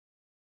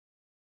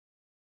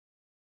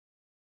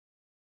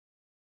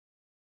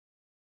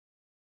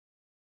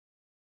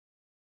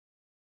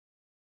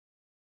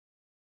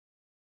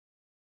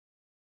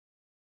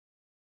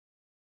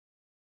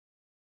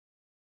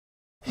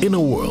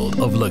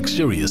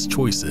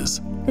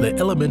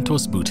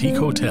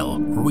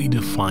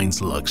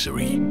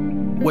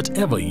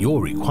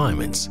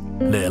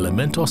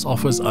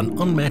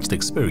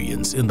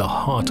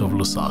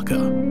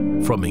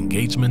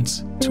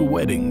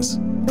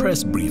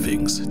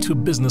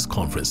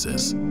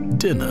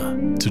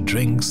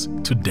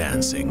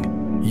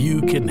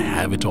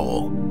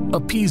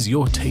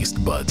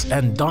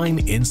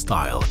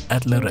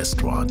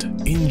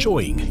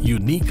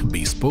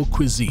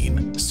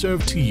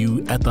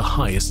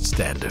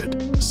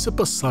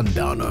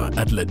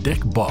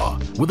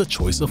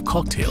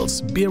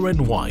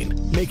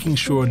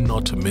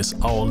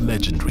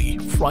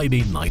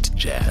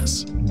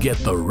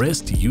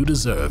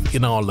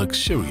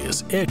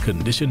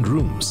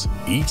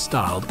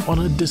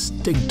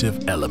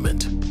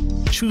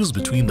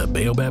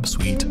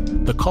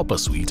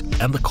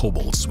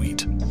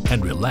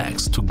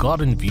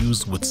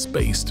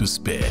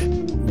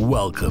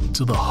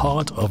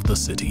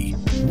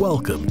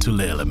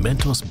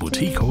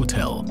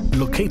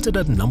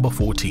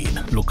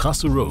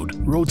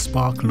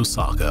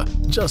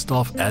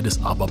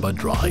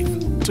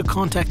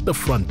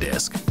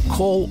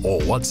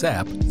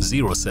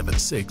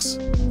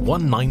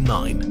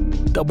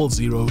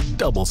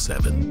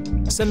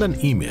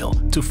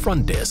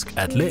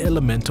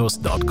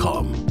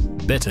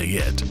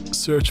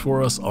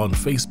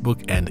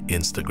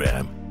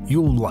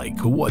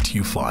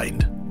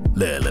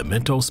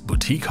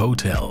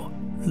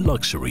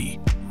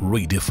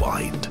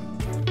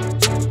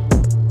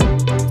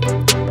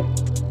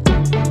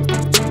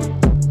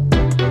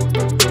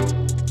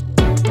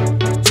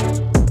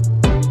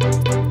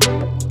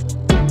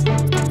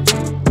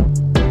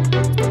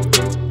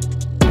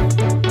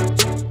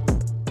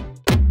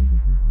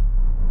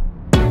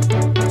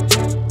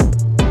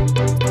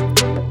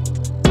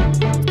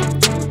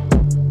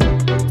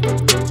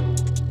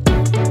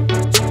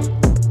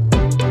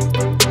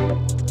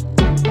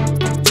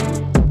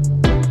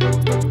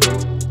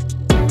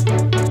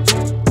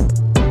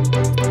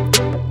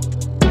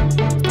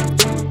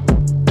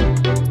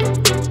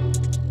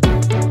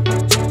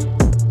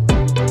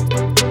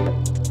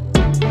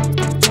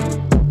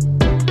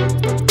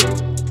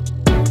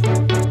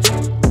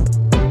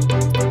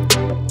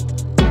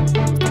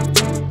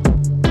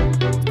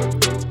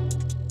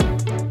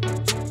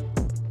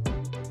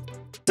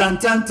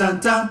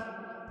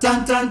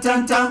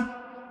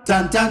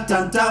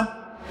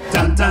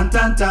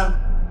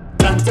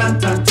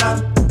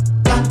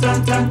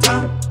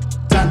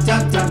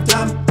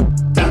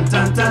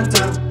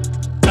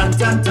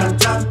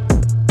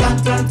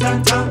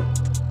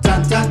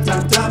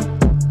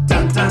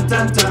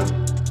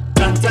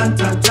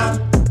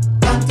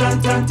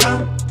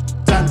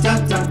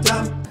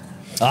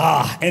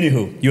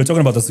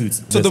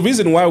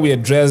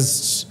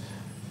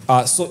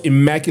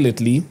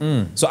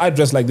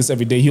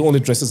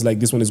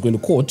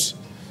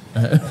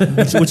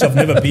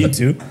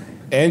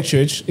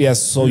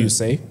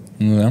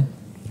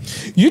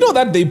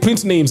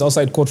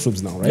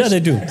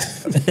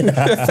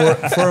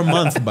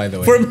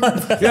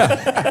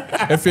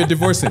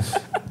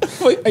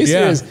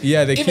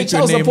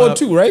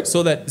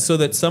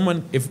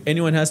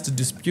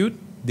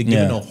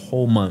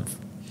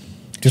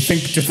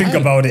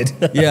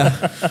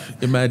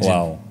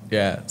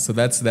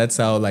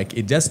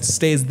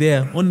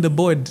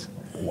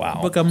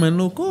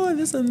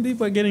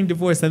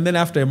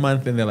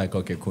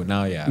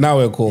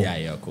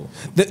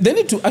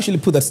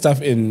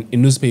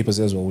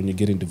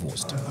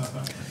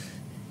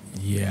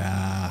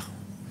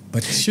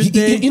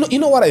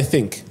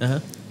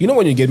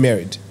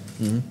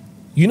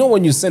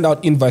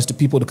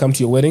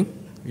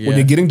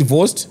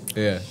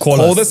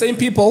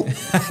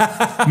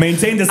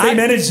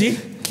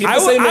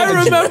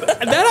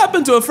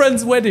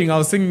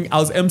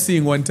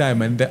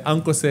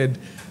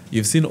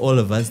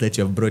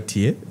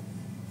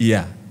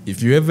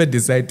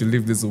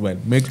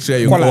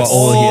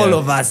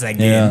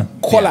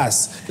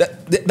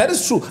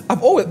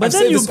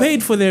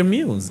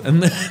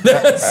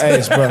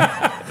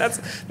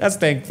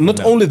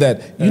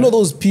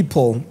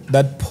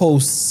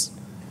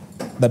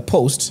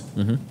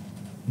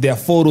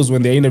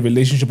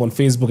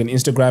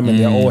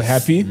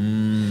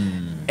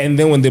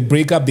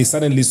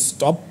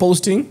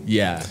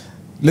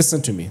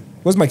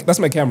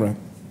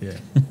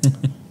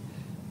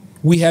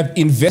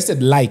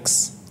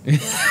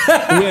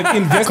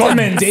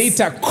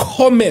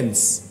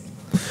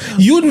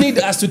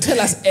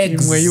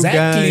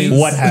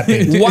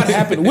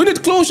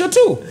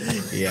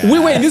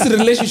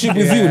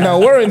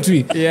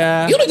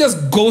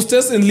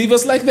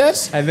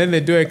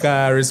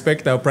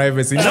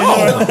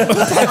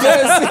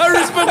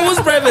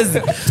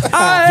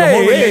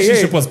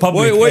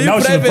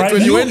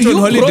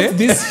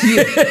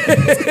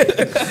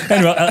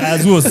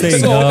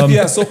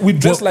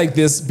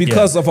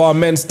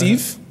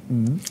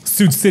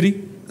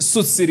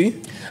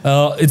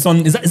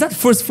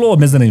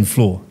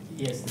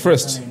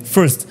First.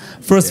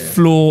 First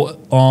floor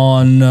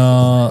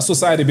on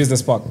Society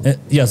Business Park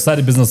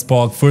Society Business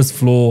Park, first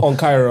floor on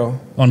Cairo.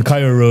 on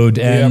Cairo Road,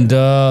 and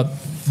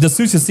the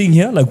suits you're seeing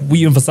here, like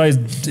we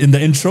emphasized in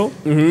the intro,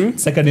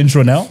 second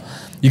intro now.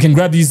 You can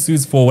grab these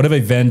suits for whatever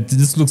event.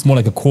 This looks more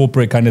like a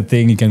corporate kind of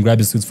thing. You can grab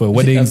these suits for a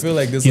wedding. I feel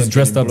like this He's one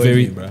dressed can up employ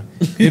very. me, bro.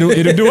 It'll do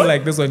I feel it.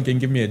 like this one can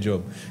give me a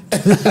job.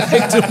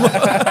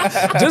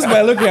 Just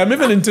by looking, I'm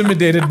even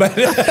intimidated by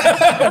the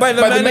By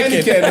the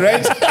mannequin,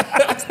 right?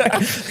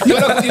 you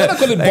wanna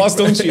call it boss,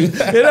 don't you? You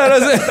know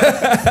what I'm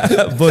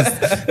saying? Boss.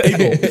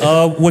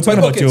 Abel, we're talking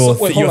about your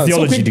hold on.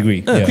 theology quick,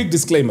 degree. Yeah. Quick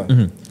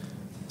disclaimer.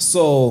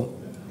 So,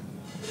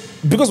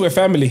 because we're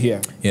family here,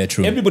 Yeah,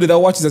 true. everybody that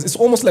watches us, it's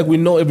almost like we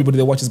know everybody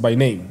that watches by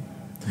name.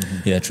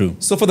 Yeah, true.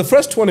 So for the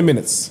first 20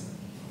 minutes,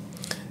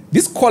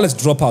 these callers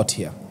drop out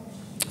here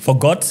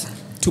Forgot.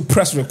 to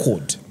press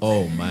record.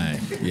 Oh my,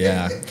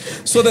 yeah.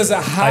 So there's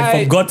a high...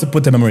 I forgot to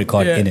put the memory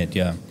card Yeah. in it.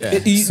 Yeah.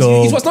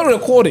 So it was not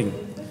recording.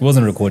 It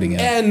wasn't recording.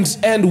 Yeah.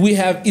 And we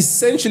have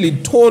essentially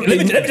torn... Let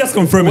me just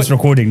confirm it's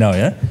recording now.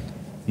 Yeah.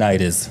 Nah,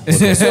 it is.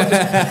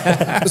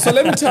 So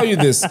let me tell you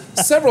this.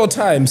 Several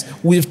times,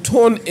 we've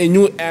torn a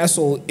new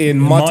asshole in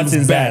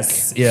Martin's back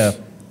ass. Yeah.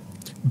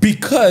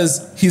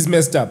 because he's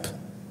messed up.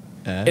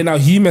 And now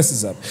he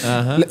messes up.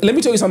 Let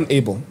me tell you something,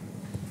 Abel.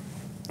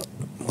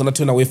 I'm going to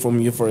turn away from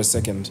you for a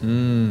second.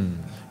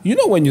 You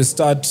know when you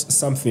start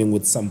something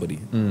with somebody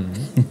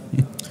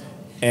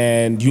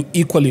and you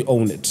equally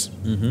own it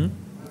and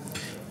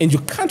you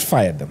can't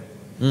fire them.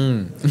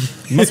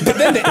 But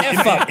then the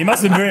F up. It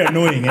must be very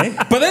annoying,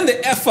 eh? But then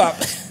the F up.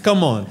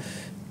 Come on.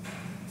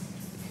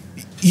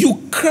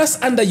 You curse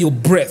under your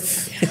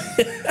breath.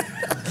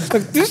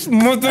 Like this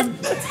mother...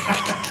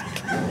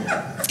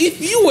 If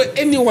you were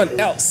anyone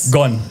else...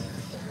 Gone.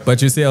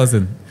 But you see,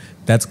 Elson,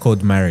 that's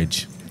called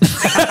marriage.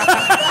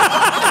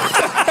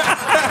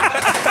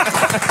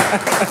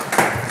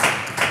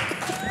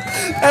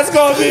 That's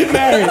gonna be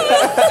married.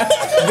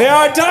 There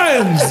are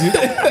times.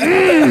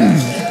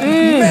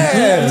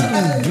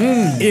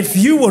 If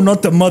you were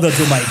not the mother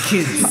to my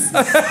kids,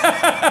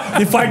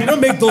 if I did not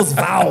make those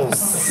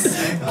vows,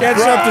 Catch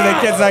up to the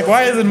kids like,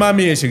 why isn't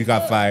mommy here? She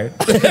got fired.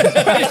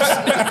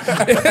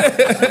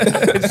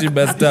 She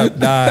messed up.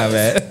 Nah,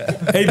 man.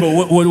 hey,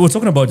 but we're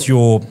talking about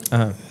your.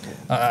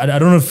 I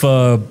don't know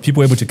if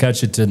people were able to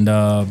catch it in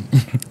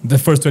the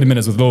first 20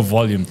 minutes with low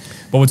volume,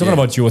 but we're talking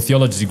about your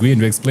theology degree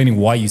and we're explaining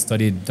why you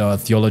studied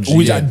theology.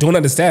 Which I don't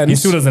understand. He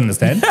still doesn't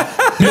understand.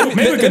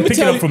 Maybe we can pick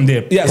it up from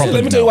there. Yeah, so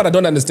let me tell you what I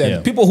don't understand.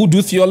 Yeah. People who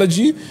do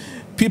theology,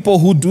 people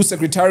who do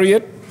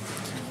secretariat,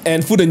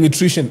 and food and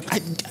nutrition.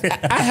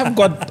 I have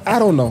got, I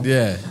don't know.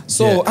 Yeah.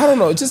 So, yeah. I don't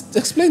know. Just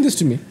explain this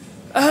to me.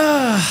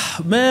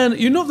 Man,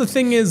 you know the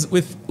thing is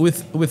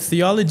with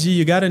theology,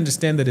 you gotta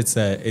understand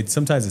that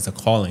sometimes it's a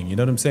calling. You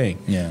know what I'm saying?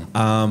 Yeah.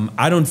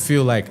 I don't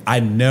feel like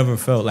I never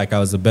felt like I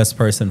was the best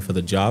person for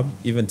the job.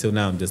 Even till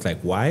now, I'm just like,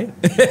 why?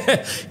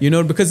 You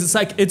know, because it's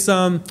like it's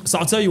So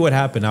I'll tell you what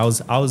happened. I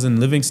was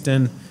in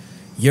Livingston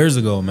years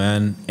ago,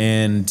 man,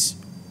 and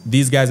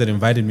these guys had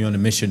invited me on a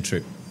mission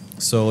trip.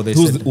 So they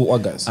said,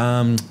 what guys?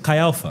 Kai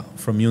Alpha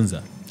from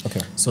Yunza.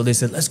 Okay. So they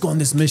said, let's go on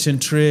this mission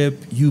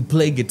trip. You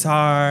play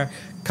guitar.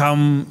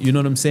 Come, you know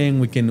what I'm saying?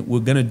 We're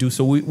gonna do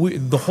so. We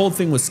the whole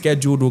thing was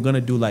scheduled. We're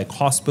gonna do like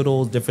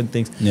hospitals, different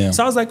things. Yeah.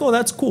 So I was like, oh,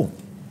 that's cool.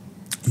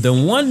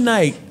 Then one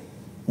night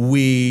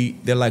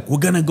they're like, we're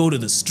gonna go to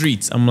the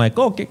streets. I'm like,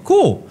 okay,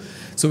 cool.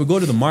 So we go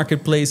to the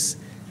marketplace.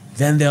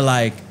 Then they're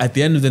like, at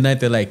the end of the night,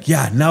 they're like,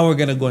 yeah, now we're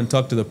gonna go and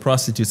talk to the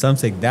prostitutes. I'm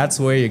saying, that's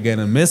where you're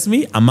gonna miss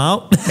me. I'm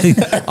out.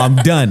 I'm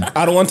done.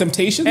 I don't want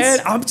temptations.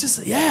 And I'm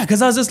just,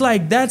 because I was just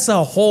like, that's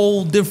a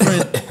whole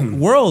different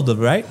world,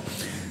 right?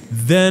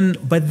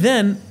 But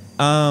then,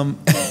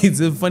 it's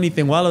a funny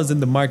thing. While I was in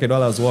the market,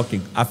 while I was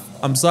walking,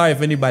 I'm sorry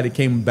if anybody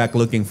came back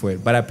looking for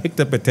it, but I picked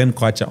up a 10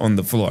 kwacha on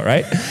the floor,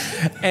 right?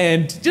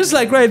 And just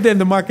like right there in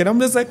the market, I'm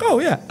just like, oh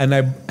yeah. And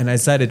I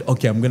decided,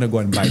 okay, I'm gonna go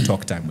and buy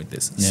talk time with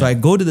this. Yeah. So I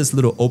go to this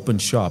little open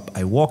shop.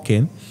 I walk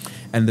in,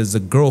 and there's a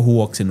girl who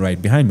walks in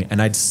right behind me,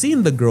 and I'd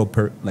seen the girl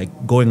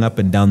going up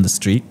and down the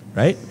street,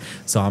 right?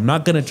 So I'm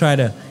not gonna try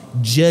to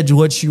judge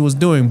what she was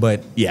doing,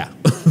 but yeah.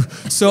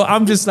 So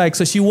I'm just like,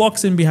 so she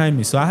walks in behind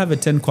me. So I have a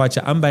 10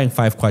 kwacha. I'm buying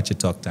 5 kwacha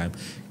talk time.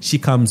 She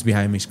comes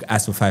behind me. She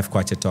asks for 5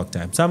 kwacha talk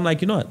time. So I'm like,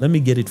 you know what? Let me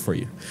get it for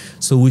you.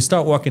 So we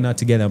start walking out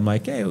together. I'm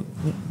like, hey,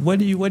 what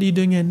are you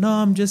doing here? No,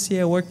 I'm just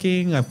here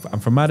working. I'm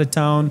from out of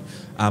town.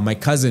 My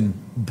cousin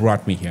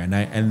brought me here,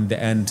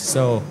 and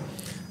so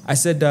I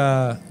said,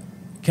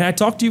 can I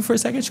talk to you for a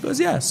second? She goes,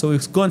 yeah. So we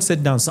go and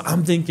sit down. So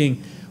I'm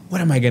thinking, what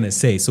am I going to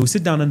say? So we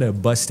sit down under a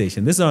bus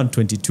station. This is on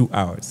 22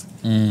 hours.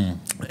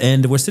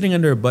 And we're sitting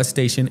under a bus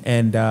station,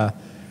 and I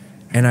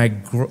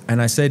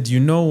said, you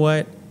know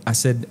what? I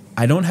said,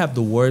 I don't have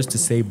the words to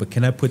say, but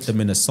can I put them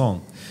in a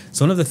song?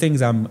 So one of the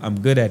things I'm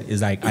good at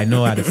is like, I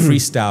know how to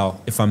freestyle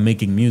if I'm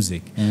making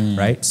music,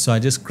 right? So I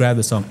just grab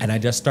the song and I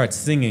just start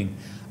singing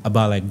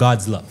about like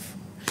God's love.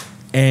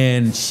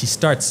 And she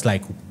starts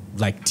like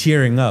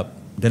tearing up.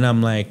 Then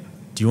I'm like,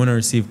 do you want to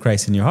receive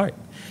Christ in your heart?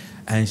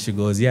 And she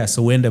goes, yeah.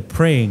 So we end up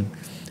praying.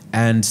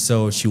 And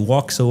so she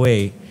walks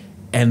away,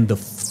 and the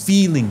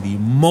feeling, the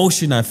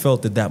emotion I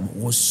felt at that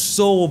was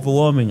so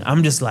overwhelming.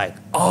 I'm just like,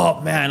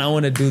 oh man, I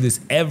want to do this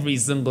every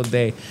single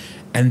day.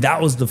 And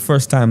that was the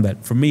first time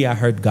that, for me, I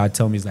heard God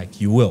tell me, he's like,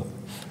 you will,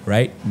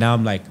 right? Now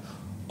I'm like,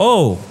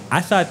 oh,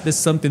 I thought this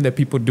is something that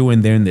people do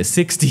in their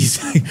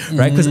 60s,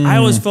 right? Because I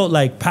always felt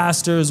like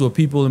pastors or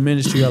people in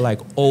ministry are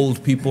like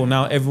old people.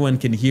 Now everyone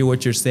can hear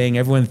what you're saying.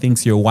 Everyone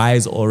thinks you're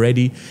wise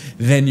already.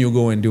 Then you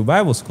go and do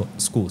Bible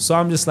school. So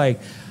I'm just like,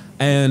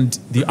 and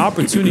the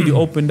opportunity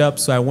opened up.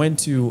 So I went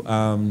to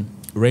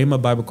Rhema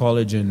Bible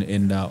College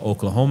in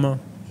Oklahoma.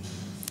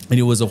 And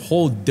it was a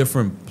whole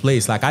different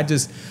place. Like I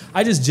just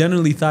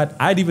generally thought,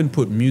 I'd even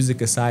put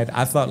music aside.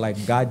 I thought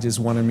like God just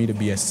wanted me to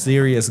be a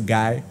serious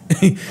guy,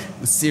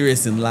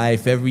 serious in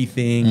life,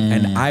 everything.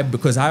 And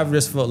because I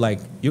just felt like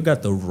you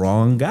got the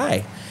wrong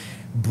guy.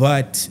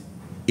 But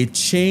it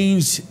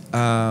changed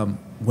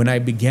when I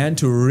began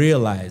to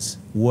realize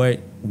what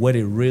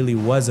it really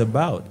was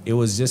about. It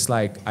was just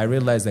like, I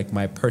realized like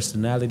my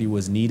personality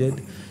was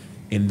needed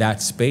in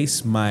that space.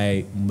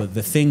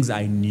 The things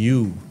I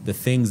knew, the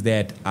things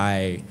that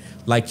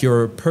like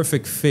you're a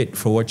perfect fit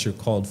for what you're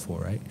called for,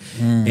 right?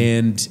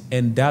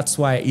 And that's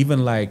why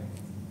even like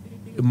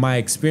my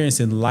experience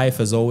in life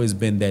has always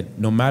been that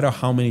no matter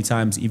how many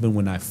times, even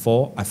when I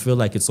fall, I feel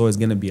like it's always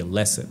gonna be a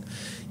lesson.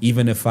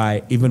 Even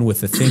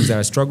with the things that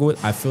I struggle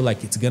with, I feel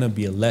like it's gonna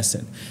be a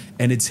lesson.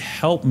 And it's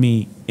helped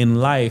me in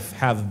life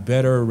have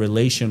better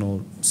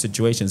relational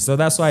situations. So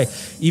that's why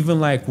even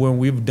like when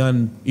we've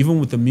done, even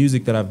with the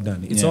music that I've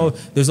done,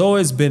 there's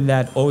always been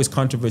that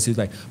controversy,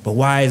 like, but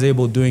why is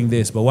Abel doing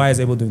this? But why is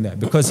Abel doing that?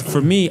 Because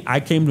for me, I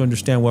came to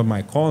understand what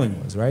my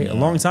calling was, right? A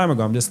long time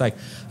ago, I'm just like,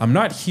 I'm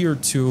not here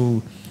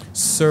to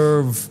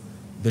serve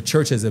the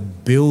church as a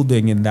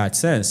building in that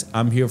sense.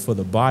 I'm here for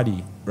the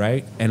body,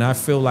 right? And I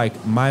feel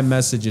like my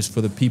message is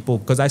for the people,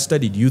 because I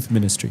studied youth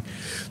ministry.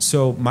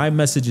 So my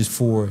message is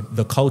for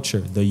the culture,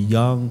 the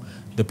young,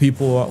 the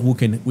people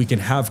we can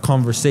have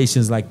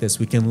conversations like this.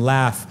 We can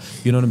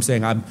laugh. You know what I'm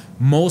saying?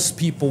 Most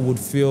people would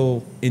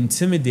feel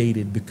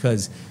intimidated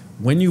because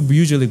when you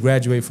usually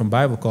graduate from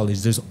Bible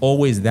college, there's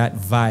always that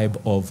vibe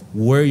of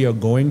where you're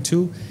going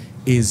to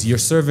is you're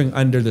serving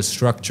under the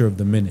structure of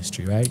the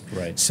ministry, right?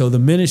 Right. So the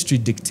ministry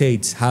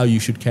dictates how you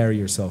should carry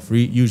yourself,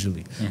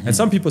 usually. And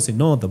some people say,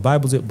 no, the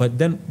Bible's it. But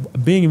then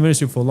being in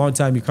ministry for a long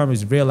time, you come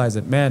to realize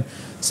that, man,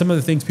 some of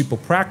the things people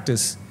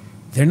practice,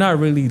 they're not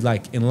really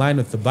like in line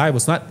with the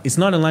Bible. It's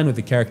not in line with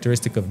the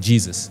characteristic of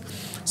Jesus.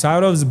 So I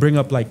would always bring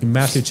up like in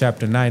Matthew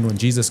chapter 9, when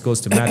Jesus goes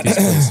to Matthew's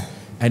place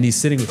and he's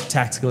sitting with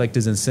tax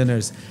collectors and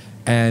sinners,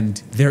 and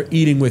they're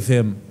eating with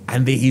him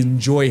and they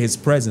enjoy his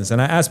presence.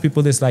 And I ask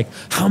people this, like,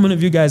 how many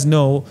of you guys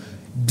know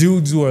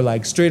dudes who are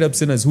like straight up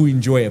sinners who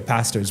enjoy a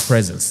pastor's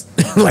presence?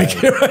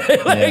 Like,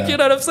 right? Like, you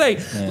know what I'm saying?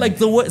 Yeah. Like,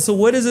 so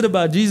what is it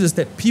about Jesus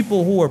that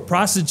people who are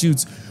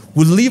prostitutes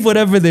would leave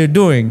whatever they're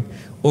doing,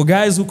 or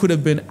guys who could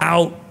have been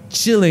out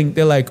chilling,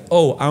 they're like,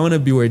 oh, I want to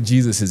be where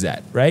Jesus is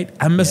at, right?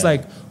 I'm just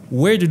like,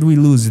 where did we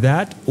lose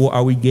that, or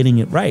are we getting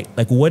it right?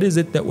 Like, what is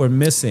it that we're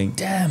missing?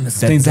 Damn,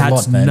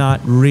 that's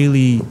not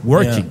really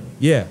working.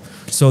 Yeah.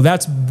 So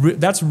that's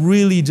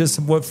really just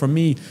what for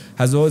me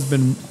has always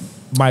been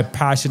my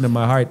passion and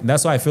my heart, and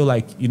that's why I feel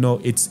like, you know,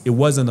 it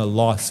wasn't a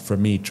loss for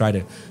me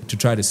to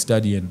try to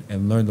study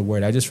and learn the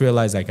word. I just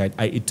realized like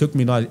it took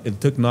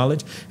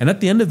knowledge, and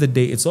at the end of the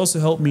day, it's also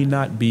helped me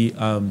not be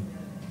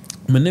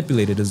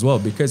manipulated as well,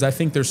 because I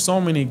think there's so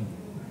many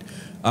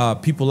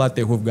people out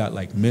there who've got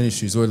like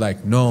ministries who are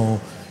like,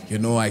 no, you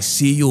know, I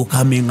see you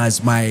coming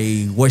as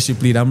my worship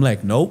leader. I'm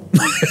like, nope.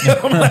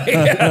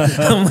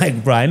 I'm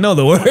like, bro, I know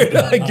the word.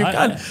 Like,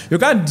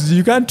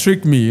 you can't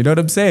trick me. You know what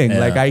I'm saying?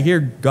 Like, I hear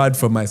God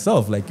for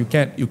myself. Like, you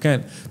can't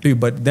do.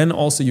 But then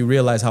also you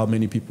realize how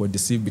many people are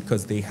deceived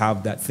because they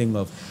have that thing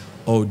of,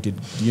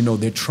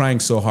 they're trying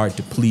so hard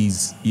to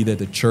please either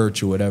the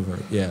church or whatever.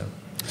 Yeah.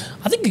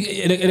 I think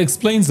it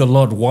explains a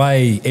lot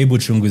why Abel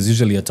Chungu is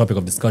usually a topic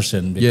of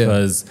discussion,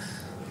 because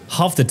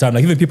half the time,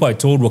 like even people I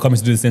told were coming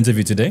to do this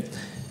interview today,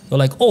 they're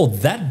like, oh,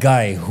 that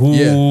guy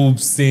who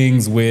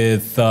sings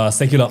with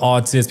secular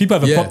artists. People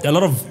have a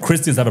lot of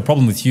Christians have a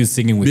problem with you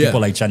singing with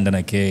people like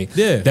Chandana K.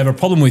 Yeah. They have a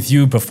problem with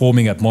you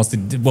performing at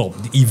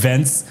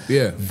events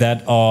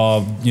that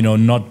are,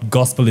 not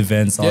gospel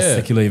events, or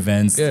secular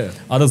events. Yeah.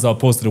 Others are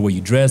opposed to the way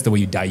you dress, the way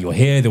you dye your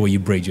hair, the way you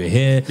braid your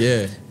hair.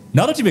 Yeah.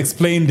 Now that you've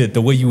explained it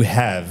the way you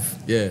have,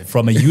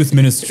 from a youth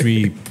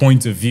ministry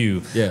point of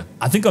view,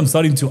 I think I'm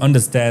starting to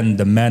understand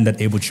the man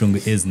that Abel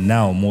Chungu is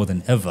now more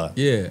than ever.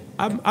 Yeah,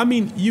 I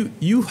mean,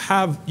 you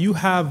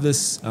have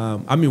this.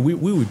 We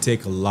would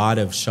take a lot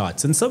of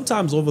shots, and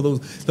sometimes over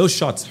those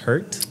shots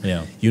hurt.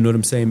 Yeah, you know what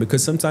I'm saying?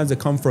 Because sometimes they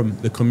come from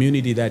the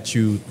community that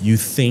you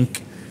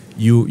think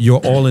you're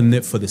all in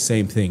it for the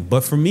same thing.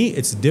 But for me,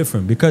 it's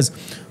different, because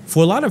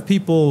for a lot of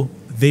people,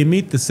 they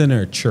meet the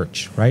sinner at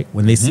church, right?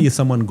 When they see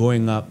someone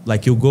going up,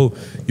 like you'll go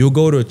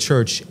to a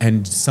church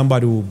and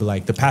somebody will be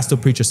like, the pastor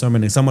will preach a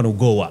sermon and someone will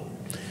go up.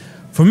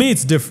 For me,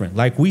 it's different.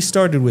 Like, we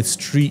started with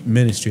street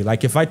ministry.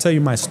 Like, if I tell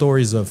you my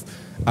stories of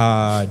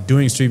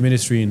doing street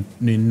ministry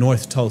in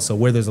North Tulsa,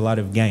 where there's a lot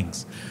of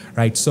gangs,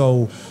 right?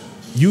 So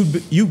you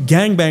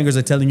gangbangers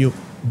are telling you,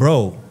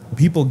 bro,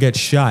 people get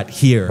shot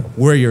here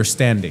where you're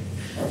standing.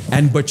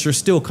 But you're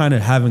still kind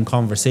of having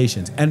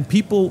conversations, and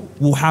people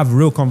will have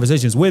real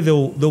conversations where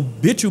they'll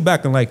bit you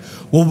back and like,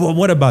 well,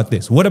 what about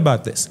this? What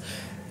about this?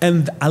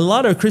 And a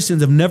lot of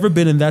Christians have never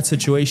been in that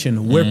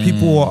situation where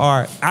people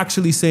are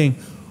actually saying,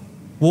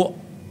 well,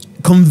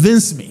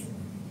 convince me,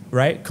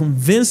 right?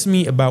 Convince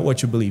me about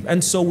what you believe.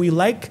 And so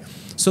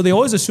so they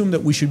always assume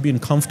that we should be in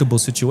comfortable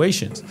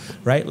situations,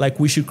 right? Like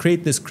we should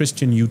create this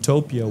Christian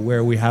utopia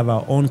where we have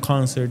our own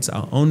concerts,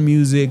 our own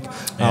music,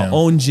 our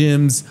own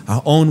gyms,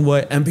 our own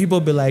what, and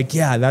people be like,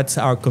 yeah, that's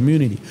our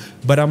community.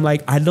 But I'm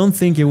like, I don't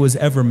think it was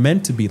ever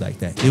meant to be like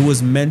that. It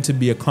was meant to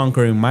be a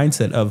conquering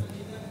mindset of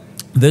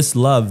this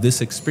love,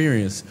 this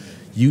experience.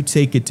 You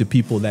take it to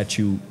people that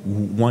you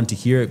want to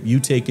hear it. You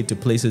take it to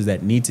places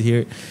that need to hear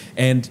it.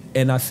 And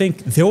I think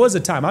there was a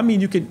time, I mean,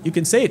 you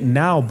can say it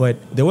now, but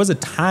there was a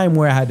time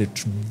where I had a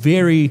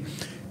very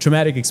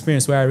traumatic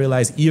experience where I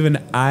realized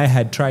even I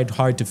had tried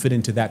hard to fit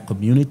into that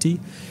community,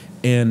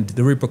 and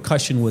the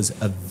repercussion was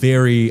a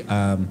very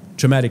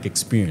traumatic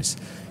experience.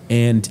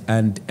 And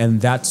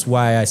that's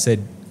why I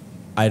said,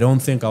 I don't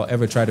think I'll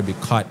ever try to be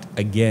caught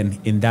again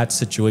in that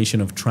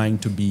situation of trying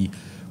to be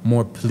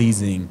more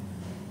pleasing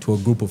to a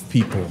group of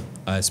people,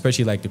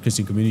 especially like the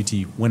Christian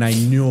community, when I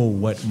know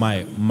what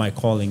my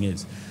calling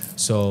is.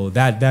 So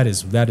that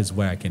is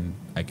where I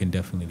can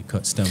definitely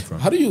stem from.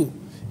 How do you,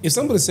 if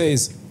somebody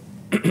says,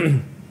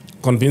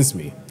 convince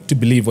me to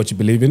believe what you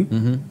believe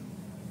in,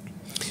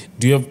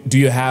 do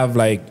you have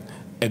like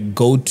a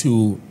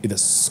go-to either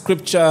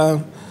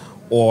scripture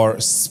or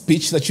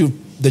speech that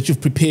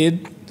you've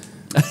prepared?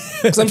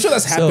 Because I'm sure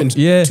that's happened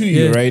to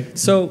you, right?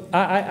 So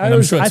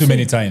I'm sure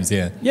many times,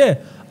 Yeah.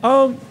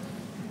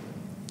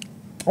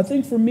 I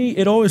think for me,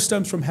 it always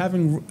stems from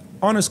having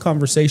honest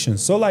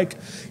conversations. So like,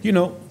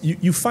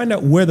 you find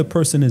out where the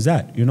person is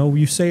at.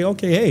 You say,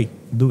 okay, hey,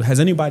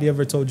 has anybody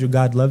ever told you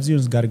God loves you and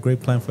has got a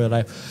great plan for your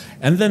life?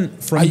 And then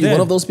from there... Are you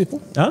one of those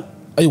people? Huh?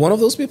 Are you one of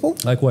those people?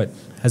 Like what?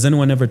 Has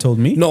anyone ever told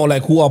me? No,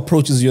 like who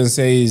approaches you and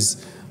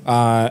says,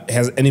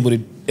 has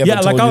anybody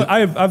ever told you?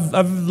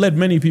 I've led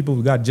many people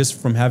to God just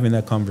from having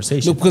that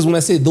conversation. No, because when I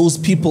say those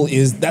people,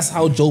 that's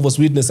how Jehovah's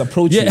Witness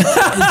approach you.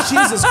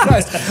 Jesus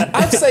Christ.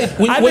 I'd say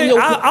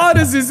I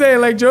honestly say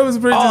like Jehovah's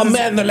Witness. Oh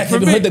man, they're like,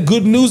 have you heard the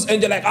good news?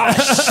 And you're like, oh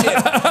shit,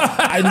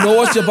 I know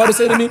what you're about to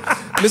say to me.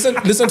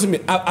 Listen to me.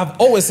 I've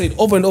always said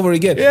over and over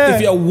again,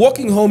 if you're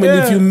walking home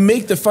and if you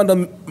make the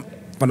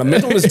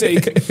fundamental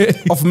mistake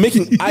of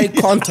making eye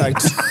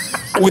contact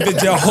with the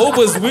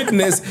Jehovah's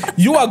Witness,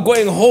 you are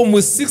going home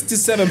with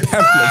 67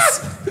 pamphlets.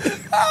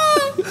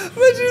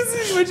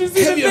 But you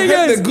see, have you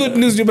heard the good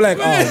news? You'll be like,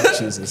 oh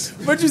Jesus.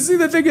 But you see,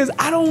 the thing is,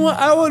 I don't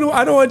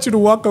want you to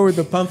walk away with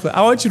the pamphlet.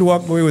 I want you to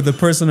walk away with a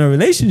personal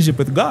relationship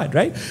with God,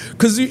 right?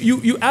 Because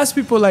you ask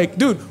people like,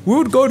 dude, we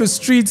would go to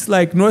streets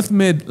like North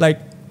Mid, like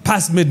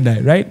past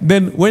midnight, right?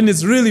 Then when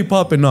it's really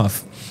popping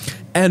off.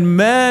 And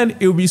man,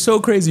 it would be so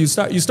crazy.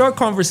 You start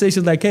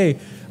conversations like, hey,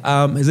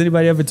 has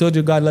anybody ever told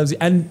you God loves you?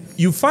 And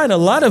you find a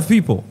lot of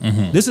people,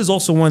 this is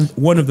also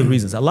one of the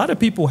reasons, a lot of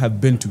people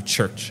have been to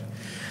church.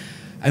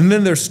 And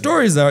then their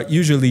stories are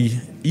usually,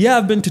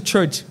 I've been to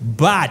church,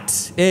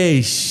 but,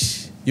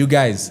 you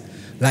guys,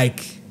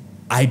 like,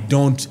 I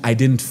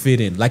didn't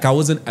fit in. Like, I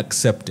wasn't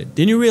accepted.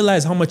 Then you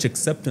realize how much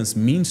acceptance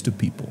means to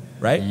people,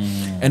 right?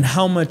 And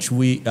how much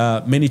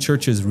many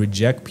churches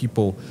reject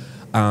people.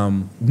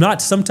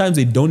 Not sometimes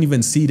they don't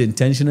even see it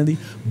intentionally,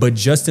 but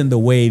just in the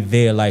way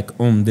they're like,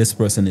 this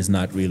person is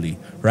not really,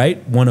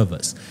 right? One of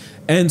us.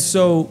 And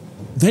so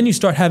then you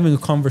start having a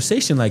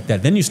conversation like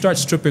that. Then you start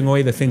stripping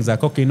away the things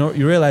like, okay,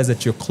 you realize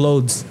that your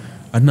clothes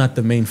are not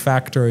the main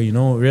factor,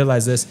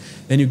 realize this.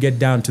 Then you get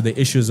down to the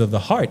issues of the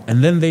heart.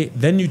 And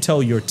then you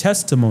tell your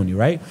testimony,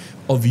 right?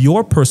 Of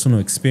your personal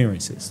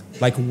experiences.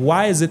 Like,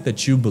 why is it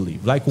that you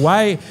believe? Like,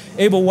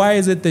 Abel, why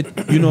is it that,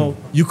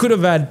 you could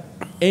have had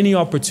any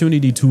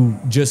opportunity to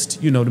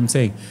just, what I'm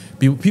saying?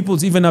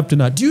 People's even up to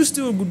now, do you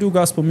still do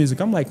gospel music?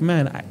 I'm like,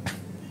 man,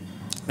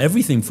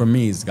 everything for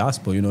me is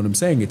gospel, you know what I'm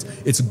saying?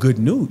 It's good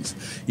news,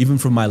 even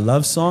for my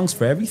love songs,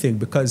 for everything,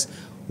 because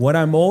what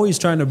I'm always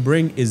trying to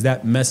bring is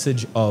that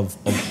message of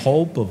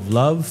hope, of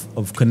love,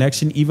 of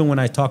connection, even when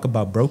I talk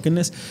about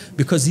brokenness,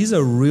 because these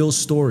are real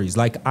stories.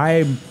 Like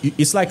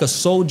it's like a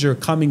soldier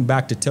coming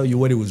back to tell you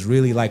what it was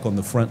really like on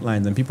the front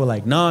lines, and people are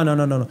like, no.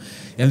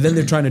 And then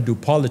they're trying to do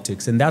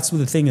politics. And that's what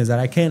the thing is, that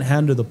I can't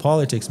handle the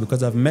politics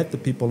because I've met the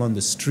people on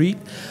the street.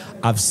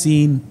 I've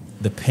seen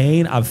the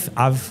pain.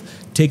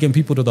 I've taken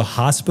people to the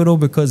hospital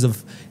because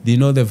of,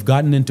 they've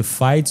gotten into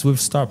fights. We've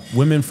stopped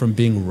women from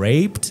being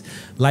raped.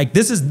 Like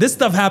this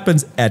stuff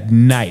happens at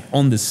night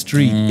on the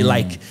street.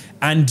 Like,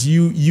 and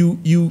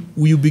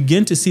you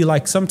begin to see,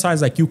 like,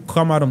 sometimes like you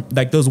come out of,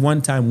 like, there was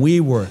one time we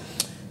were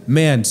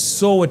man,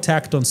 so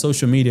attacked on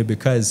social media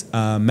because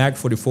Mag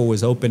 44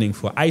 was opening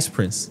for Ice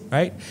Prince,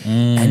 right?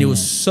 And it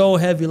was so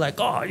heavy, like,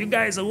 oh, you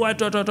guys are what.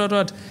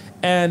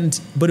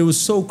 But it was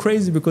so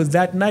crazy because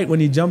that night when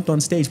he jumped on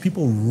stage,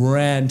 people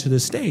ran to the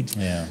stage.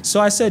 Yeah. So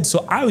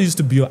I used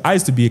to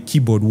be a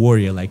keyboard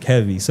warrior, like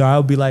heavy. So I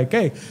would be like,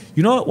 hey,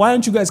 you know what? Why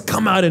don't you guys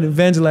come out and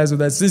evangelize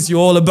with us since you're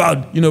all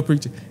about,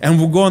 preaching? And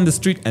we'll go on the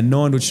street and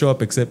no one would show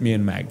up except me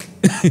and Mag.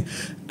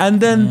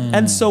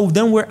 and so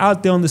then we're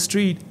out there on the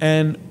street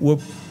and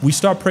we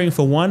start praying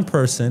for one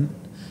person.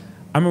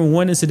 I remember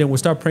one incident, we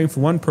start praying for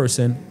one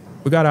person.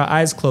 We got our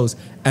eyes closed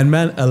and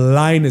man, a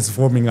line is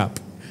forming up.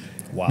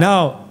 Wow.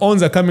 Now,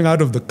 owns are coming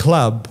out of the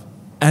club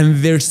and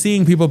they're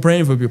seeing people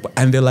praying for people.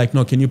 And they're like,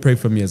 no, can you pray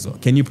for me as well?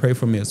 Can you pray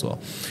for me as well?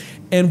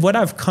 And what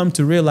I've come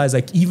to realize,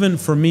 like even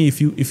for me,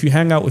 if you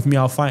hang out with me,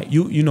 I'll find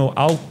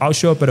I'll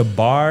show up at a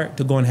bar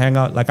to go and hang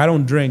out. Like I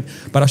don't drink,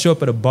 but I'll show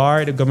up at a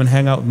bar to go and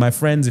hang out with my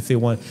friends if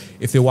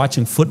they're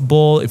watching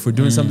football, if we're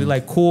doing something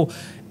like cool.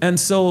 And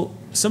so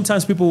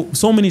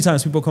so many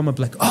times people come up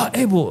like, oh,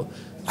 Abel,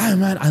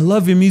 man, I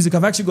love your music.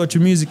 I've actually got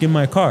your music in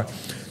my car.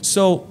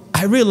 So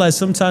I realize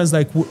sometimes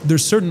like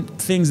there's certain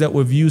things that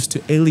we've used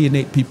to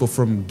alienate people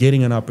from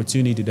getting an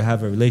opportunity to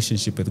have a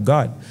relationship with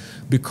God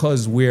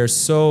because we're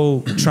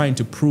so trying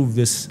to prove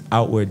this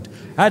outward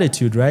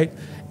attitude, right?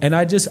 And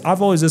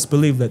I've always just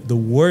believed that the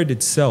word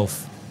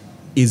itself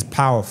is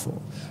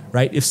powerful,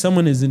 right? If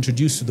someone is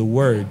introduced to the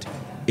word,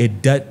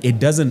 it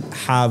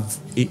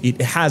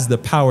has the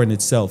power in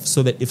itself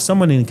so that if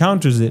someone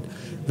encounters it,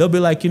 they'll be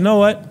like, you know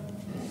what?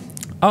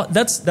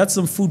 That's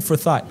some food for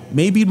thought.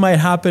 Maybe it might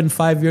happen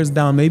 5 years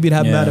down. Maybe it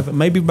might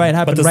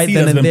happen right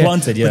then and there.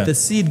 But the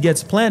seed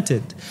gets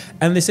planted.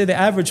 And they say the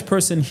average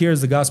person hears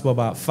the gospel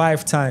about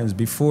 5 times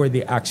before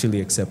they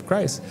actually accept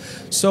Christ.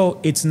 So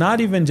it's not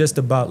even just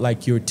about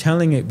like you're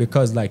telling it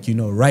because like,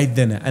 right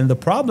then. And the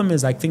problem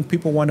is I think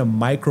people want to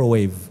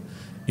microwave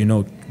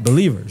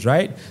believers,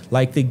 right?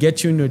 Like they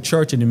get you into a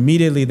church and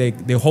immediately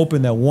they're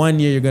hoping that 1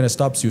 year you're going to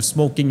stop you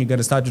smoking, you're going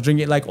to start to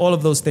drink it, like all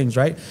of those things,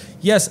 right?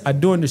 Yes, I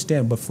do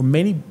understand. But for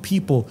many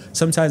people,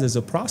 sometimes it's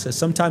a process.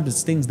 Sometimes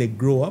it's things they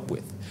grow up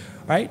with,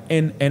 right?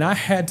 And I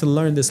had to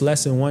learn this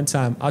lesson one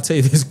time. I'll tell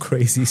you this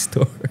crazy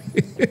story.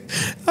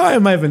 I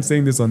am even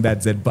saying this on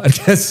that Z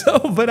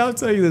podcast, but I'll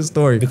tell you the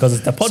story. Because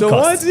it's the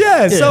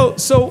podcast.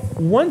 So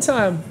one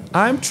time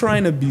I'm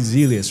trying to be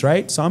zealous,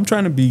 right? So I'm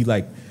trying to be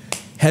like,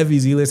 heavy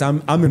zealous.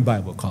 I'm in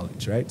Bible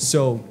college, right?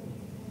 So,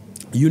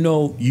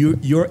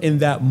 you're in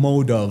that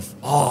mode of,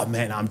 oh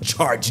man, I'm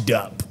charged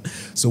up.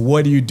 So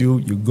what do?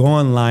 You go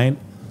online,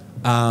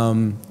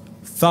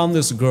 found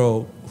this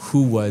girl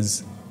who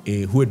was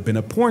who had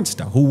a porn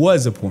star.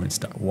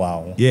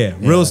 Wow. Yeah,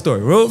 real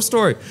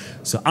story.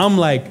 So I'm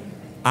like,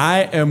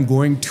 I am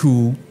going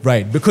to,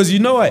 right? Because you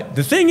know what?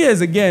 The thing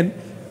is, again,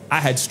 I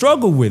had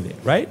struggled with it,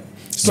 right?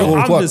 So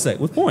I'm just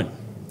like, with porn.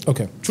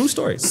 Okay. True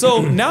story.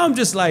 So now I'm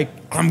just like,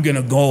 I'm going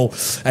to go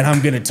and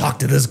I'm going to talk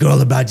to this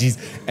girl about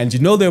Jesus. And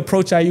the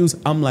approach I use?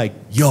 I'm like,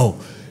 yo,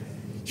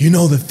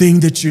 the thing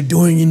that you're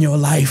doing in your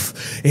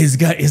life is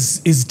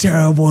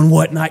terrible and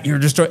whatnot. You're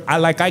destroyed.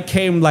 I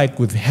came like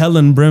with hell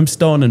and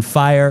brimstone and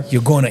fire.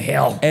 You're going to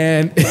hell.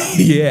 And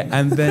yeah.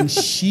 And then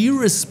she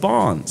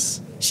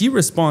responds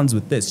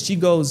with this. She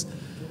goes,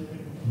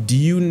 do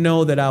you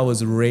know that I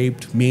was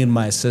raped, me and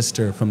my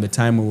sister, from the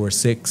time we were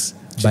 6?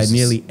 By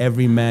nearly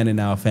every man in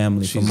our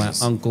family, from my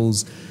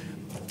uncles,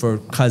 for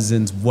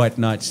cousins,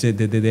 whatnot.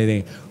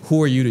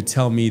 Who are you to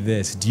tell me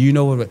this? Do you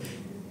know what?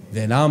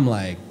 Then I'm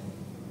like,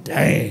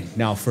 dang.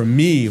 Now, for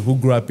me, who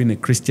grew up in a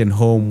Christian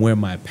home where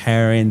my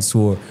parents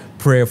were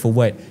prayerful,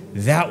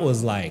 that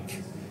was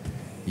like,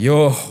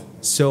 yo.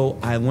 So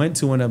I went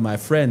to one of my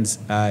friends.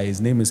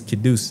 His name is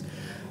Kidus.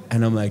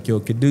 And I'm like, yo,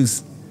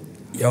 Kidus,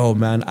 yo,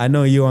 man, I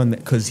know you're on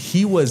that, because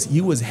he was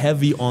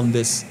heavy on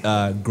this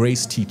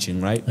grace teaching,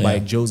 right, by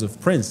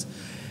Joseph Prince.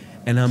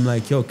 And I'm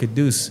like, yo,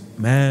 Kidus,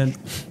 man,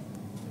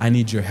 I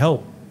need your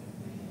help.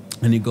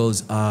 And he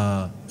goes,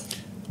 well,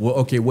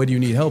 okay, what do you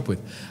need help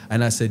with?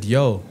 And I said,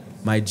 yo,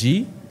 my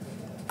G,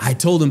 I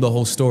told him the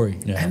whole story.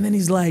 Yeah. And then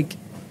he's like,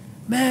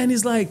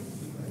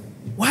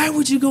 why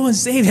would you go and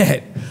say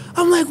that?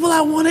 I'm like, well,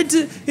 I wanted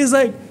to. He's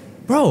like,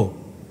 bro,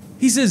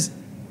 he says,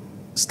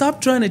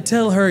 stop trying to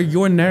tell her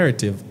your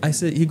narrative.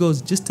 He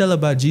goes, just tell her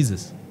about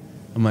Jesus.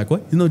 I'm like,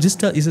 what? Just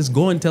tell. He says,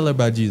 go and tell her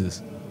about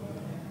Jesus.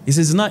 He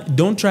says,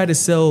 don't try to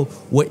sell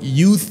what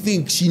you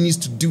think she needs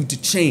to do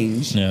to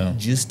change. Yeah.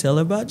 Just tell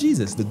her about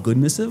Jesus, the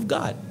goodness of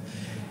God.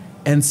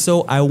 And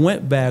so I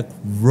went back,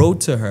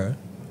 wrote to her,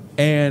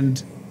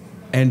 and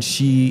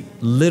she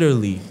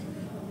literally,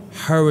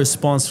 her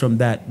response from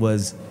that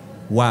was,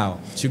 wow.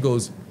 She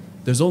goes,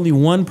 there's only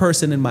one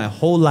person in my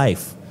whole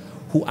life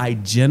who I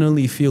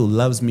genuinely feel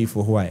loves me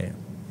for who I am.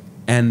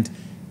 And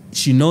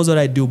she knows what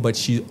I do, but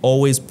she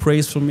always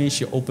prays for me.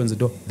 She opens the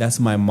door. That's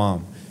my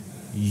mom.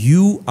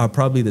 You are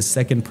probably the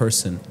second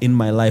person in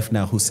my life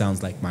now who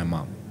sounds like my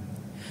mom.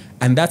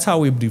 And that's how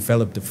we've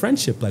developed a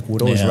friendship. Like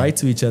we'd always write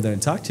to each other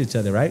and talk to each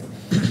other, right?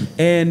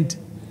 And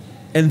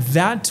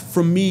that,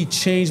 for me,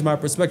 changed my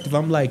perspective.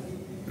 I'm like,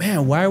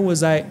 man, why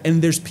was I?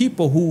 And there's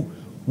people who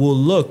will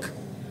look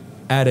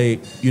at a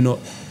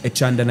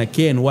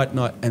Chandanake and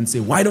whatnot and say,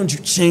 why don't you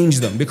change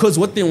them? Because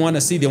what they want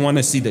to see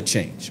the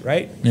change,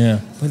 right? Yeah.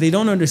 But they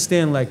don't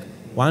understand, like,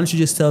 why don't you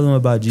just tell them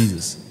about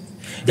Jesus?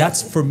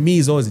 That's, for me,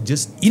 is always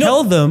just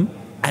tell them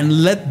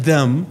and let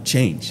them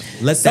change.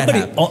 Let Somebody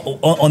that happen.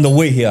 on the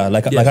way here,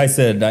 like Yes. I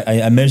said,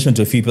 I mentioned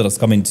to a few people that's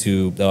coming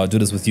to do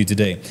this with you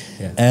today,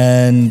 Yeah.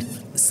 and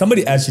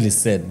somebody actually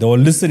said they were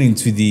listening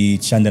to the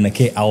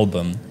Chandanake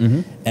album,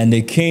 and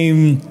they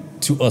came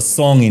to a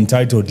song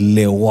entitled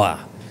Lewa,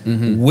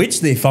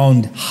 which they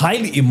found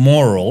highly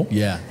immoral.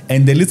 Yeah. And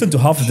they listened to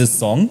half of this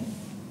song,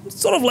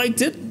 sort of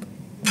liked it,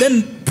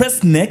 then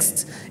pressed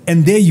next,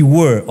 and there you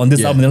were on this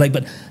Yeah. album. They're like,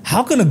 but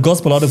how can a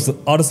gospel artist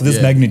of this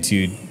Yeah.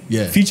 magnitude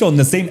Yeah. feature on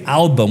the same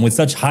album with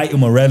such high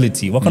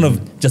immorality? What kind of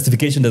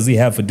justification does he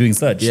have for doing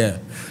such? Yeah.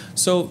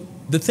 So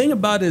the thing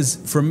about is,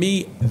 for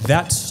me,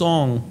 that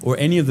song or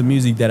any of the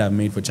music that I've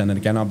made for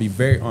Chandanake, and I'll be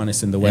very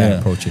honest in the way I Yeah.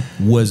 approach it,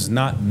 was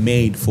not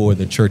made for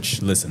the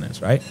church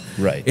listeners, right?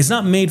 Right. It's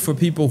not made for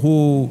people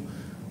who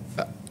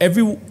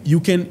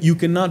you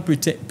cannot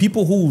pretend,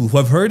 people who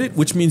have heard it,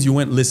 which means you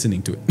weren't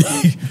listening to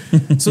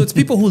it. So it's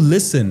people who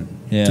listen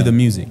Yeah. to the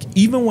music.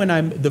 Even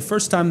when the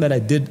first time that I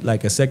did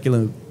like a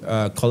secular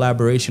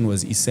collaboration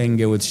was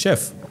Isenge with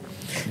Chef.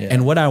 Yeah.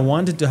 And what I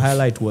wanted to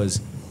highlight was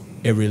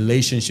a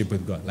relationship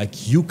with God.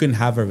 Like, you can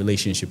have a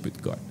relationship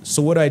with God.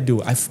 So what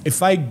do?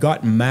 If I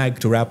got Mag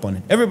to rap on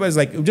it, everybody's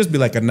like, it would just be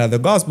like another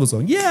gospel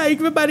song. Yeah,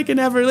 everybody can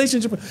have a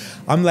relationship.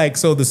 I'm like,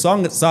 so the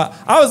song,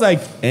 I was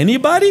like,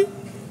 anybody?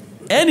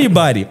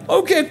 Anybody.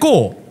 Okay,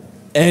 cool.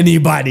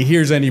 Anybody.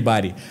 Here's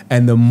anybody.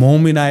 And the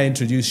moment I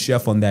introduced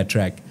Chef on that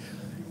track,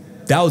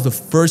 that was the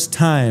first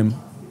time,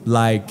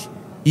 like,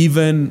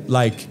 even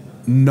like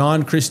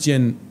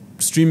non-Christian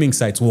streaming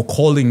sites were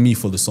calling me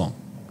for the song.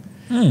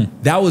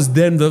 That was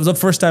the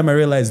first time I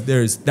realized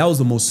that was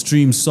the most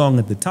streamed song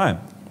at the time.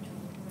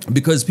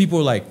 Because people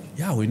were like,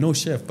 yeah, we know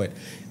Chef, but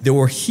they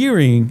were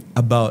hearing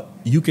about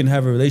you can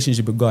have a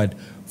relationship with God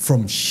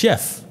from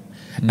Chef.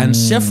 And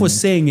Chef was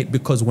saying it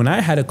because when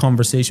I had a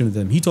conversation with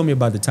him, he told me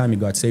about the time he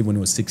got saved when he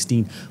was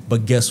 16.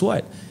 But guess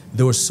what?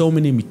 There were so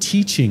many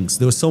teachings.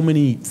 There were so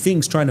many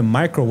things trying to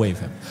microwave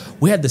him.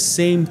 We had the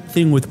same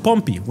thing with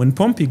Pompey when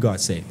Pompey got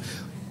saved.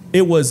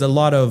 It was a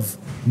lot of,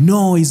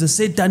 no, he's a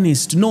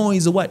Satanist. No,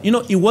 he's a what?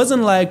 It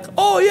wasn't like,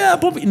 oh yeah,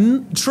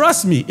 Pompey.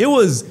 Trust me, it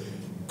was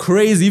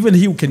crazy. Even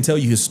he can tell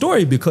you his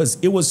story because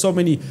it was so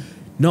many.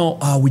 No,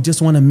 we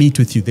just want to meet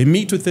with you. They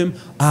meet with him,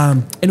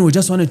 and we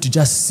just wanted to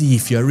just see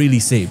if you're really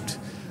saved.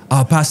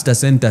 Our pastor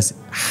sent us.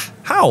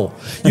 How?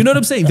 You know what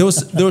I'm saying? There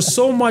was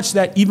so much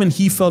that even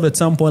he felt at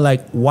some point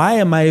like, why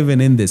am I even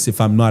in this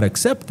if I'm not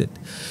accepted?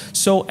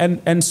 So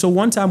and so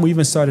one time we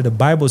even started a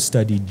Bible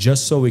study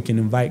just so we can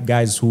invite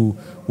guys who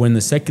were in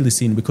the secular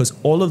scene, because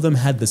all of them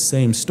had the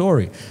same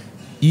story.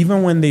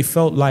 Even when they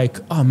felt like,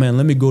 oh man,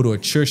 let me go to a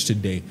church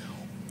today,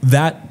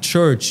 that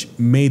church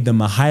made them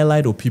a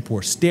highlight, or people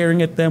were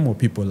staring at them, or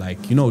people like,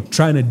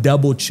 trying to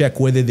double check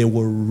whether they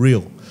were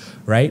real,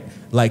 right?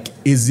 Like,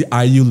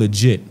 are you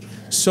legit?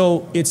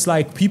 So it's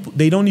like people,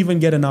 they don't even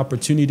get an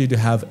opportunity to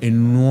have a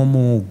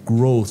normal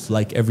growth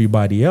like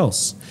everybody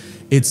else.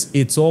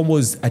 It's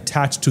almost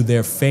attached to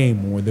their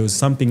fame, or there was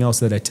something else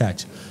that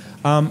attached.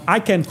 I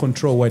can't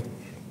control what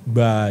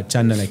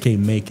Chandanake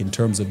make in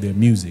terms of their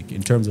music,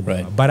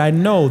 Right. but I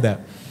know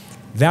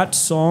that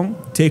song,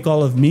 Take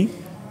All of Me,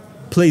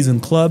 plays in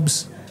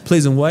clubs,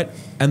 plays in what?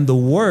 And the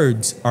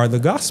words are the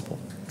gospel.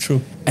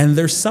 True. And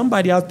there's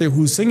somebody out there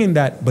who's singing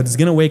that, but is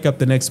going to wake up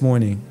the next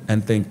morning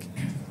and think,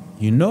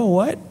 you know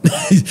what?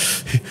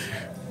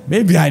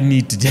 maybe I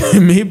need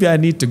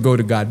to go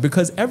to God,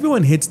 because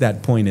everyone hits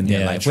that point in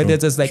their life where they're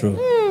just like,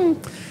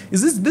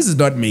 this is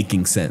not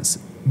making sense.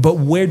 But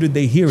where do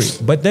they hear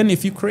it? But then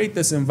if you create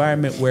this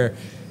environment where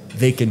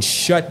they can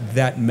shut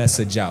that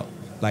message out,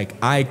 like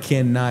I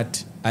can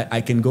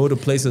go to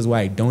places where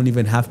I don't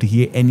even have to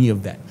hear any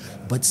of that.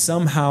 But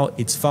somehow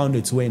it's found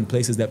its way in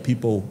places that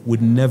people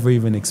would never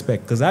even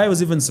expect. Because I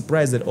was even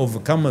surprised that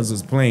Overcomers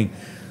was playing,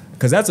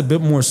 because that's a bit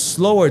more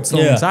slower song.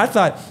 Yeah. So I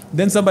thought,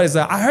 then somebody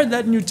said, I heard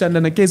that new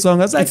Chandanake song.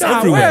 I was like, It's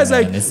everywhere, where? I was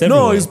like, man. It's no,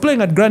 everywhere. he's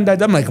playing at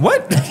Granddad. I'm like,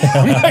 what?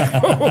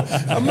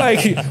 I'm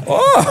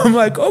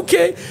like,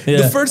 okay.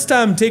 Yeah. The first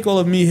time Take All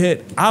of Me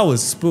hit, I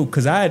was spooked,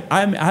 because I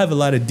have a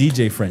lot of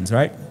DJ friends,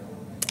 right?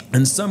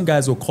 And some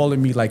guys were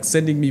calling me, like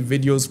sending me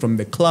videos from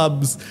the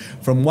clubs,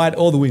 from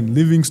all the way in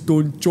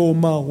Livingstone,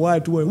 Choma,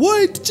 what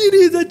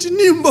chiri that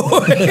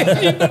Chinimbo.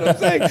 You know what I'm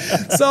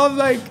saying? So I'm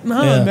like,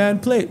 man,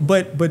 play.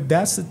 But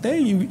that's the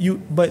thing.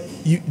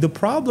 The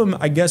problem,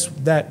 I guess,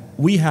 that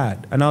we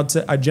had, and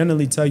I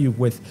generally tell you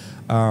with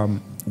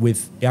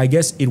I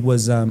guess it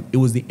was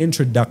the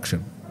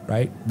introduction,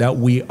 right, that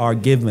we are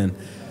given,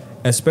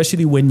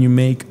 especially when you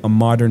make a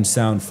modern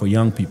sound for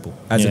young people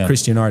as a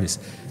Christian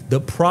artist. The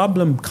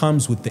problem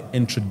comes with the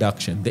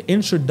introduction. The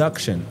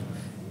introduction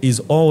is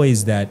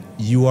always that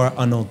you are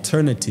an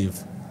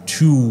alternative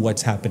to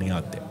what's happening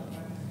out there.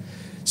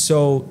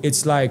 So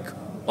it's like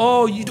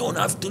oh, you don't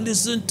have to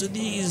listen to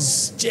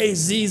these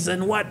Jay-Z's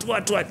and what.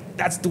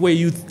 That's the way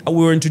we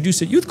were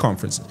introduced at youth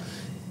conferences.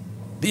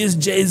 These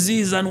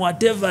Jay-Z's and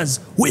whatevers.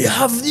 We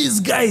have these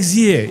guys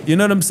here. You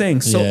know what I'm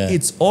saying? So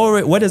it's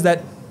already, what is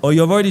that? Oh,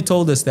 you've already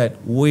told us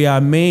that we are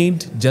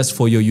made just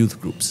for your youth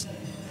groups.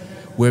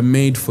 We're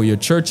made for your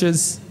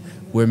churches.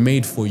 We're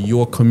made for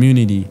your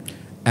community.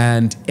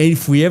 And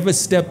if we ever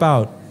step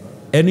out,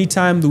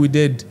 anytime that we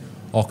did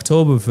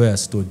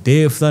Oktoberfest or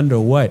Day of Thunder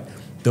or what,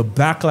 the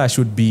backlash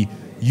would be,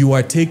 you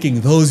are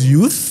taking those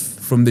youth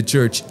from the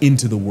church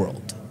into the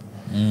world.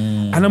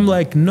 And I'm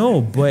like, no,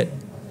 but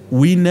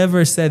we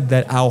never said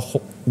that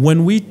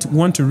when we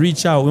want to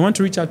reach out, we want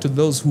to reach out to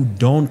those who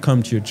don't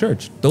come to your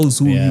church, those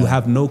who you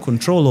have no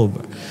control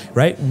over,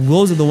 right?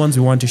 Those are the ones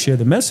we want to share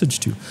the message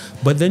to.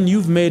 But then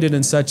you've made it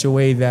in such a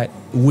way that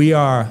we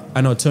are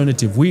an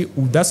alternative.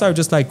 That's how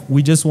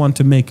we just want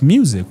to make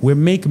music. We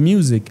make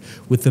music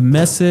with the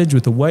message,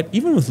 with the what,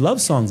 even with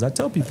love songs. I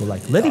tell people,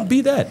 like, let it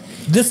be that.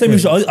 This time,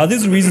 are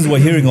these the reasons we're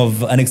hearing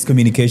of an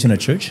excommunication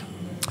at church?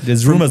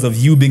 There's rumors of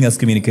you being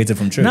excommunicated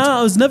from church. No,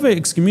 I was never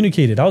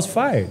excommunicated. I was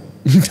fired.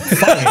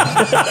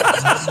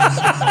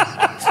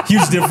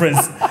 Huge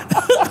difference.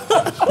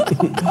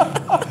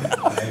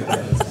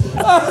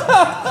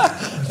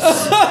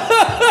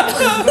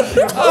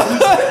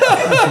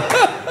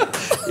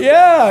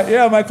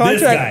 My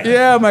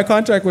contract. My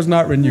contract was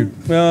not renewed.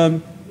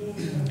 Word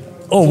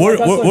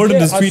on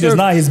the street is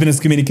now he's been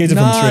excommunicated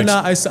from church.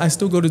 I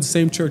still go to the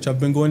same church. I've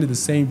been going to the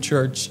same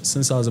church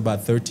since I was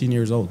about 13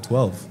 years old,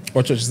 12.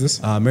 What church is this?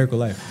 Miracle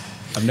Life.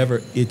 I've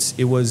never.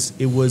 It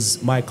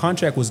was my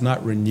contract was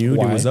not renewed.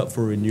 Why? It was up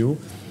for renewal.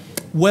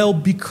 Well,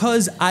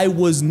 because I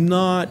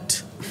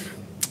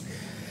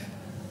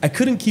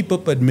couldn't keep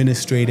up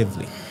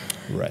administratively.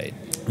 Right.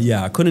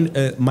 Yeah, I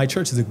couldn't. My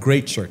church is a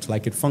great church.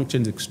 Like, it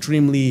functions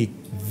extremely,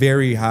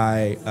 very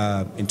high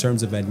in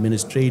terms of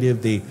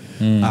administrative. You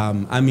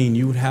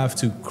would have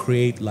to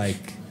create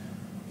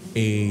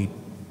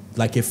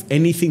if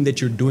anything that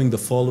you're doing the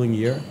following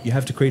year, you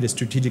have to create a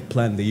strategic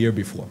plan the year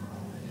before.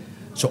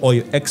 So all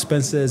your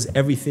expenses,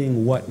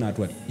 everything, what.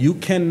 You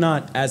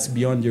cannot ask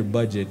beyond your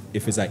budget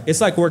if it's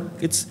like work.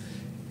 It's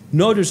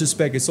no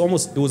disrespect. It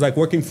was like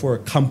working for a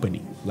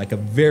company, like a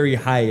very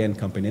high-end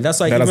company. And that's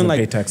like, that even doesn't like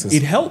pay taxes.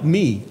 It helped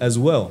me as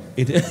well.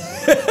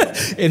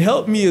 It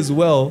helped me as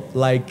well,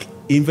 like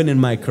even in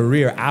my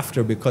career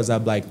after, because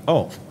I'm like,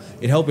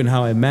 it helped in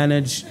how I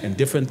manage and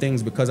different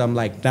things, because I'm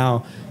like,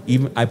 now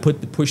even I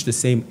push the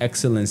same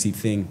excellency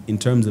thing in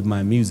terms of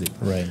my music.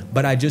 Right.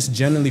 But I just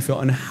generally feel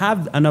and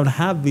I would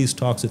have these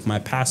talks with my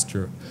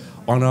pastor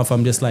on and off.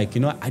 I'm just like,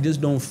 I just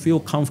don't feel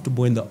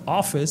comfortable in the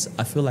office.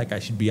 I feel like I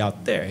should be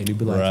out there. And he'd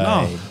be like,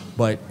 no,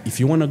 but if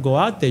you want to go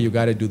out there, you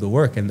got to do the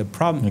work. And the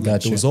problem, there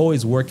was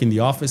always work in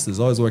the office. There's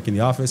always work in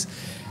the office.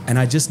 And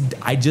I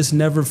just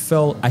never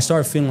felt, I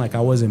started feeling like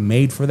I wasn't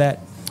made for that.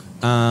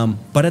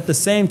 But at the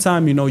same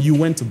time, you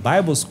went to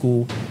Bible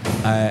school,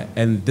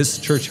 and this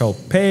church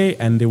helped pay,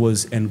 and there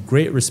was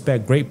great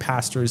respect, great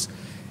pastors.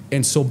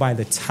 And so by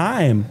the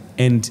time,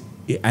 and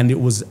I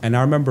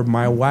remember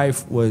my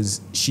wife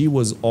she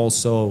was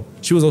also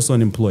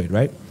unemployed,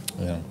 right?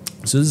 Yeah.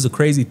 So this is a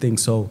crazy thing.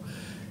 So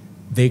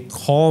they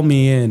call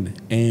me in,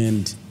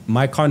 and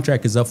my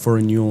contract is up for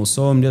renewal.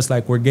 So I'm just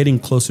like, we're getting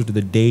closer to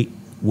the date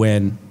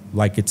when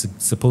like it's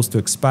supposed to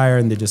expire,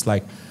 and they're just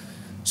like,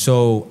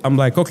 so I'm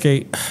like,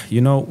 okay,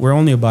 we're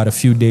only about a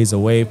few days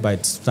away, by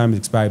the time it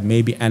expired,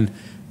 maybe. And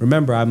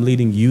remember, I'm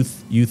leading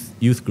youth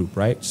group,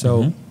 right?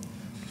 So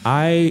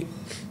I'm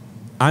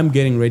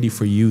getting ready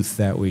for youth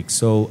that week.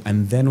 So,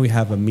 and then we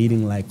have a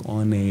meeting like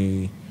on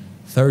a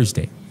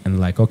Thursday,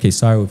 and like, okay,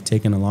 sorry, we've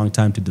taken a long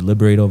time to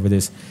deliberate over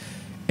this.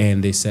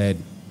 And they said,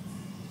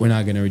 we're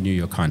not going to renew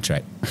your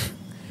contract.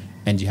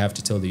 And you have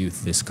to tell the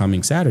youth this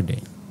coming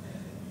Saturday.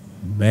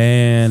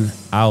 Man,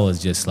 I was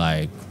just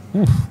like,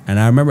 whew. And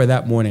I remember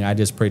that morning, I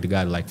just prayed to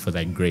God like for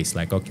that grace.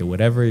 Like, okay,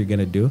 whatever you're going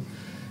to do,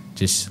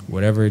 just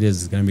whatever it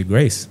is going to be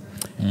grace.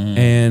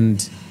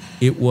 And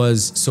it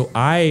was, so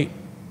I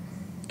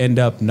end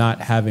up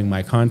not having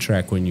my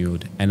contract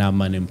renewed, and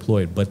I'm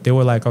unemployed. But they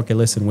were like, okay,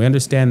 listen, we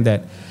understand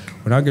that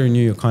we're not going to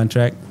renew your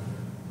contract,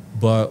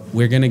 but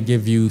we're going to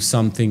give you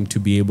something to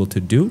be able to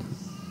do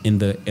in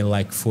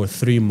for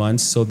 3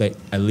 months, so that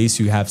at least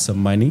you have some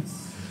money.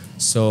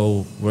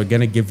 So we're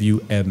going to give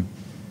you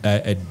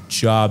a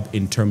job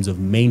in terms of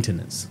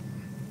maintenance.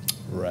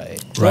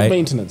 Right. Right.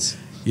 Maintenance.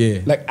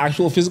 Yeah. Like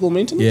actual physical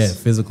maintenance? Yeah,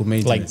 physical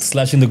maintenance. Like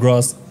slashing the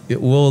grass.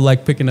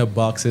 Like picking up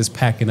boxes,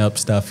 packing up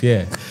stuff,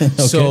 yeah. Okay.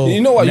 So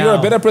you know what? You're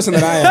a better person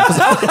than I am. 'Cause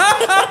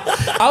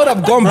I would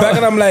have gone back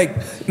and I'm like,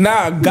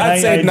 God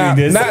said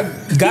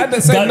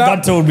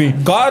God told me.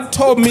 God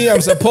told me I'm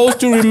supposed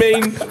to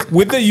remain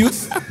with the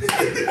youth.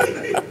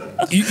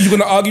 You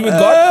gonna argue with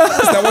God?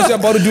 Is that what you're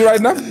about to do right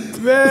now?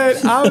 Man,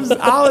 I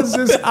was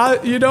just,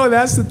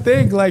 that's the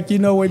thing. Like,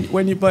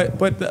 when you,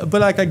 but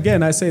like,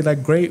 again, I say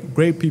like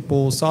great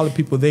people, solid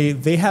people,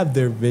 they have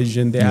their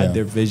vision, had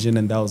their vision.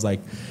 And that was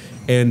like,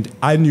 And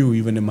I knew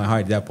even in my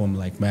heart at that point, I'm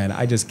like, man,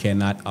 I just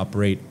cannot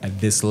operate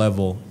at this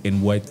level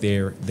in what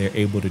they're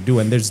able to do.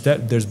 And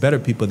there's better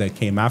people that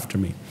came after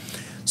me.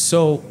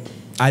 So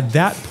at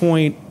that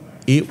point,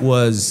 it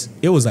was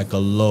like a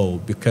low,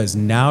 because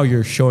now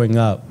you're showing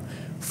up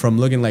from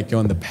looking like you're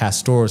on the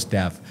pastoral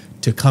staff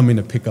to coming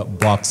to pick up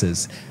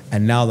boxes.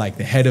 And now like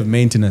the head of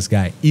maintenance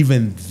guy,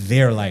 even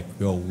they're like,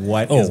 yo,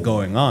 what is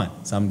going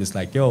on? So I'm just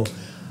like, yo,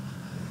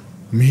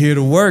 I'm here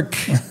to work.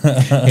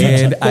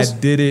 And I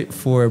did it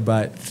for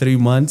about 3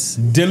 months.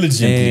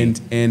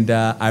 Diligently. And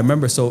I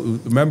remember,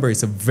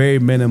 it's a very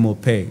minimal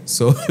pay.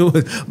 So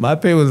my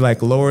pay was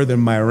like lower than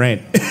my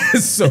rent.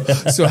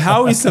 so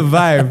how we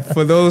survived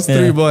for those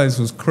 3 months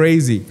was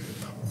crazy.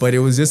 But it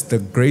was just the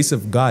grace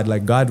of God.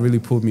 Like God really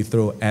pulled me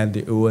through. And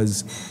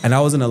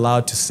I wasn't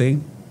allowed to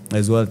sing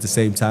as well at the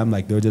same time.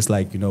 Like they were just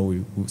like,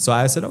 so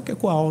I said, okay,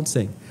 cool, I won't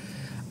sing.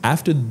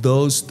 After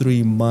those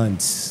 3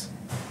 months,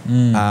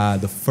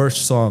 the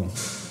first song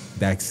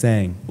that I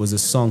sang was a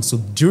song. So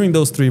during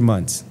those 3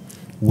 months,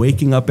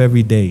 waking up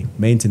every day,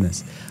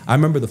 maintenance. I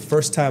remember the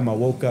first time I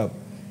woke up,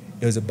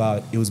 it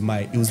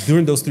was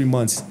during those 3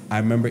 months, I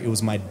remember it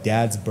was my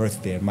dad's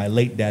birthday, my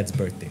late dad's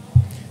birthday.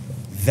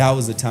 That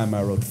was the time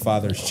I wrote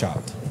Father's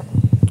Child.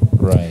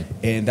 Right.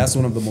 And that's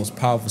one of the most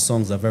powerful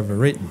songs I've ever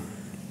written.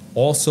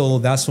 Also,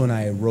 that's when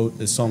I wrote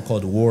a song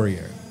called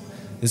Warrior.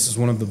 This is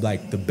one of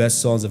the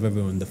best songs I've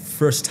ever written. The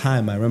first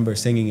time I remember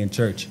singing in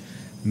church,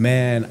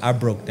 man, I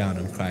broke down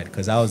and cried,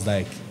 because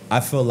I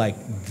felt like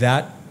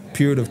that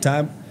period of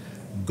time,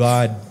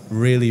 God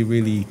really,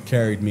 really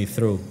carried me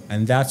through.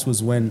 And that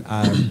was when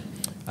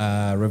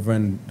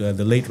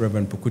the late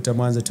Reverend Pukuta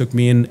Mwanza took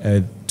me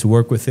in to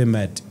work with him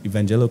at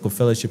Evangelical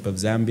Fellowship of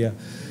Zambia.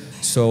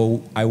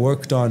 So I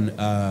worked on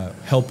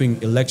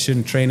helping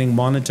election training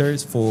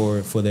monitors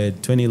for the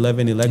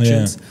 2011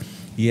 elections.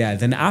 Yeah,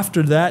 then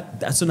after that,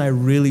 that's when I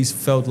really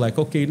felt like,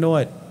 okay, you know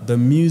what? The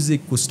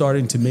music was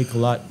starting to make a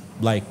lot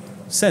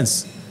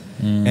sense.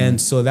 And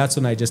so that's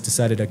when I just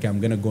decided, okay, I'm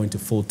going to go into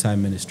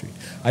full-time ministry.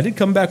 I did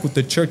come back with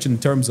the church in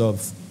terms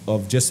of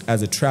just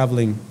as a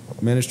traveling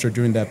minister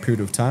during that period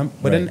of time.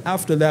 But then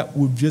after that,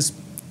 we've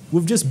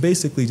just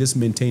basically just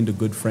maintained a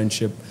good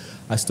friendship.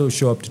 I still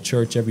show up to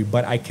church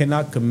but I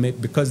cannot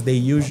commit, because they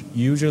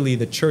usually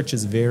the church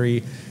is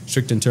very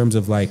strict in terms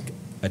of like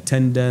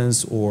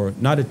attendance, or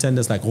not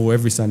attendance like,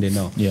 every Sunday,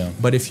 no. Yeah.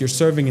 But if you're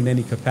serving in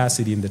any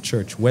capacity in the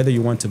church, whether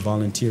you want to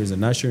volunteer as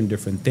an usher in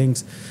different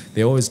things,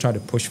 they always try to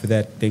push for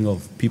that thing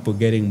of people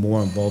getting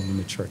more involved in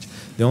the church.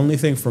 The only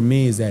thing for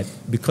me is that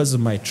because of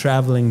my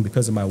traveling,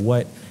 because of my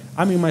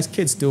my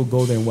kids still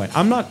go there and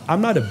I'm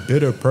not a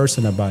bitter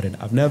person about it.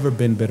 I've never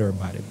been bitter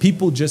about it.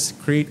 People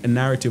just create a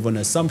narrative, an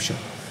assumption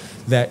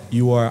that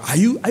you are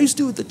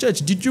still with the church?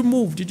 Did you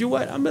move? Did you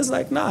what? I'm just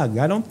like, nah,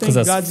 I don't think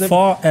God's God's... Because as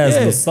far as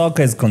Lusaka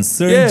is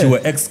concerned, you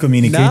were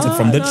excommunicated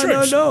from the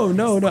church.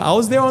 No. I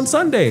was there on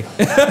Sunday.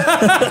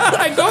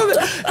 I go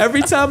there.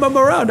 Every time I'm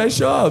around, I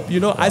show up.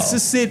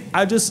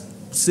 I just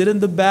sit in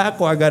the back,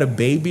 or I got a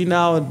baby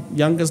now. And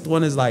youngest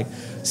one is like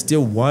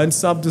still 1,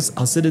 so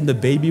I'll sit in the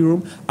baby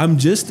room. I'm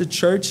just a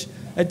church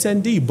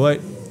attendee.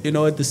 But,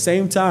 at the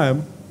same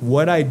time,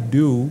 what I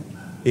do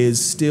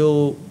is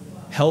still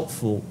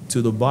helpful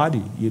to the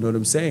body. You know what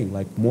I'm saying?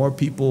 Like more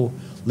people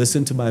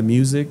listen to my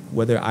music,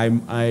 whether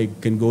I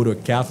can go to a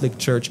Catholic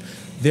church.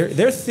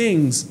 There are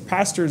things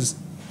pastors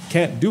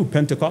can't do.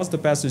 Pentecostal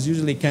pastors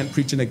usually can't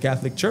preach in a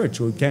Catholic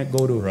church, or can't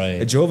go to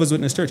a Jehovah's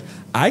Witness church.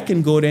 I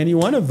can go to any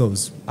one of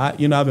those. I'm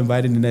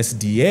invited to an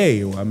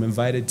SDA, or I'm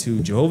invited to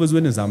Jehovah's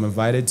Witness. I'm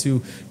invited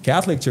to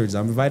Catholic churches.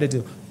 I'm invited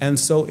to, and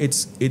so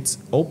it's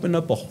opened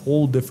up a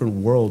whole different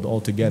world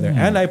altogether.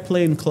 And I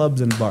play in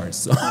clubs and bars.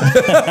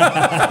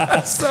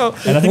 So,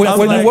 and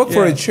when you work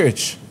for a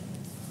church,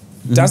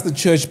 does the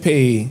church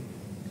pay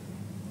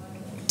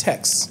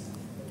tax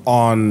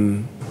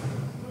on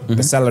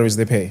the salaries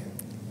they pay?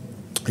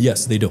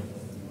 Yes, they do.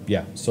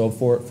 Yeah. So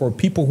for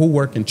people who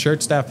work in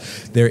church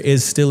staff, there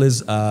still is.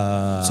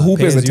 So who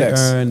pays the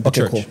tax? The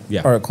church. Cool.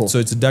 Yeah. All right, cool. So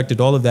it's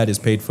deducted. All of that is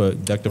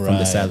deducted from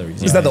the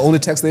salaries. Is that the only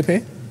tax they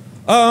pay?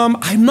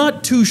 I'm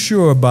not too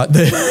sure about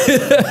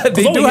that.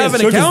 They do have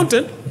an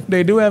accountant.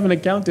 They do have an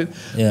accountant.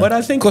 Yeah. But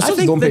I think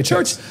the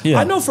church.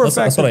 I know for a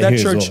fact that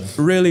church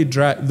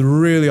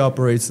really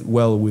operates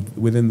well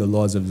within the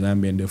laws of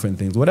Zambia and different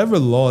things. Whatever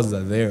laws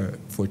are there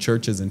for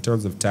churches in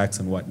terms of tax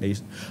and what,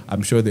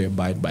 I'm sure they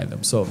abide by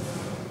them. So,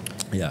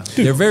 yeah,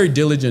 they're very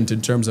diligent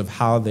in terms of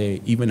how they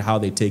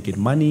take in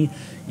money,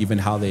 even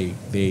how there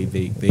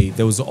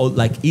was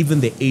even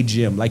the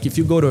AGM. Like if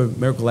you go to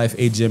Miracle Life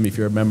AGM, if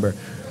you remember,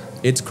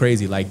 it's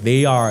crazy. Like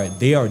they are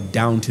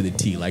down to the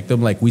T. Like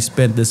we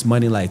spent this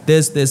money like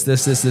this. There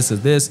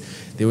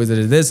was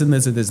this and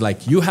this.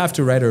 Like you have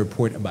to write a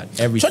report about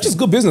everything. Church is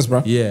good business,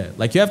 bro. Yeah.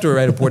 Like you have to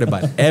write a report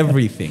about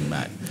everything,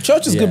 man.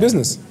 Church is good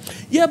business.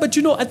 Yeah, but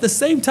at the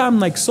same time,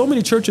 like so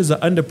many churches are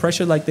under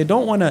pressure. Like they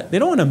don't want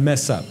to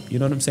mess up. You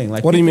know what I'm saying?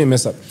 Like what do you mean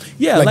mess up?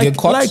 Yeah, get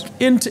caught?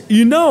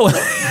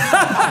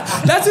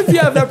 that's if you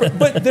have that.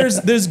 But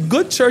there's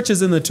good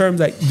churches in the terms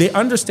that they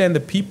understand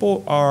that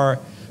people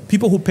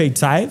who pay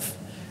tithe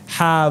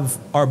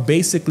are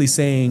basically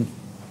saying,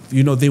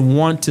 they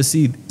want to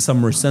see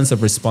some sense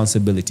of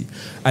responsibility.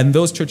 And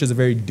those churches are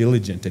very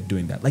diligent at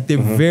doing that. Like, they're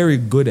very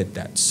good at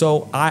that.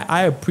 So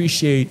I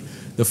appreciate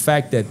the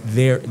fact that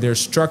their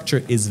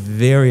structure is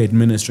very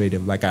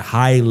administrative, like a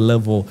high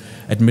level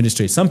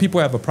administrative. Some people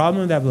have a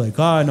problem with that, like,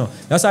 oh, no.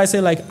 That's why I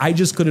say, like, I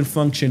just couldn't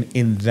function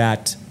in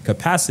that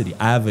capacity.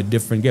 I have a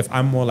different gift.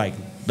 I'm more like,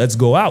 let's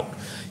go out.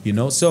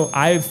 So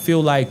I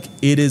feel like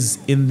it is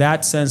in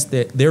that sense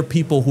that there are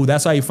people who,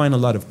 that's why you find a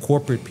lot of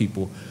corporate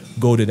people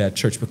go to that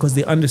church, because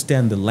they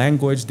understand the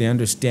language, they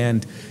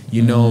understand,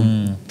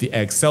 the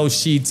Excel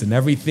sheets and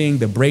everything,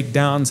 the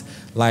breakdowns.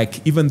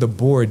 Like, even the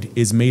board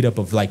is made up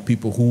of like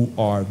people who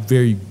are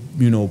very,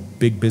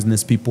 big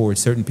business people, or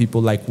certain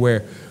people like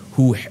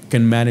who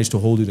can manage to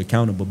hold it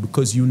accountable,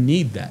 because you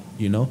need that,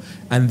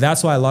 and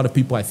that's why a lot of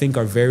people, I think,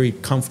 are very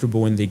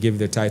comfortable when they give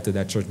their tithe to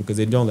that church, because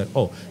they don't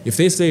if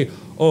they say,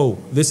 oh,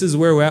 this is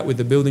where we're at with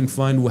the building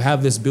fund, we'll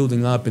have this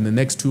building up in the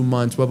next 2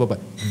 months, blah, blah, blah,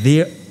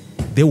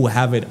 they will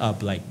have it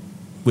up like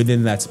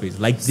within that space.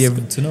 Like, they're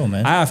good to know,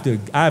 man. I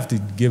have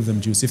to give them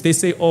juice. If they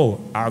say,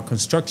 oh, our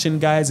construction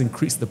guys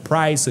increase the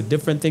price or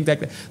different things like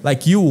that,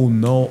 like, you will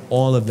know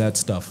all of that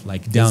stuff,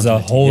 like, down There's a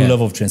whole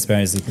level of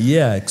transparency.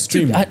 Yeah,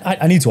 extremely.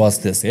 I need to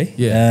ask this, eh?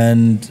 Yeah.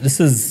 And this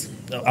is,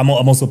 I'm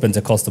also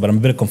Pentecostal, but I'm a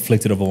bit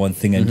conflicted over one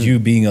thing. And you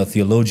being a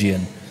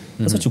theologian,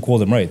 that's what you call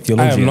them, right?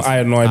 Theologians. I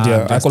have no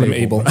idea. I call him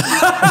Abel.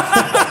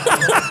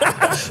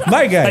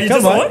 My guy,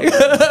 come on.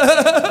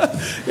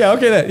 Yeah,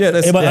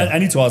 okay. I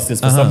need to ask this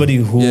for somebody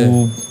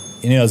who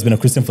has been a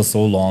Christian for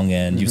so long,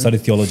 and you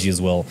studied theology as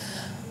well.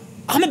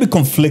 I'm a bit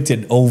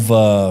conflicted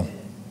over.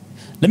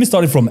 Let me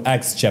start it from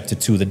Acts chapter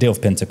 2, the day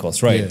of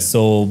Pentecost, right? Yeah.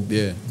 So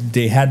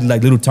they had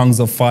like little tongues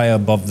of fire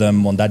above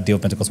them on that day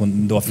of Pentecost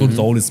when they were filled with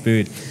the Holy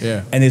Spirit,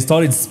 and they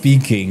started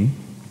speaking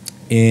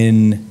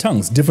in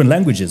tongues, different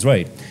languages,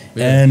 right?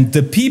 Yeah. And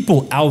the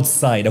people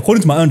outside,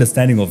 according to my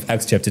understanding of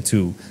Acts chapter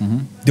 2,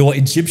 there were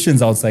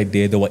Egyptians outside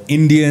there were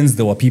Indians,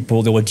 there were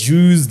people, there were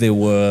Jews, there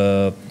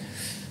were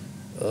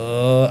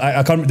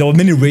there were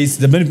many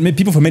races, many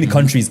people from many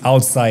countries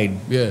outside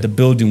the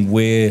building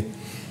where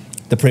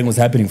the praying was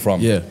happening from.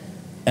 Yeah.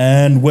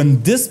 And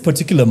when this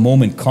particular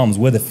moment comes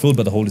where they're filled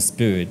by the Holy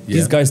Spirit,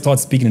 these guys start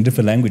speaking in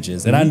different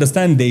languages. And I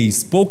understand they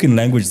spoke in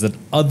languages that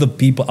other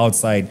people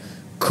outside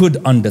could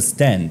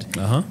understand.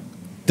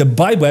 The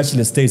Bible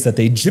actually states that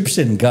the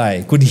Egyptian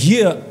guy could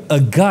hear a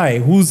guy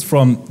who's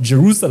from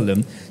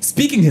Jerusalem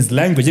speaking his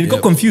language, and he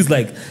got confused.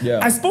 Like,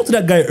 I spoke to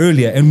that guy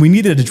earlier, and we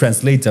needed a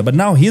translator, but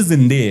now he's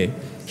in there.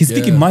 He's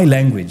speaking my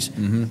language.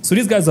 So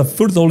these guys are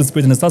filled with the Holy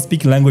Spirit, and they start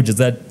speaking languages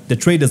that the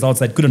traders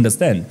outside could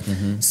understand.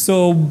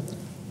 So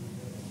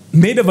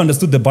may have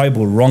understood the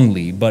Bible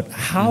wrongly, but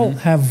how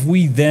have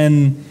we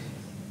then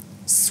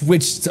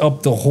switched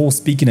up the whole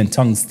speaking in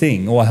tongues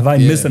thing, or have I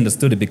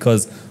misunderstood it?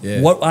 Because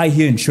what I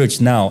hear in church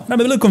now, and I'm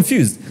a little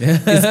confused, is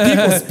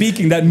people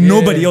speaking that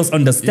nobody else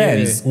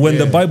understands, when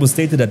the Bible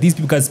stated that these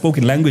people guys spoke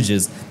in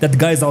languages that the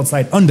guys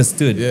outside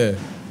understood.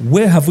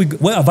 Where have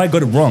I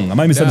got it wrong? Am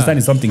I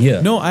misunderstanding something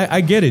here? No,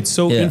 I get it.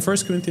 So in 1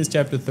 Corinthians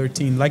chapter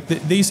 13, like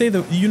they say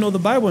that, the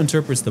Bible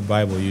interprets the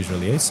Bible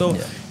usually. Eh? So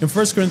in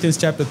 1 Corinthians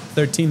chapter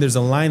 13, there's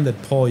a line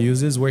that Paul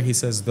uses where he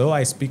says, though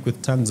I speak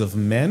with tongues of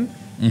men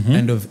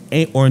and of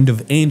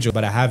angel,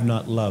 but I have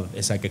not love.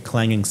 It's like a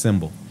clanging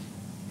cymbal.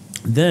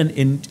 Then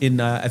in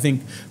I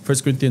think 1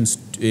 Corinthians,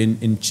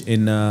 in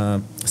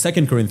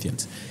 2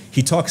 Corinthians,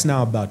 he talks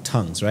now about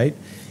tongues, right?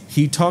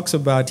 He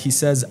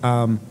says,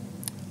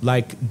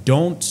 like,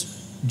 don't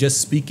just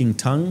speak in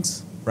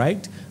tongues,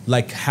 right?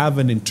 Like, have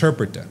an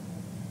interpreter.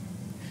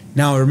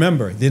 Now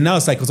remember, now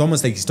it's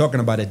almost like he's talking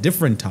about a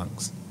different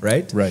tongues,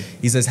 right? Right.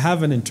 He says,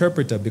 have an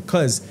interpreter,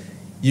 because,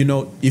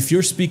 if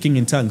you're speaking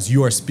in tongues,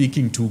 you are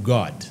speaking to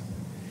God.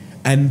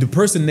 And the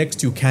person next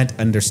to you can't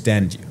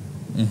understand you.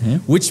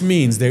 Which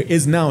means there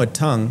is now a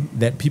tongue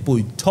that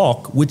people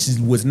talk, which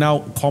was now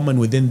common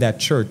within that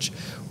church,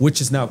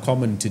 which is now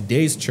common in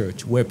today's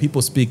church, where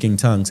people speak in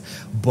tongues,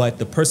 but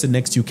the person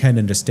next to you can't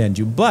understand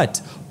you.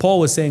 But Paul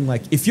was saying,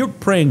 like, if you're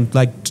praying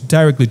like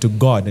directly to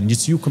God, and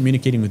it's you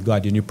communicating with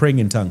God, and you're praying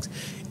in tongues,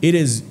 it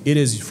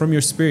is from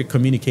your spirit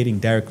communicating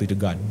directly to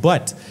God.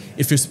 But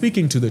if you're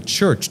speaking to the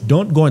church,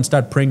 don't go and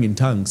start praying in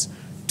tongues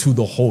to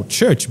the whole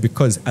church,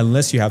 because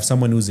unless you have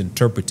someone who's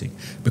interpreting,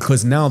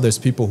 because now there's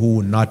people who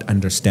will not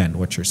understand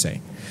what you're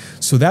saying.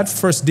 So that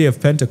first day of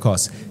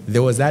Pentecost,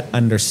 there was that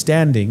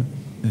understanding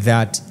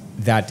that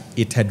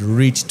it had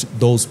reached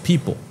those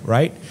people,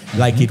 right?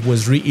 Like it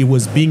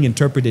was being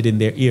interpreted in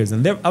their ears.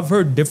 And I've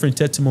heard different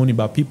testimony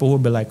about people who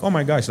be like, oh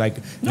my gosh, like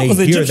they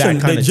hear that kind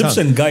of tongue. The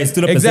Egyptian guy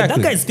stood up and said,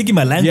 that guy's speaking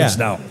my language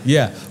now.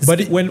 Yeah,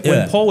 but when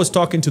Paul was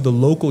talking to the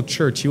local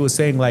church, he was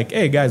saying like,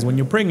 hey guys, when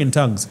you're praying in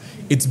tongues,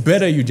 it's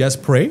better you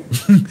just pray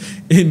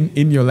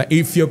in your life.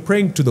 If you're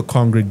praying to the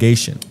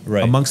congregation,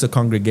 amongst the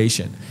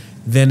congregation,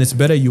 then it's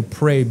better you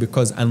pray,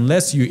 because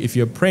if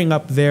you're praying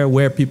up there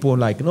where people are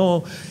like,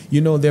 no,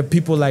 there are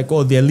people like,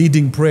 oh, they're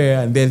leading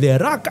prayer and they're there,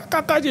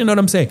 you know what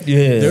I'm saying?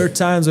 Yeah. There are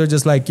times where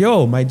just like,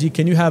 yo, my G,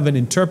 can you have an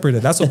interpreter?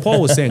 That's what Paul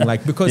was saying,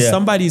 like, because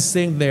somebody's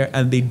saying there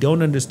and they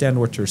don't understand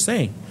what you're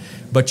saying,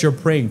 but you're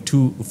praying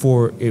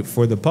for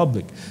the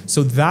public.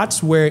 So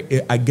that's where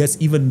I guess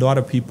even a lot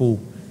of people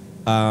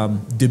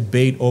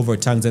debate over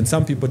tongues, and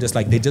some people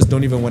they just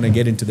don't even want to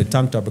get into the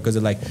tongue talk because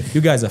they're like, you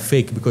guys are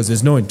fake because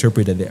there's no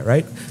interpreter there,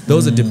 right?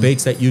 Those are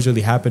debates that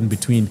usually happen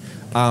between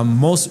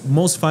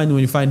most find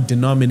when you find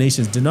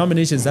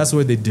denominations, that's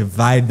where they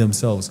divide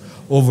themselves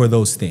over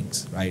those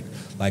things, right?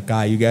 Like,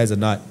 you guys are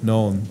not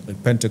known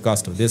like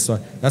Pentecostal, this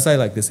one. That's why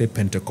they say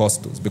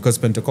Pentecostals, because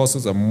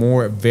Pentecostals are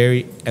more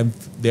they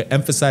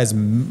emphasize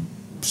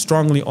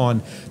strongly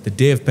on the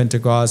day of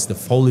Pentecost, the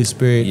Holy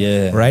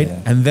Spirit, right?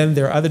 Yeah. And then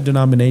there are other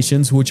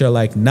denominations which are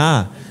like,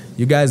 nah,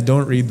 you guys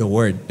don't read the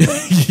word.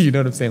 You know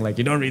what I'm saying? Like,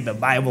 you don't read the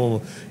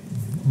Bible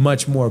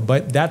much more.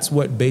 But that's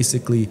what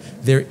basically,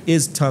 there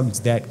is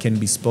tongues that can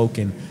be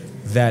spoken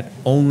that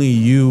only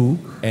you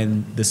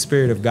and the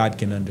Spirit of God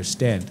can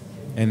understand.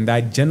 And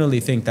I generally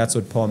think that's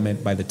what Paul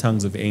meant by the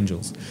tongues of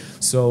angels.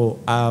 So,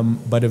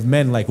 but of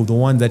men, like the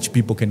ones that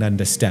people can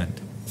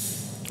understand.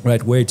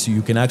 Right, where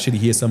you can actually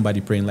hear somebody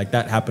praying, like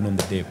that happened on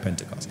the day of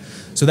Pentecost.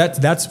 So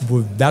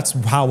that's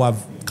how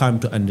I've come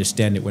to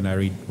understand it when I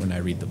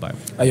read the Bible.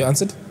 Are you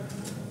answered?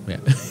 Yeah.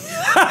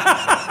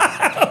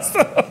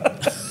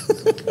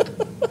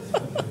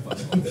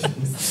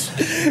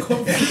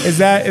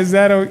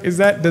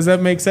 Does that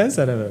make sense?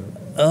 I don't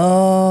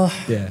know.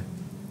 Yeah.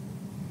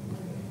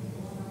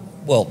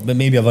 Well, but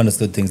maybe I've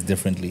understood things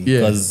differently.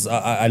 Because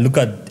I look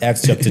at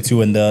Acts chapter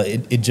 2 and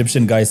the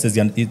Egyptian guy says,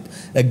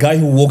 a guy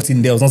who walked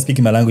in there was not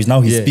speaking my language.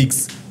 Now he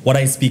speaks what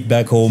I speak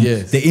back home.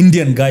 Yes. The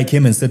Indian guy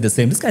came and said the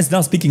same. This guy's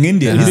now speaking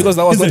Indian. Because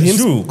that wasn't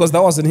him. Because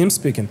that wasn't him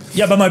speaking.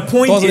 Yeah, but my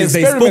point is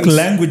they spoke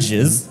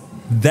languages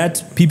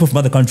that people from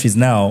other countries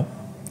now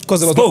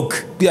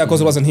spoke. Because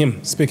it wasn't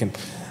him speaking.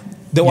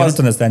 You're not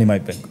understanding my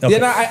point. Okay. Yeah,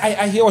 no,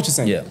 I hear what you're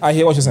saying. Yeah. I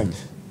hear what you're saying.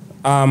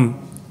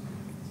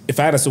 If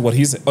I understood what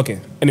he said. Okay,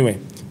 anyway.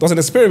 There was an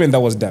experiment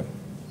that was done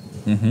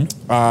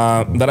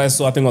that I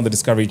saw, I think, on the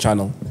Discovery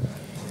Channel.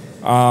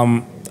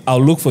 I'll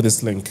look for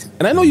this link.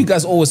 And I know you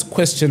guys always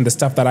question the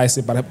stuff that I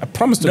say, but I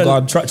promise to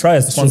God... Try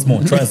us once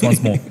more. Try us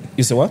once more.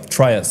 You say what?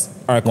 Try us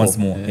once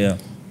more. Yeah.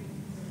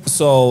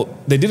 So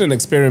they did an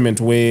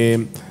experiment where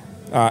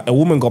a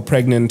woman got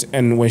pregnant,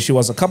 and when she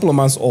was a couple of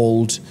months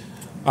old,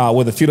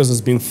 where the fetus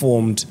was being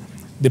formed,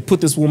 they put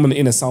this woman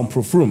in a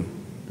soundproof room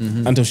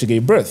until she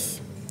gave birth.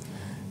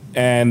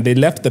 And they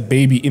left the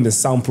baby in the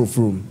soundproof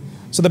room.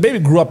 So the baby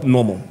grew up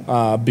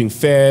normal, being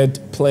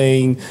fed,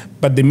 playing,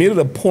 but they made it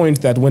a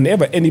point that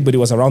whenever anybody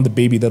was around the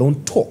baby, they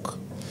don't talk.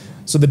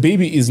 So the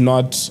baby is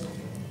not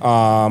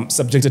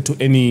subjected to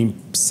any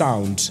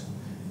sound,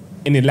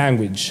 any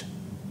language,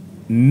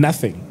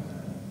 nothing.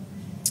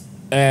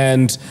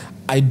 And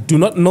I do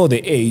not know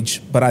the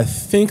age, but I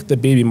think the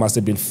baby must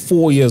have been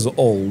 4 years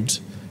old.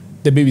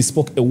 The baby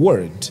spoke a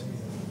word.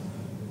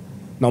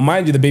 Now,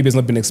 mind you, the baby has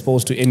not been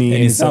exposed to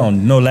any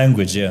sound, no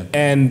language, yeah.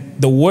 And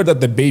the word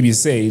that the baby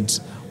said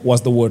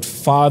was the word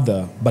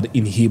father, but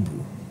in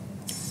Hebrew.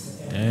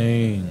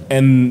 Dang.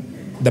 And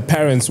the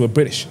parents were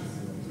British.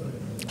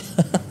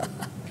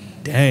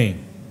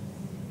 Dang.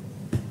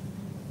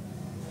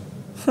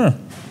 Huh.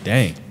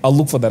 Dang. I'll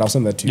look for that. I'll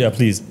send that to you. Yeah,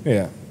 please.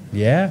 Yeah.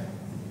 Yeah.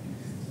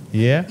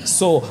 Yeah.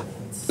 So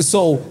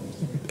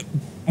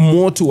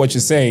more to what you're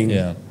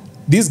saying,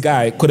 this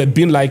guy could have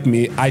been like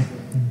me. I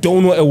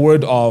don't know a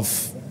word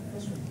of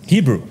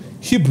Hebrew.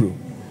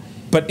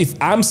 But if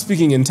I'm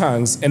speaking in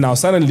tongues, and now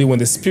suddenly when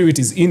the Spirit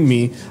is in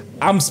me,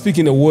 I'm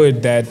speaking a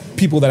word that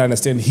people that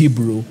understand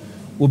Hebrew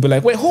will be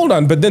like, wait, hold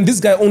on, but then this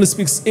guy only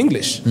speaks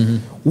English.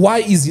 Why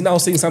is he now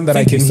saying something that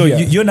I can hear? So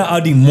you're now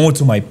adding more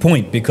to my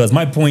point, because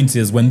my point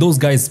is when those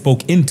guys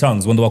spoke in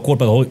tongues, when they were called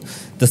by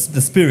the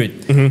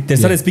Spirit, they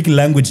started speaking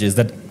languages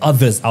that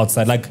others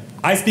outside, like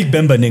I speak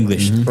Bemba in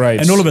English, right?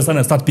 And all of a sudden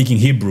I start speaking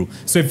Hebrew.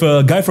 So if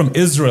a guy from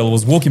Israel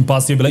was walking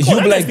past you, he'd be like,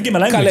 "Oh, speaking my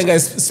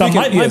language." So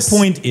my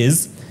point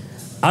is,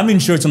 I'm in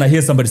church and I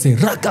hear somebody saying,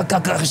 To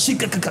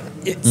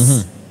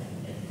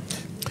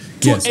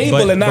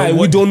Abel and I,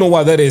 we don't know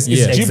what that is.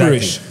 It's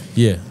gibberish.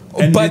 Exactly. Yeah.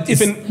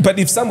 But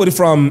if somebody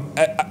from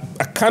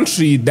a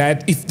country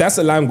if that's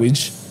a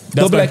language.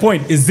 That's my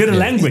point. Is it a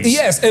language?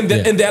 Yes, and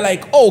they're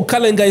like, oh,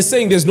 Kalenga is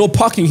saying there's no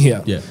parking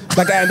here. Yeah.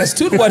 Like I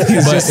understood what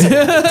he's just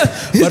saying.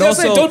 He's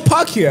just saying don't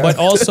park here. But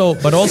also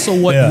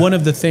one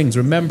of the things,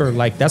 remember,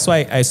 like that's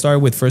why I started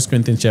with 1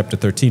 Corinthians chapter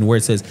 13, where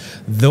it says,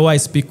 though I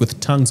speak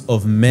with tongues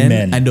of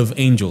men and of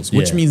angels,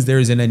 which means there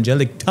is an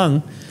angelic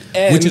tongue,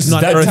 and which is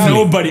not earthly.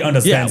 Nobody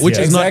understands. Yeah, which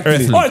is not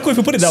earthly. All right, cool, if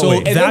we put it that way.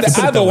 And then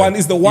the other one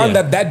is the one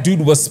that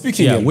dude was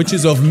speaking in. Which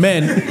is of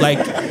men, like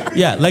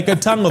a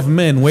tongue of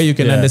men, where you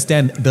can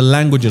understand the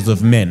languages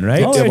of men,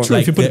 right? Oh, true,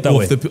 if you put it that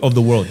way. Of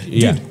the world.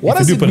 Dude, what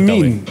does it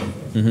mean?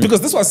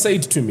 Because this was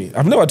said to me.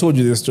 I've never told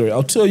you this story.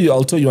 I'll tell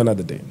you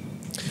another day.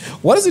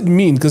 What does it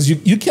mean? Because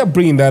you kept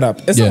bringing that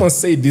up. As Yeah. someone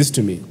said this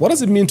to me, what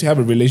does it mean to have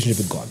a relationship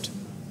with God?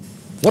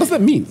 What does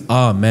that mean?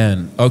 Oh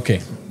man.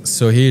 Okay.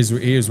 So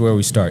here's where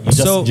we start.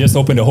 Just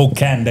open the whole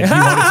can that you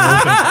wanted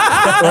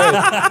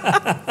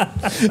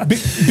to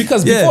open.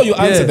 Because before you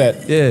answer that,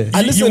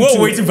 I You listened were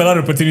to, waiting for that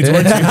opportunity,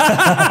 weren't you?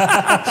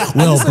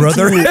 well,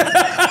 brother.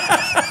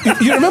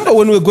 you remember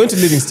when we were going to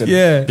Livingston?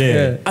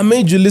 Yeah. I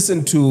made you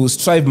listen to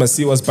Strive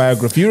Masiwa's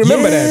biography. You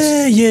remember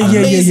that? Yeah.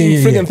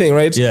 Amazing friggin' thing,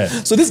 right? Yeah.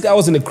 So this guy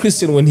wasn't a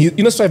Christian when you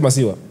know Strive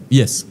Masiwa?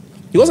 Yes.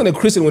 He wasn't a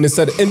Christian when he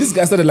started, and this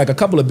guy started like a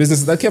couple of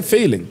businesses that kept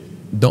failing.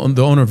 The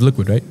owner of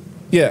Liquid, right?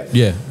 Yeah.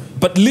 Yeah.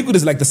 But Liquid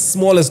is like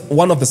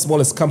one of the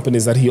smallest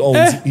companies that he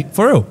owns.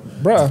 For real.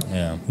 Bruh.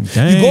 Yeah.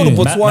 You go to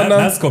Botswana.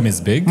 Mascom is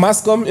big.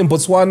 Mascom in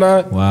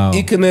Botswana. Wow.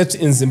 Econet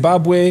in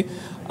Zimbabwe.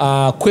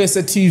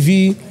 Kwesa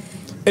TV.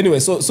 Anyway,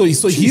 so he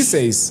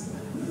says,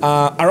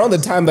 around the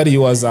time that he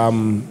was,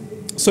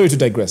 sorry to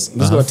digress. I'm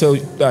just going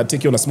to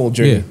take you on a small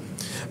journey. Yeah.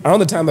 Around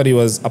the time that he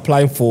was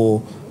applying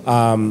for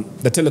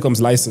the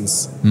telecoms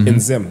license in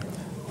Zim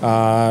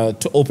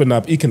to open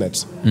up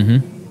Econet,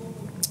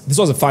 this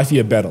was a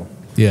 5-year battle.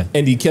 Yeah.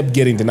 And he kept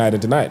getting denied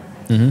and denied.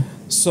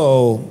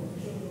 So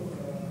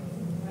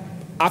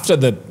after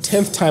the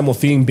 10th time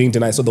of being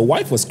denied, so the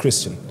wife was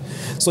Christian.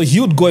 So he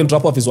would go and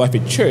drop off his wife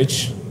at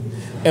church,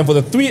 and for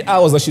the 3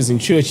 hours that she's in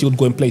church, he would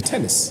go and play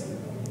tennis.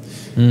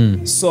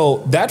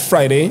 So that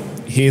Friday,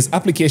 his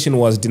application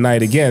was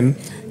denied again.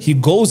 He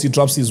goes, he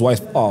drops his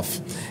wife off.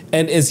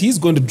 And as he's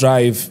going to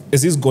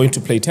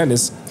play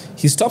tennis,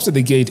 he stops at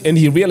the gate and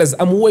he realizes,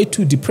 I'm way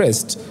too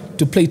depressed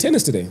to play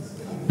tennis today.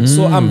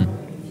 So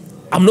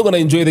I'm not going to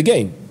enjoy the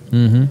game.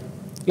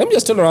 Let me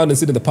just turn around and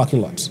sit in the parking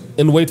lot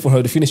and wait for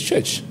her to finish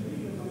church.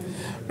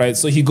 Right?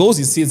 So he goes,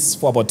 he sits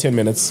for about 10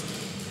 minutes,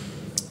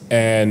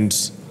 and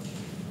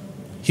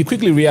he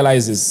quickly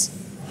realizes,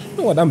 you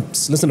know what, I'm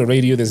just listening to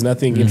radio, there's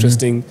nothing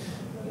interesting.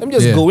 Let me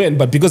just go in,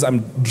 but because I'm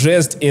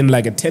dressed in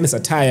like a tennis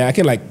attire, I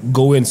can like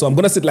go in. So I'm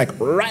going to sit like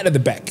right at the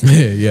back.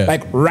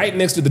 Like right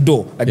next to the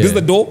door. Like this is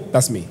the door,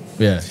 that's me.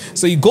 Yeah.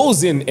 So he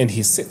goes in and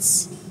he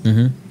sits.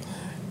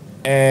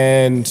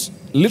 And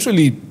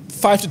literally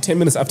 5 to 10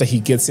 minutes after he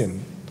gets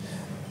in,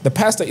 the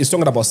pastor is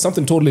talking about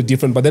something totally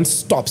different, but then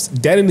stops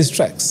dead in his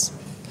tracks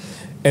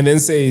and then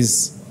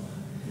says,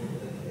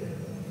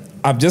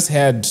 I've just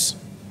had,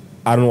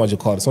 I don't know what you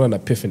call it, it's not an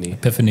epiphany.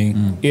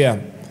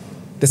 Yeah.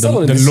 There's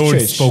someone in The this Lord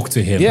church. spoke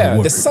to him. Yeah,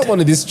 and there's worked. someone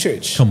in this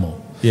church. Come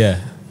on. Yeah.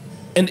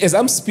 And as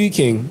I'm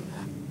speaking,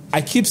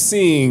 I keep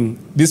seeing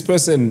this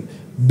person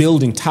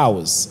building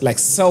towers, like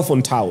cell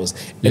phone towers,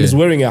 and is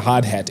wearing a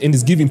hard hat and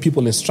is giving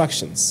people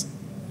instructions.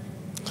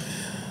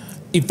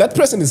 If that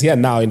person is here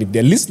now and if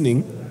they're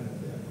listening,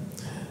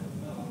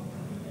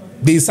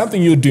 there is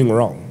something you're doing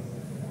wrong.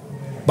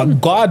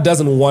 But God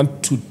doesn't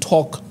want to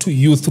talk to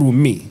you through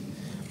me.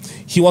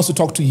 He wants to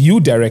talk to you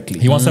directly.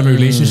 He wants to have a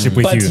relationship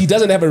with but you. he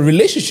doesn't have a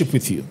relationship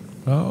with you.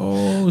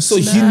 Oh, So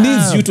he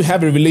needs you to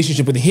have a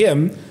relationship with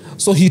him,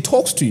 so he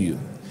talks to you.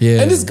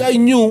 Yeah. And this guy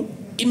knew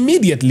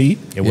immediately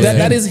was that him.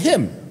 that is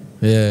him.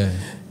 Yeah.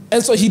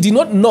 And so he did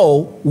not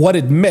know what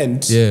it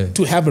meant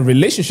to have a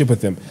relationship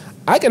with him.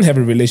 I can have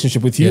a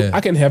relationship with you. Yeah.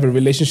 I can have a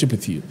relationship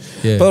with you.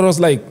 Yeah. But I was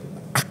like,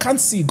 I can't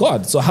see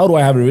God. So how do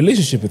I have a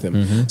relationship with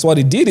him? So what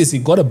he did is he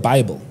got a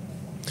Bible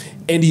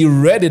and he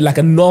read it like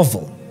a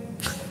novel.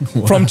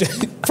 From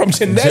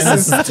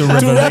Genesis to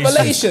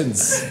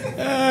Revelations.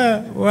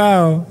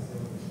 Wow.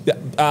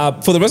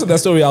 For the rest of that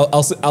story,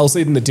 I'll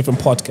say it in a different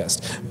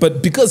podcast.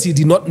 But because he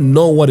did not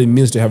know what it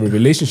means to have a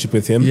relationship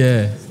with him,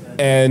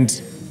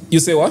 and you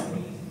say what?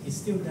 He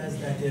still does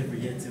that every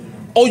year till now.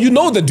 Oh, you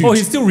know the dude. Oh,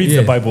 he still reads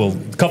the Bible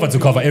cover to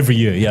cover every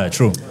year. Yeah,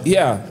 true.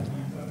 Yeah.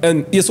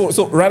 And yeah,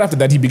 so right after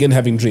that, he began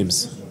having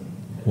dreams.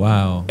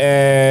 Wow.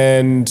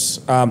 And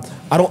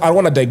I don't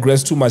want to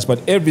digress too much, but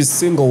every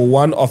single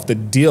one of the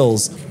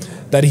deals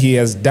that he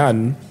has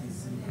done,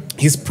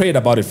 he's prayed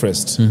about it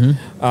first.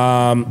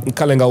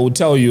 Kalenga will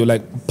tell you,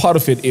 like, part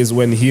of it is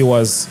when he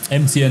was...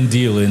 MTN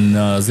deal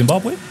in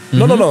Zimbabwe?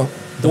 No.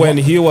 When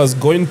he was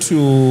going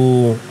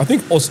to, I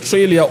think,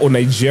 Australia or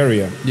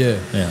Nigeria. Yeah.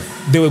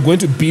 They were going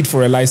to bid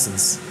for a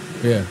license.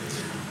 Yeah.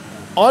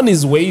 On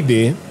his way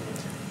there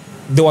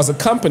was a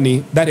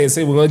company that had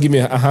said, we're going to give me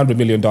 $100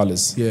 million.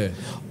 Yeah.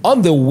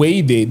 On the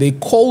way there, they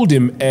called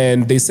him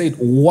and they said,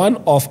 one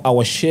of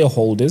our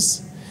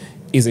shareholders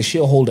is a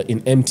shareholder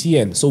in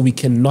MTN, so we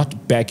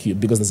cannot back you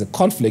because there's a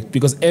conflict,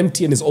 because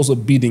MTN is also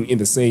bidding in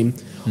the same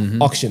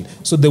auction.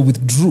 So they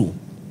withdrew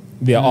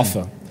their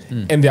offer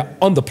and they're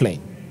on the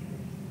plane.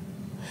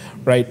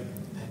 Right?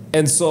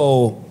 And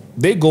so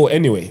they go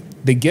anyway.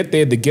 They get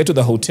there, they get to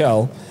the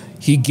hotel.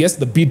 He gets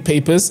the bid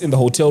papers in the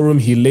hotel room.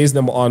 He lays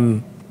them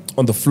on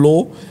the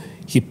floor.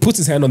 He puts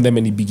his hand on them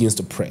and he begins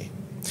to pray.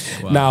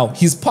 Wow. Now,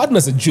 his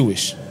partners are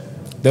Jewish.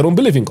 They don't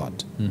believe in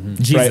God.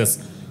 Jesus.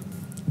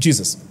 Right?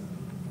 Jesus.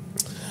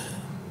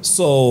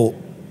 So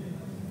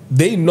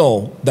they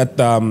know that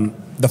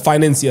the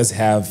financiers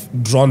have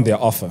drawn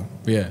their offer.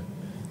 Yeah.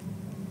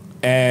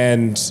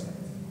 And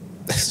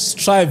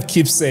Strive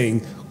keeps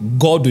saying,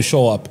 God will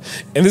show up.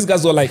 And these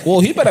guys were like, well,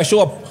 he better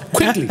show up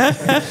quickly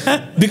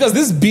because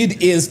this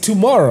bid is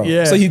tomorrow.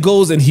 Yeah. So he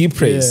goes and he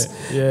prays.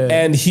 Yeah.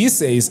 And he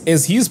says,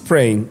 as he's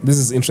praying, this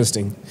is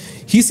interesting,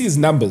 he sees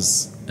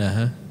numbers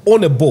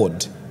on a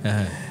board.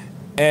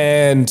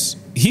 And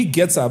he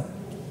gets up,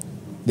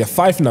 there are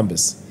 5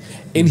 numbers,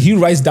 and he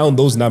writes down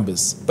those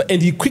numbers.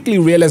 And he quickly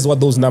realizes what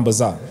those numbers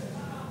are,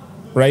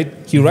 right?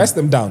 He writes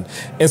them down.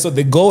 And so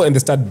they go and they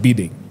start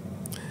bidding.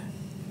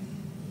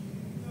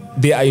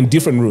 They are in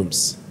different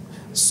rooms.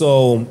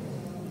 So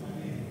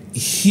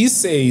he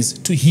says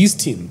to his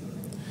team,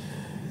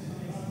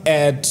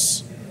 at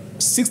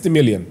 60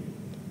 million,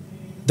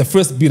 the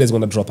first bidder is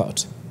going to drop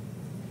out.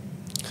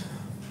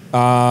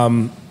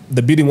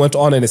 The bidding went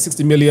on, and at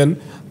 60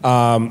 million,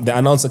 the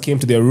announcer came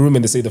to their room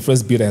and they say the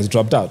first bidder has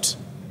dropped out.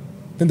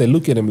 Then they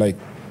look at him like,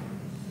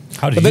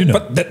 How did you know?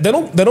 But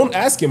they don't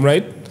ask him,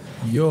 right?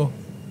 Yo.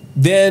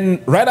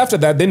 Then right after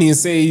that, then he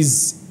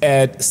says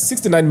at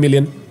 69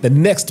 million, the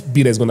next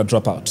bidder is going to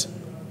drop out.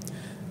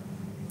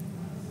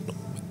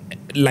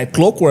 Like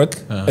clockwork,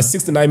 at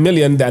 69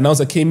 million, the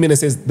announcer came in and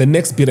says the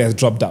next bidder has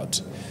dropped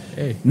out.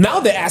 Hey. Now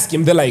they ask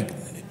him, they're like,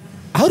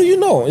 how do you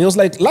know? And he was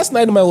like, last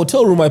night in my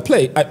hotel room, I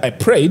prayed,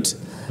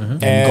 and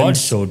God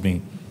showed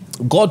me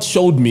God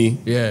showed me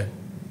Yeah.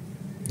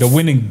 the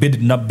winning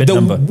bid number.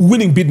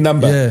 winning bid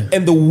number. Yeah.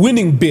 And the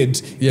winning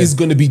bid Yeah. is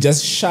going to be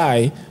just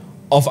shy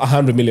of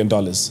 $100 million.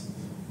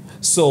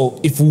 So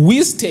if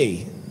we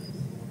stay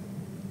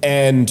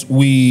and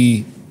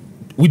we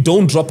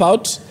don't drop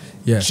out,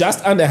 Yeah.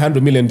 just under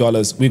 $100 million,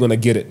 we're going to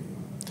get it.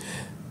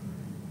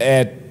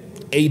 At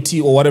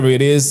 80 or whatever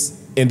it is,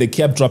 and they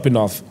kept dropping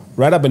off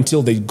right up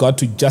until they got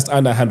to just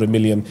under 100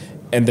 million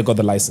and they got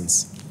the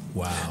license.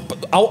 Wow.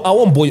 But I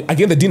won't bore you.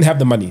 Again, they didn't have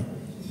the money.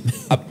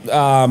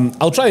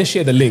 I'll try and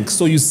share the link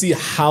so you see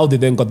how they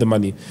then got the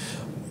money.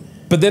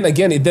 But then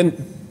again, it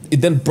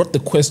then brought the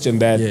question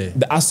that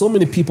there are so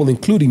many people,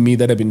 including me,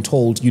 that have been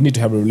told you need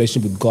to have a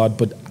relationship with God,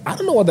 but I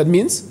don't know what that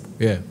means.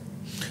 Yeah.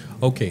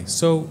 Okay,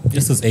 so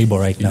This is Abel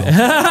right now.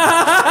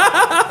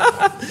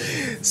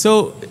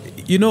 So,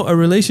 you know, a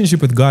relationship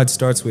with God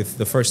starts with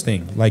the first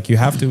thing. Like you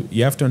have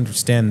to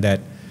understand that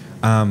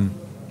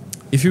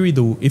if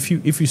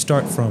you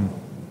start from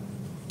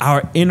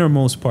our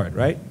innermost part,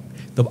 right?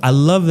 I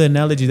love the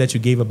analogy that you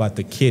gave about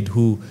the kid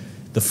who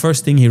the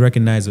first thing he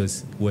recognized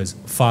was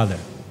Father,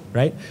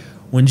 right?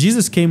 When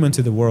Jesus came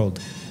into the world,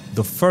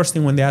 the first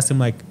thing when they asked him,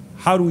 like,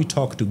 how do we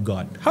talk to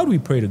God? How do we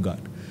pray to God?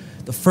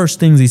 The first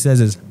things he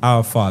says is,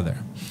 our Father.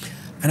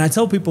 And I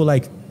tell people,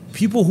 like,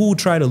 people who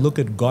try to look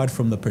at God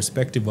from the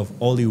perspective of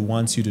all he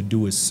wants you to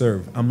do is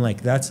serve, I'm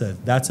like, that's a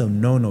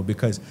no-no,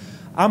 because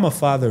I'm a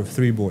father of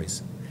 3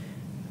 boys.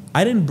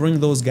 I didn't bring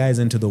those guys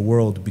into the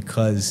world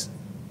because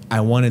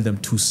I wanted them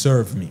to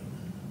serve me.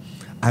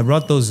 I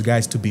brought those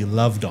guys to be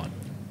loved on.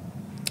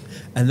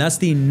 And that's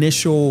the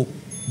initial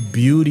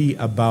beauty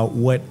about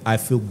what I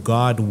feel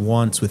God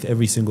wants with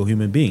every single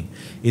human being,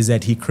 is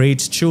that he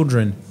creates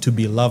children to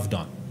be loved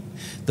on.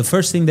 The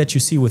first thing that you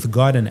see with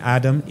God and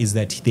Adam is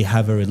that they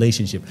have a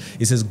relationship.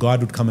 It says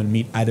God would come and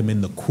meet Adam in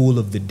the cool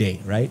of the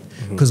day, right?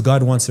 Because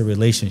God wants a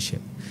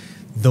relationship.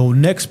 The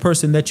next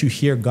person that you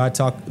hear God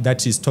talk,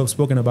 that is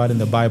spoken about in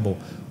the Bible,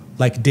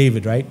 like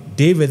David, right?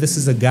 David, this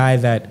is a guy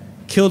that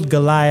killed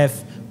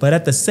Goliath, but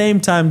at the same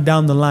time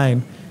down the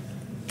line,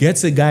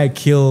 gets a guy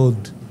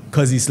killed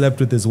because he slept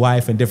with his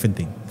wife and different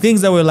things.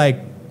 Things that were like,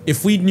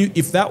 if we knew,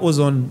 if that was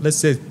on, let's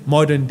say,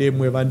 modern day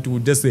Mwevantu,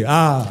 would just say,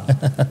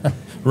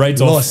 Right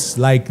lost.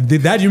 Like,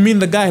 did that, you mean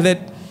the guy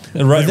that...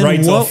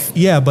 Right off.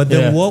 Yeah, but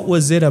then Yeah. what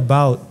was it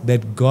about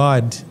that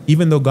God,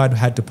 even though God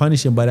had to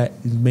punish him, but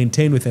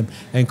maintained with him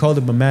and called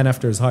him a man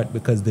after his heart?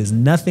 Because there's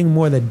nothing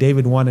more that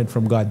David wanted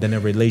from God than a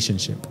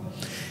relationship.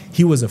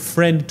 He was a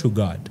friend to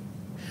God.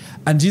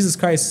 And Jesus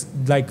Christ,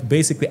 like,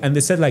 basically, and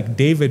they said, like,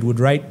 David would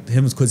write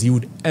hymns because he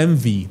would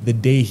envy the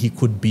day he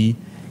could be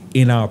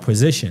in our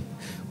position.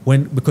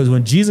 Because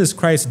when Jesus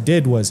Christ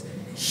did was,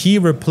 he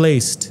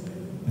replaced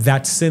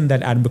that sin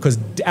that Adam, because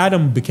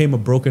Adam became a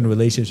broken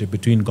relationship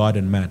between God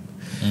and man.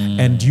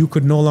 And you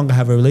could no longer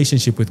have a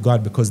relationship with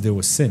God because there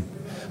was sin.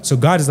 So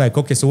God is like,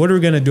 okay, so what are we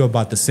going to do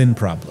about the sin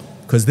problem?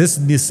 Because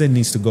this sin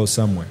needs to go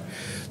somewhere.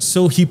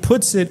 So he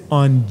puts it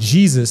on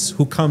Jesus,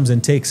 who comes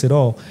and takes it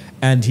all.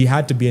 And he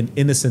had to be an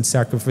innocent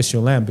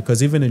sacrificial lamb,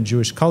 because even in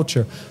Jewish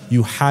culture,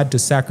 you had to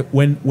sacrifice.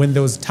 When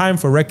there was time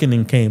for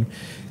reckoning came,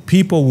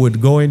 people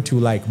would go into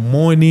like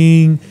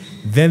mourning.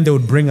 Then they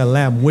would bring a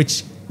lamb,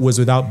 which was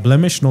without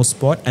blemish, no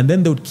spot, and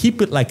then they would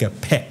keep it like a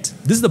pet.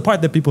 This is the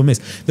part that people miss.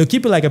 They'll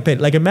keep it like a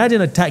pet. Like imagine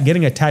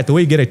getting attached the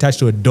way you get attached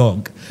to a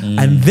dog.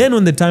 And then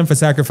when the time for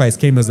sacrifice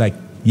came, it was like,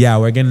 yeah,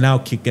 we're gonna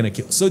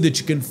kill, so that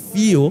you can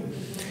feel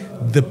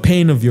the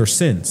pain of your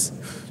sins.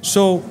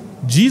 So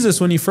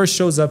Jesus, when he first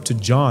shows up to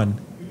John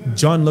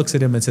looks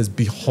at him and says,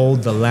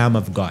 behold the Lamb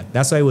of God.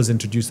 That's why he was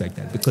introduced like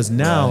that, because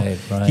now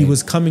he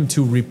was coming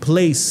to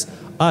replace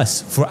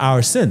us for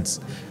our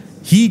sins.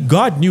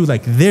 God knew,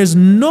 like, there's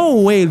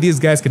no way these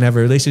guys can have a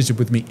relationship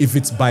with me if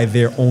it's by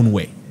their own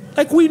way.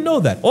 Like we know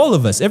that. All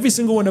of us, every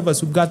single one of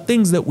us, we've got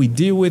things that we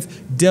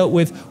dealt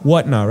with,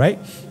 whatnot, right?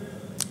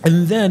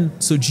 And then,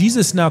 so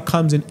Jesus now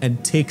comes in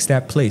and takes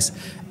that place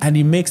and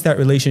he makes that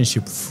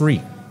relationship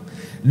free.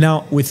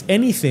 Now, with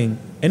anything,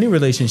 any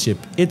relationship,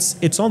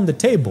 it's on the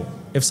table.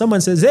 If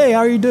someone says, hey, how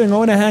are you doing? I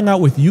want to hang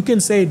out with you. You can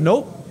say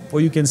no, or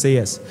you can say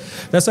yes.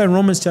 That's why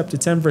Romans chapter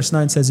 10, verse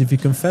 9 says, if you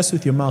confess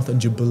with your mouth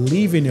and you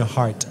believe in your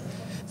heart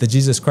that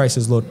Jesus Christ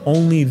is Lord,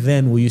 only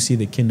then will you see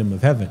the kingdom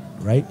of heaven,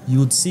 right?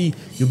 You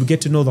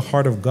get to know the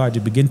heart of God.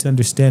 You begin to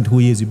understand who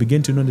he is. You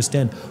begin to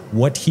understand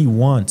what he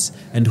wants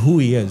and who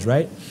he is,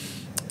 right?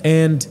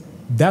 And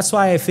that's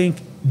why I think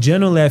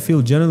generally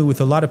with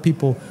a lot of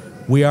people,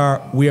 we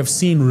have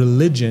seen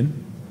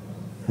religion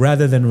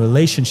rather than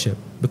relationship.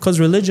 Because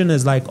religion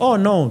is like, oh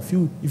no, if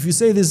you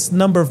say this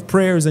number of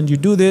prayers and you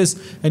do this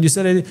and you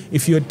said it,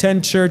 if you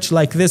attend church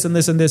like this and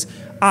this and this,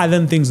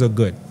 then things are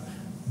good.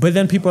 But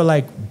then people are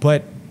like,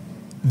 but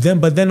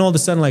then all of a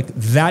sudden, like,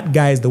 that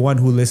guy is the one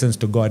who listens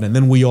to God, and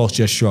then we all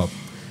just show up.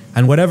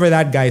 And whatever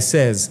that guy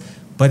says,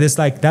 but it's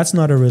like, that's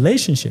not a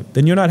relationship.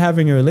 Then you're not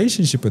having a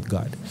relationship with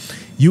God.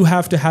 You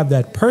have to have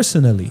that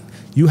personally.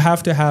 You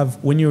have to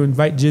have, when you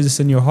invite Jesus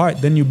in your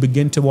heart, then you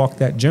begin to walk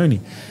that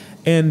journey.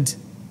 And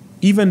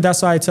even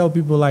that's why I tell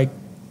people, like,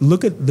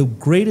 look at the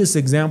greatest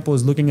example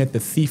is looking at the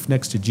thief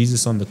next to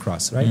Jesus on the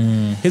cross, right?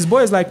 His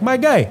boy is like, my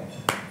guy,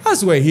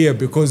 us we're here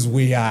because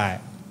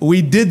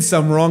we did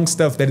some wrong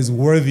stuff that is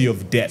worthy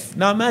of death.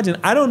 Now imagine,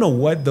 I don't know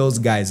what those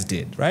guys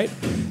did, right?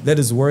 That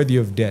is worthy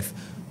of death.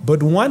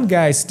 But one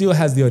guy still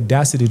has the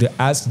audacity to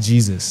ask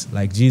Jesus,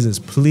 like, Jesus,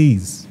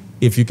 please,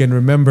 if you can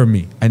remember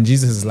me. And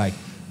Jesus is like,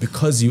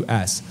 because you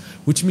asked,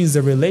 which means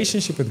the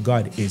relationship with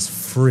God is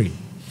free.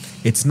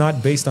 It's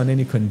not based on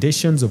any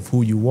conditions of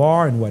who you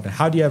are and what.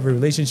 How do you have a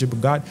relationship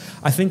with God?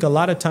 I think a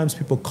lot of times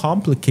people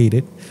complicate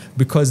it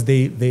because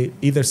they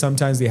either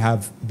sometimes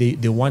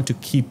they want to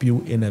keep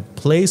you in a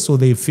place, or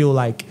they feel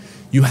like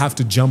you have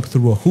to jump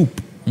through a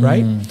hoop,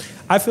 right?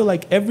 I feel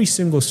like every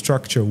single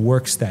structure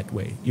works that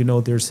way. You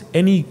know, there's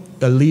any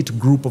elite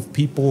group of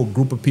people,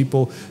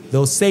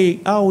 they'll say,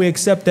 oh, we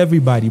accept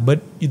everybody.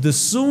 But the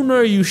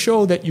sooner you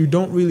show that you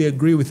don't really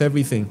agree with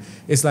everything,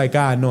 it's like,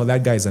 no,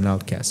 that guy's an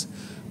outcast.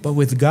 But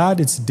with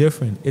God, it's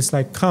different. It's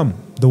like, come,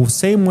 the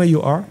same way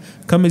you are,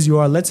 come as you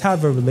are. Let's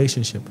have a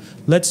relationship.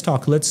 Let's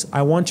talk.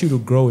 I want you to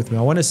grow with me.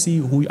 I want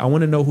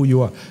to know who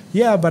you are.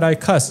 Yeah, but I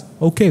cuss.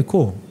 Okay,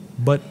 cool.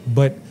 But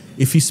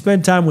if you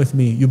spend time with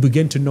me, you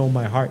begin to know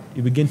my heart.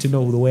 You begin to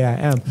know the way I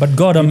am. But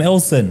God, I'm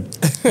Elson.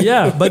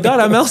 Yeah, but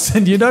God, I'm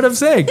Elson. You know what I'm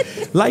saying?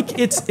 Like,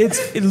 it's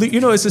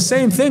the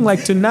same thing.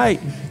 Like tonight,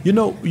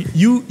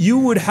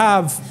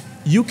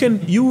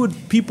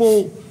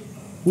 people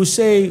will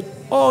say,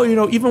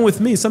 oh, even with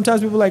me,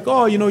 sometimes people are like,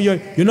 oh,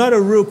 you're not a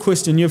real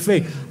Christian, you're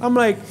fake. I'm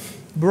like,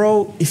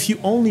 bro, if you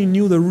only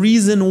knew the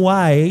reason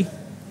why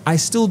I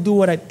still do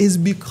what is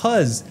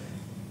because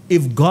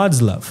of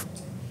God's love,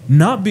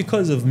 not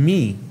because of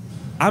me.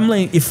 I'm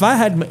like, if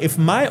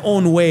my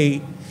own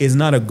way is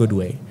not a good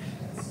way,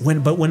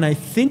 when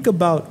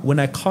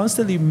I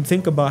constantly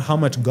think about how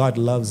much God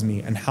loves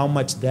me and how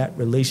much that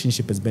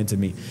relationship has been to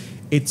me,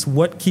 it's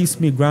what keeps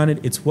me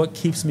grounded. It's what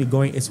keeps me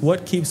going. It's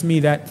what keeps me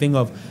that thing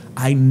of,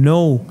 I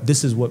know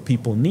this is what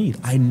people need.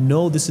 I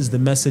know this is the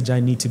message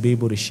I need to be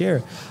able to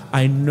share.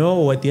 I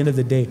know at the end of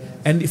the day,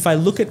 and if I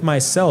look at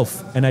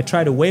myself and I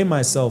try to weigh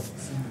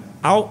myself,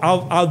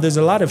 there's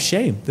a lot of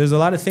shame. There's a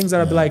lot of things that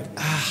I'll be like,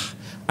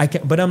 I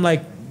can't. But I'm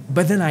like,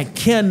 but then I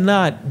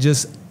cannot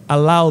just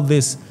allow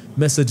this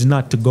message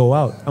not to go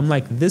out. I'm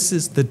like, this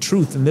is the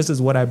truth and this is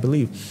what I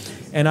believe.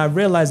 And I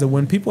realize that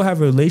when people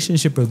have a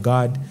relationship with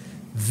God,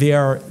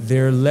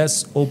 they're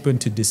less open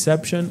to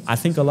deception. I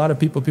think a lot of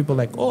people are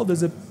like, oh,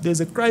 there's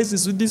a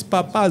crisis with these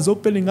papas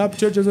opening up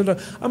churches.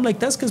 I'm like,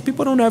 that's because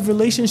people don't have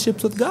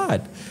relationships with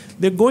God.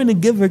 They're going to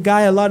give a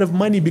guy a lot of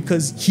money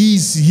because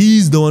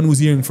he's the one who's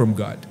hearing from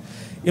God.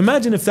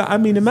 Imagine if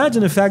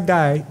that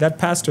guy, that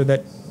pastor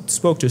that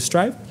spoke to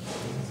Strife,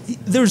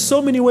 there's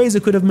so many ways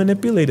it could have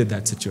manipulated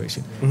that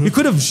situation. He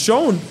could have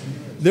shown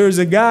there's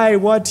a guy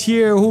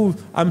here who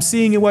I'm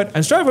seeing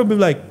and Strife would be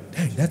like,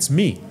 hey, that's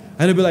me.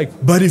 And it'd be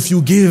like, but if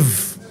you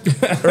give,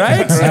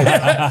 right?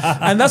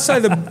 And that's why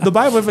the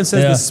Bible even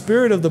says the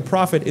spirit of the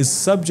prophet is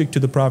subject to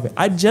the prophet.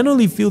 I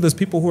generally feel there's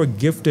people who are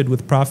gifted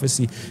with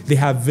prophecy. They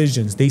have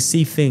visions. They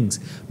see things.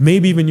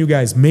 Maybe even you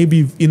guys,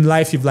 maybe in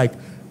life you've like,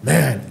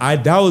 man,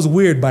 that was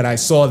weird, but I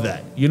saw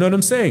that. You know what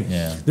I'm saying?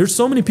 Yeah. There's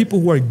so many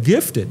people who are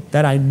gifted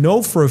that I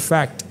know for a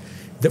fact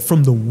that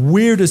from the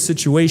weirdest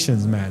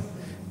situations, man,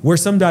 where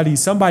somebody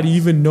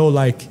even know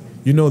like,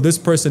 this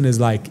person is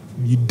like,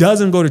 he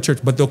doesn't go to church,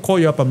 but they'll call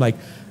you up. I'm like,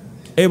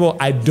 Abel,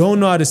 I don't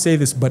know how to say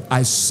this, but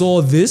I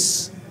saw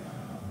this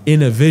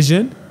in a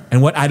vision,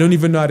 and I don't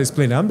even know how to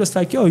explain it. I'm just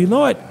like, yo, you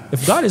know what?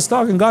 If God is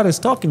talking, God is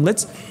talking.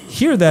 Let's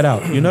hear that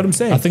out. You know what I'm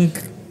saying? I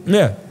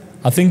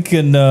think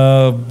in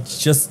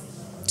just.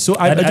 So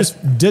I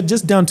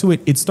just down to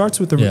it. It starts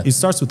with it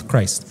starts with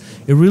Christ.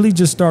 It really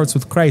just starts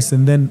with Christ,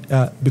 and then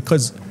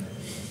because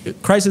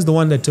Christ is the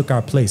one that took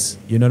our place.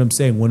 You know what I'm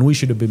saying? When we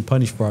should have been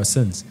punished for our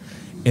sins.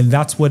 And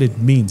that's what it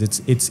means.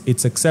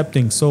 It's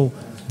accepting. So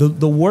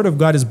the word of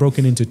God is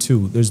broken into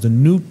two. There's the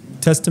New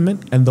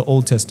Testament and the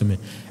Old Testament.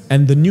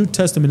 And the New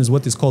Testament is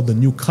what is called the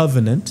New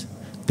Covenant,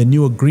 the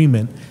New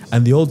Agreement,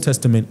 and the Old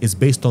Testament is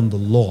based on the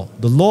law.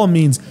 The law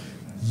means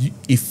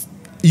if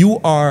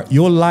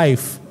your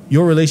life,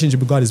 your relationship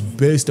with God is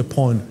based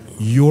upon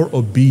your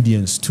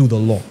obedience to the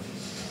law.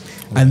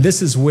 And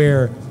this is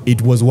where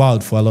it was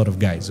wild for a lot of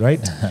guys, right?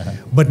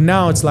 But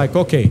now it's like,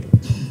 okay,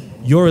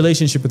 your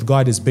relationship with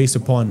God is based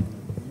upon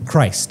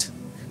Christ.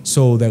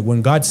 So that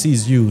when God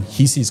sees you,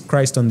 he sees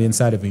Christ on the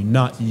inside of you,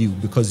 not you.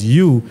 Because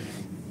you're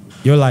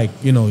like,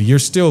 you're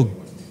still,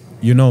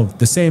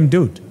 the same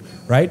dude,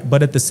 right?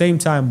 But at the same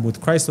time,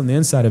 with Christ on the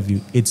inside of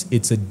you,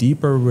 it's a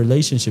deeper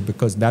relationship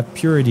because that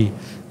purity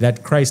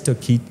that Christ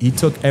took, he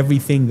took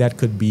everything that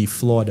could be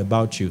flawed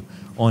about you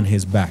on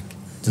his back.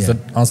 Does that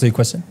answer your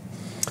question?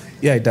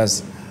 Yeah, it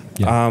does.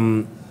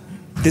 Yeah.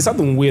 There's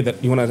something weird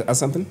that you want to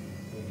ask something?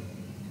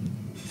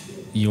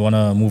 You want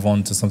to move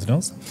on to something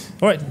else?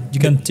 All right, you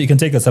can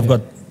take us. I've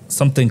got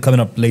something coming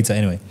up later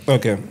anyway.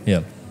 Okay.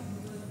 Yeah.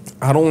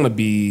 I don't want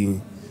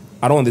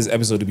this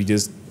episode to be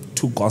just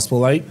too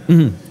gospel-like,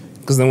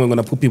 because then we're going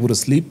to put people to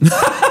sleep.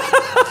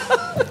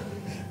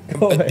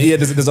 Yeah,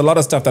 there's a lot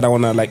of stuff that I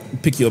want to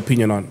pick your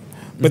opinion on.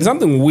 But there's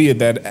something weird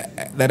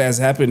that has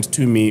happened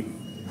to me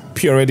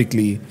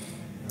periodically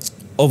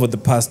over the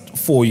past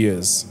 4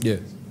 years. Yeah.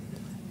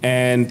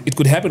 And it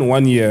could happen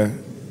 1 year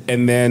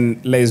and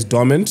then lays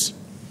dormant,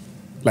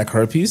 like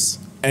herpes,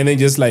 and then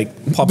just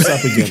pops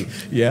up again.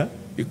 Yeah.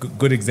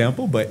 Good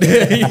example, but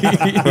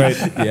Right.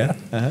 yeah.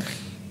 Uh-huh.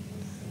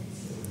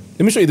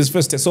 Let me show you this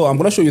first text. So I'm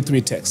going to show you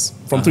 3 texts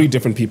from 3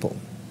 different people.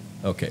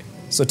 Okay.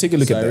 So take a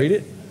look So at I that. read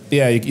it?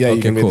 Yeah,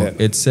 you can read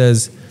that. It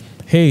says,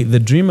 hey, the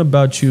dream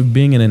about you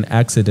being in an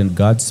accident,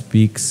 God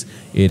speaks.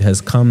 It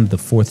has come the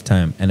 4th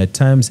time. And at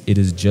times it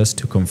is just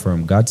to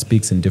confirm. God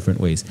speaks in different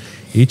ways.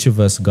 Each of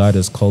us, God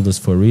has called us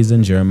for a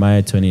reason.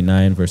 Jeremiah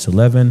 29, verse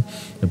 11.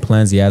 The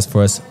plans he has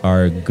for us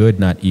are good,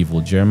 not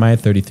evil. Jeremiah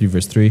 33,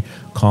 verse 3.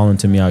 Call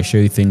unto me, I'll show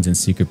you things in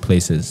secret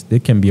places. There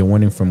can be a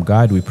warning from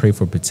God. We pray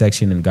for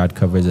protection and God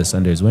covers us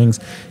under his wings.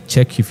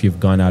 Check if you've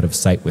gone out of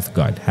sight with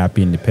God.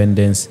 Happy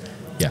independence.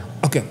 Yeah.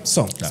 Okay,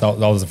 so So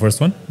that was the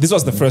first one? this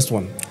was the first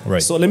one.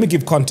 Right. So let me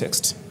give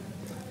context.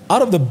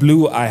 Out of the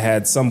blue, I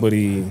had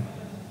somebody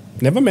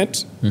never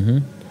met.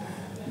 We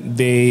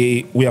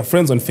are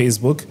friends on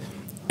Facebook,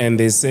 and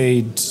they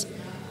said,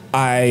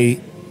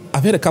 I've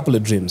had a couple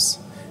of dreams,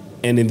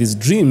 and in these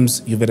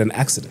dreams, you've had an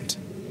accident,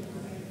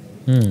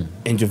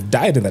 and you've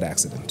died in that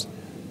accident.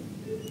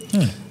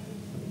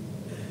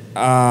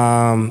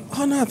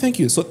 Oh no, thank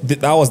you. So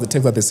that was the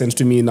text that they sent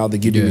to me. Now they're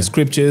giving me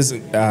scriptures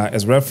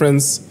as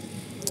reference.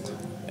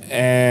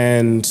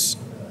 And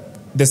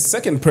the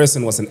second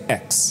person was an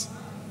ex.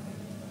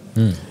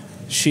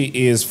 She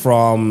is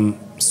from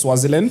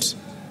Swaziland,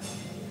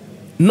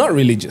 not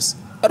religious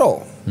at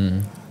all.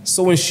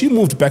 So when she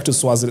moved back to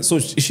Swaziland, so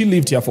she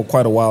lived here for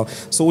quite a while.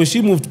 So when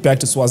she moved back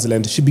to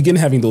Swaziland, she began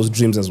having those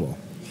dreams as well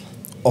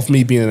of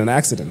me being in an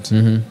accident.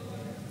 And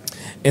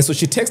so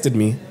she texted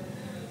me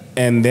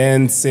and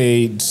then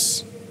said,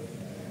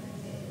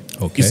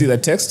 Okay. you see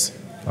that text?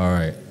 All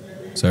right.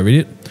 So I read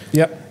it?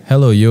 Yep.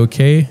 Hello, you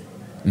okay?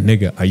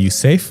 Nigga, are you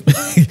safe?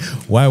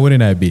 Why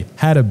wouldn't I be?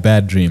 Had a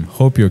bad dream.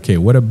 Hope you're okay.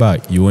 What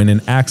about you in an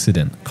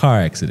accident,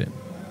 car accident?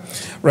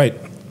 Right.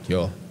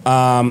 Yo.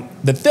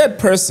 The third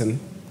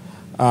person,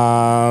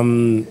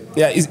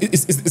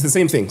 it's the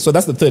same thing. So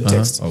that's the third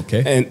text.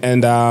 Okay.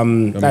 And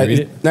Want me to read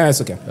it? No,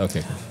 it's okay.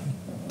 Okay.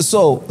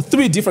 So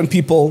 3 different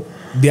people,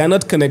 they are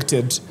not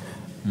connected.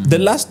 The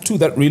last 2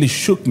 that really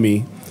shook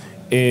me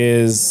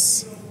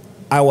is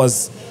I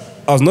was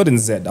not in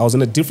Z. I was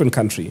in a different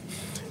country,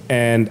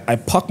 and I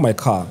parked my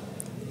car,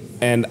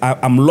 and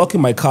I'm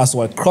locking my car,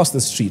 so I cross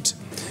the street,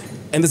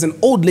 and there's an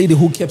old lady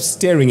who kept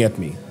staring at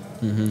me.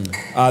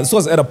 This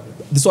was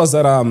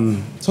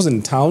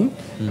in town,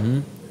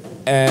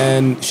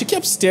 and she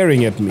kept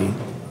staring at me,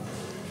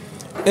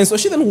 and so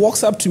she then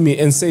walks up to me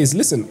and says,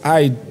 "Listen,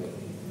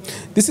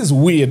 this is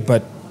weird,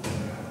 but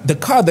the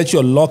car that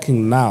you're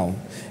locking now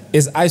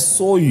is I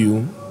saw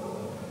you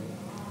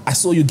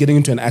getting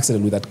into an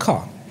accident with that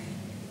car,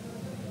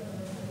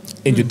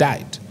 and you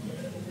died."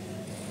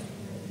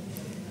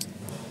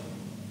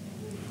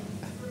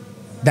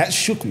 That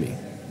shook me.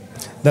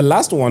 The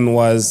last one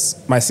was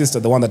my sister,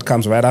 the one that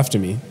comes right after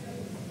me.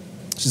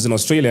 She's in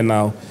Australia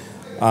now.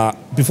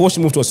 Before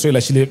she moved to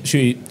Australia,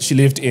 she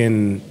lived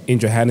in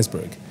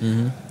Johannesburg.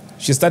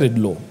 She studied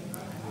law,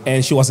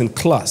 and she was in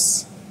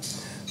class.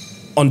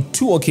 On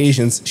 2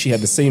 occasions, she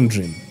had the same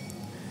dream.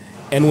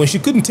 And when she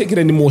couldn't take it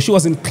anymore, she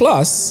was in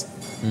class,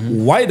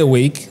 wide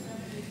awake,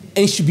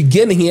 and she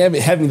began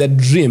having that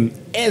dream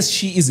as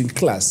she is in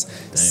class,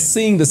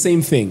 saying the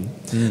same thing.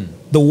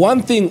 The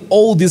one thing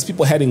all these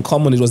people had in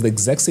common, it was the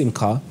exact same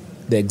car,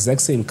 the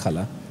exact same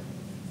color,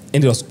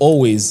 and it was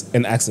always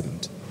an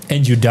accident.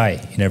 And you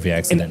die in every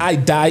accident. And I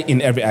die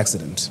in every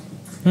accident.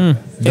 Does And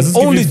this give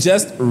only you-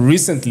 just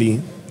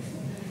recently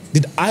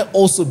did I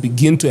also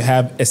begin to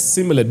have a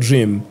similar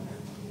dream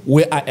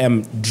where I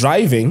am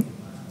driving,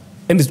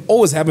 and it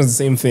always happens the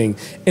same thing,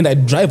 and I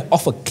drive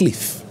off a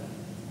cliff.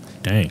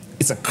 Dang.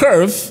 It's a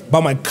curve,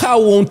 but my car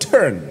won't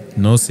turn.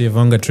 No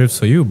Sivanga trips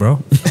for you,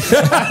 bro.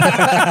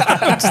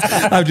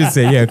 I'm just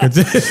saying, yeah.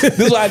 This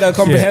is why they're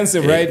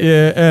comprehensive, right?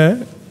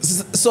 Yeah.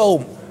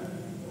 So,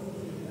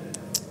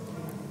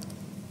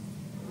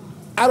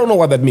 I don't know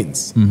what that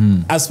means.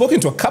 I've spoken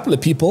to a couple of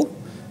people.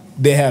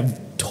 They have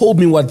told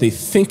me what they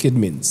think it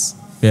means.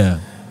 Yeah.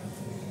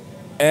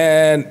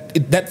 And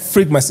that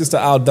freaked my sister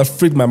out. That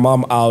freaked my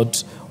mom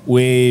out.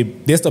 Where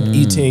they stopped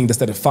eating, they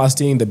started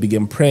fasting, they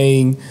began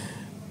praying.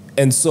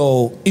 And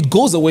so it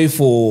goes away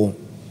for,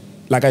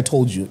 like I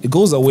told you, it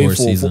goes away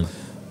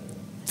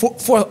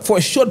for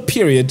a short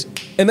period,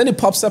 and then it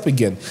pops up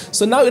again.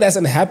 So now it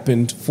hasn't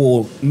happened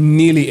for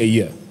nearly a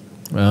year.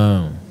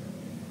 Oh.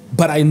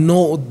 But I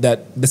know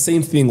that the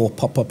same thing will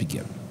pop up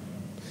again.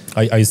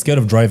 Are you scared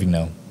of driving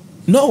now?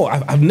 No,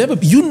 I've never.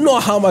 You know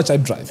how much I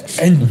drive.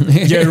 And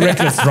you're a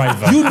reckless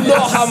driver. You know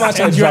how much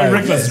I And you're a drive.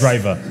 reckless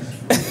driver.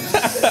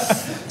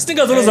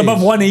 Stinkers always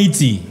above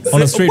 180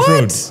 on a straight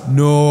road.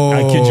 No.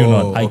 I kid you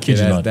not. I kid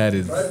you not. That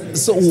is.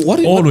 So what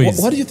do you, Always.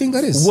 what do you think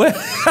that is? What?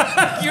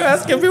 You're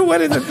asking me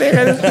what is the thing?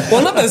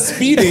 Well, not the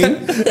speeding.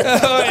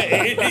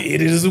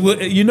 It is.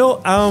 You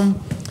know,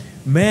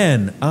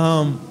 man.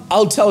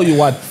 I'll tell you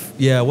what.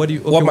 Yeah. What do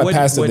you? Okay, What my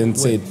pastor then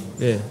said.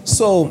 Yeah.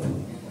 So,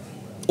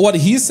 what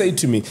he said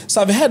to me.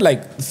 So I've had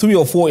like 3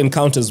 or 4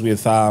 encounters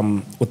with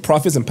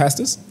prophets and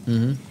pastors.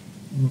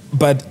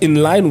 But in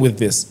line with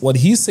this, what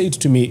he said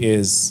to me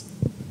is,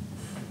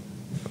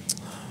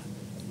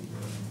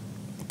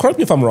 correct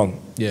me if I'm wrong.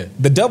 Yeah.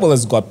 The devil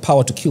has got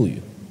power to kill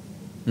you.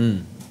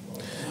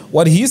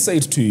 What he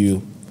said to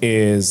you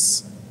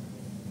is,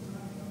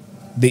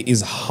 there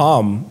is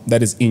harm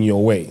that is in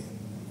your way.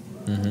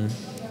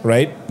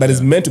 Right? That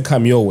is meant to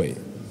come your way.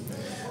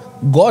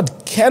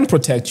 God can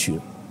protect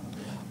you,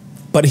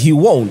 but he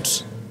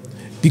won't,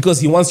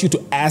 because he wants you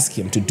to ask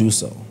him to do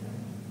so.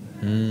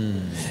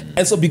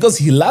 And so because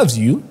he loves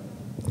you,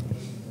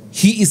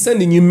 he is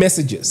sending you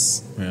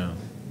messages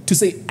to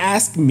say,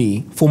 ask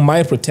me for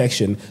my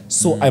protection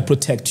so I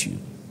protect you.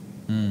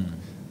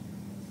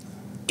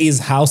 Is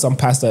how some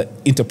pastor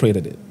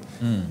interpreted it.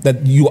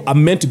 That you are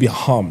meant to be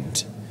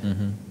harmed.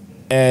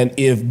 And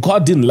if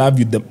God didn't love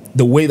you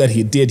the way that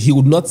he did, he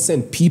would not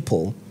send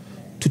people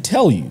to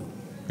tell you.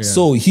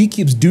 So he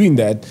keeps doing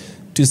that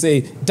to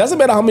say, doesn't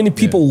matter how many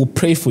people will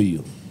pray for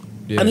you.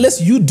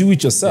 Unless you do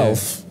it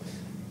yourself,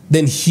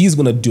 then he's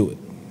going to do it.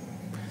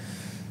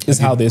 Is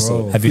how they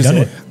say. Have you done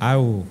it? I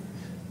will.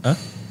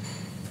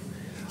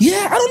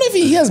 Yeah, I don't know if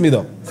he hears me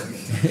though.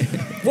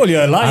 Well,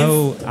 you're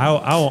alive. I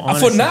will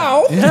honestly, For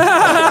now.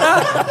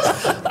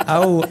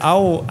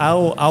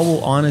 I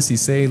will honestly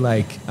say,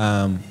 like,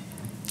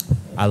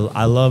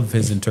 I love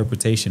his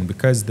interpretation,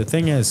 because the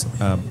thing is,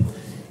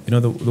 you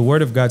know, the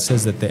word of God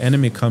says that the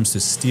enemy comes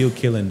to steal,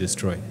 kill, and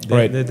destroy.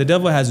 The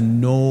devil has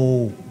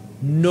no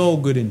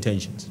good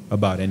intentions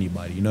about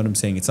anybody. You know what I'm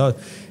saying? It's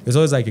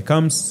always like, it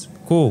comes,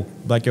 cool,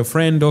 like your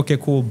friend, okay,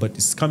 cool, but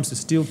it comes to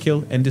steal,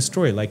 kill, and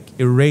destroy, like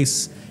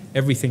erase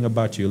everything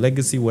about you,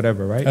 legacy,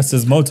 whatever, right? That's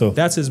his motto.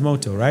 That's his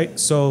motto, right?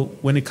 So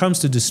when it comes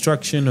to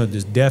destruction or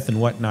this death and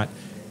whatnot,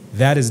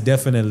 that is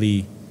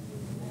definitely,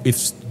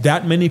 if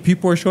that many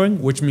people are showing,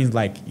 which means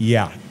like,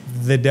 yeah,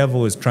 the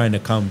devil is trying to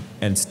come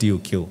and steal,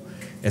 kill,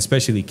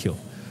 especially kill.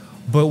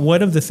 But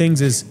one of the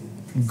things is,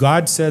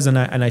 God says, and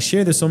I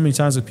share this so many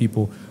times with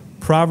people,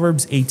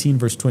 Proverbs 18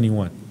 verse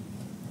 21.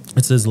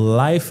 It says,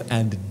 life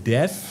and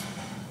death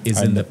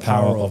is in the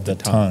power of the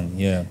tongue.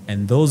 Yeah.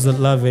 And those that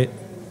love it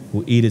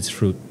will eat its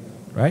fruit,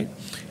 right?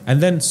 And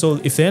then, so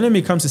if the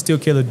enemy comes to steal,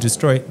 kill, or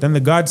destroy, then the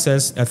God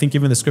says, I think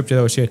even the scripture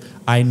that was shared,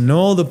 I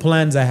know the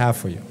plans I have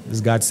for you. This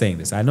is God saying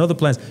this. I know the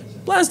plans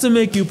to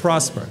make you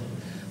prosper.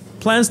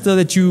 Plans so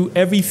that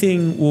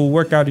everything will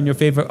work out in your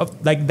favor.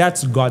 Like,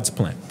 that's God's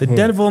plan. The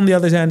devil, on the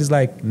other hand, is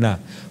like, nah.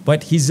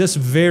 But he's just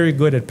very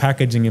good at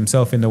packaging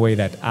himself in the way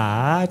that,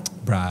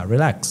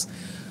 relax.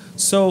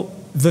 So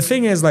the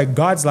thing is, like,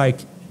 God's like,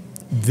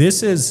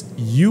 this is,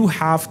 you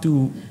have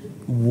to,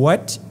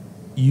 what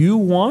you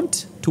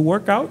want to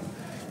work out,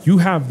 you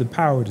have the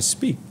power to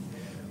speak.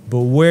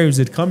 But where is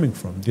it coming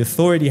from? The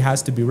authority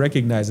has to be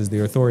recognized as the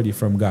authority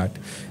from God.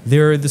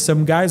 There are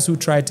some guys who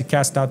tried to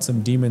cast out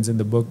some demons in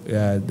the book,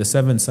 the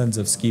 7 sons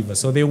of Sceva.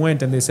 So they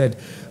went and they said,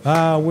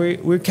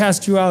 we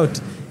cast you out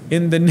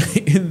in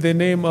the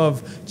name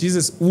of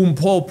Jesus, whom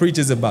Paul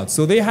preaches about.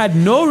 So they had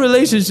no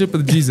relationship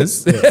with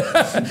Jesus. They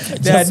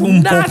had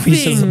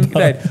nothing.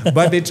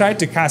 But they tried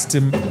to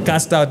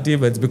cast out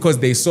demons because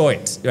they saw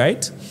it,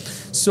 right?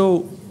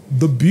 So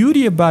the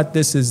beauty about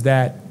this is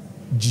that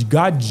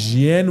God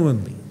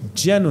genuinely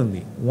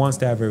wants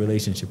to have a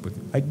relationship with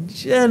you. Like,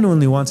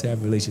 genuinely wants to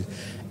have a relationship.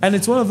 And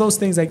it's one of those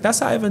things, like, that's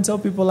how I even tell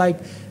people, like,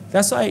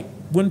 that's why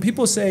when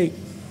people say,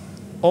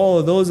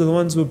 oh, those are the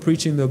ones who are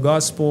preaching the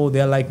gospel,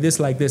 they're like this,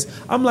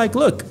 I'm like,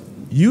 look,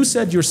 you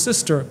said your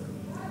sister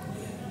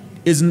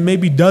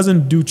maybe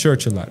doesn't do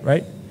church a lot,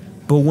 right?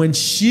 But when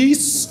she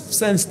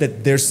sensed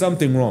that there's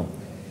something wrong,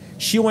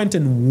 She went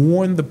and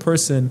warned the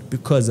person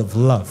because of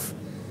love.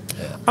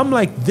 I'm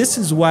like, this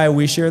is why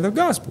we share the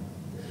gospel.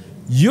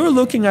 You're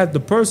looking at the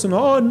person,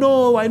 oh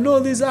no, I know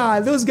these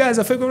those guys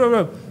are fake, blah,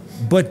 blah, blah.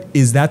 But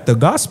is that the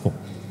gospel?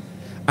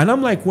 And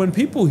I'm like, when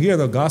people hear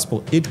the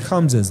gospel, it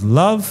comes as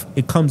love.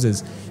 It comes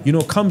as,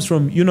 comes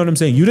from, you know what I'm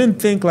saying? You didn't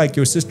think like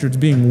your sister's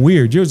being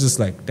weird. You're just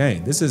like,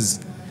 dang, there's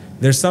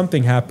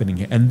something happening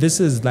here. And this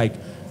is like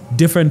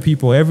different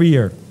people every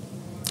year.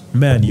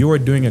 Man, you are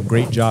doing a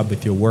great job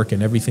with your work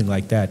and everything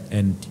like that.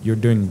 And you're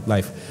doing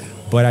life.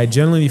 But I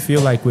generally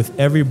feel like with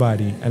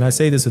everybody, and I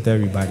say this with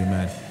everybody,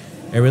 man,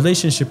 a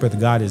relationship with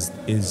God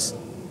is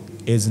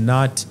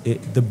not,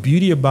 the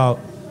beauty about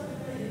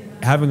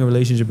having a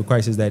relationship with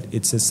Christ is that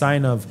it's a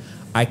sign of,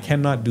 I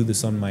cannot do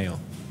this on my own,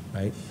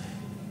 right?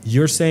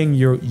 You're saying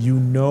you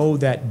know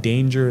that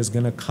danger is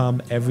going to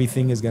come,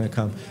 everything is going to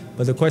come.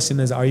 But the question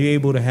is, are you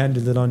able to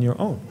handle it on your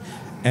own?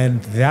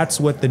 And that's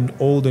what the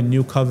old and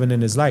new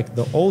covenant is like.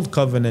 The old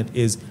covenant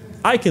is,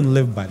 I can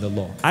live by the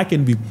law. I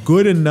can be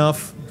good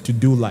enough to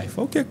do life.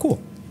 Okay,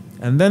 cool.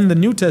 And then the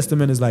New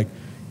Testament is like,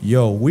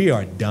 yo, we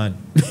are done.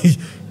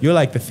 You're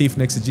like the thief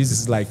next to Jesus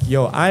is like,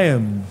 yo, I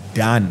am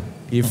done.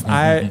 If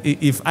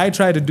I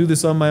try to do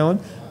this on my own,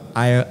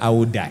 I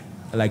would die.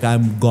 Like,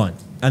 I'm gone.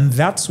 And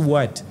that's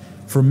what,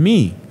 for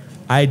me,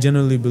 I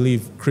generally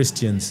believe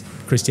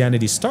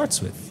Christianity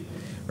starts with,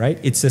 right?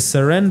 It's a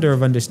surrender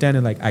of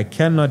understanding, like, I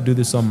cannot do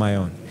this on my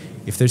own.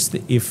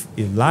 If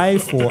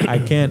life, or I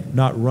can't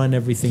not run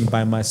everything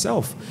by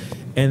myself.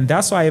 And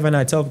that's why even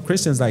I tell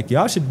Christians, like,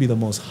 y'all should be the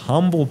most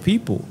humble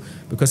people.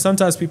 Because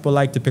sometimes people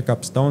like to pick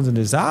up stones and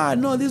just,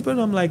 no, this person.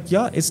 I'm like,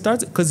 y'all, it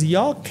starts because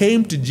y'all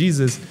came to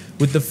Jesus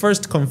with the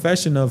first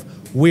confession of,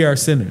 we are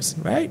sinners,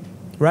 right?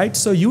 Right?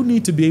 So you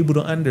need to be able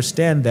to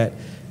understand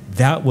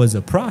that was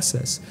a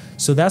process.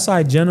 So that's why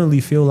I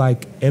generally feel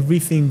like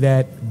everything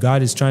that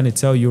God is trying to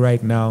tell you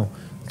right now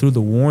through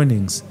the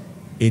warnings,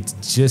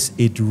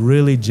 it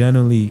really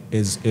generally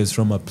is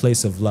from a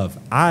place of love.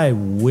 I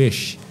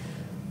wish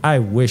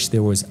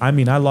there was, I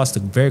lost a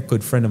very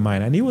good friend of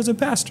mine, and he was a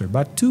pastor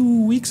about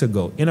 2 weeks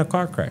ago in a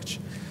car crash,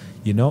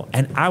 and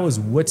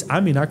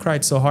I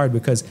cried so hard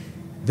because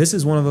this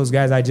is one of those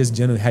guys I just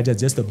generally had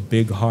just a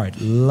big heart,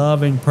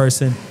 loving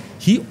person.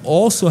 He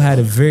also had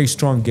a very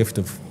strong gift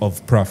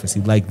of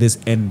prophecy, like this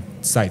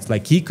insights.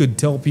 Like he could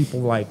tell people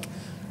like,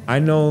 I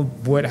know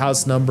what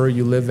house number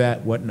you live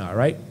at, whatnot,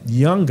 right?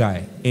 Young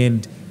guy.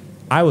 And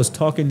I was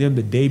talking to him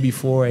the day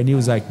before, and he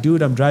was like,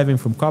 dude, I'm driving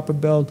from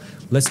Copperbelt.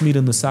 Let's meet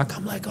in Lusaka.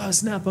 I'm like, oh,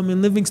 snap, I'm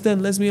in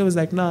Livingston. Let's meet. I was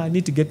like, nah, I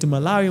need to get to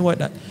Malawi and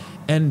whatnot.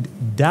 And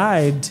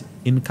died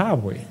in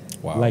Kabwe.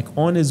 Wow. Like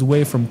on his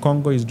way from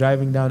Congo, he's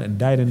driving down and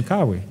died in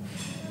Kabwe.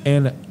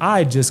 And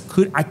I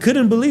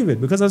couldn't believe it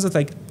because I was just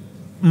like,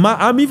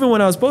 even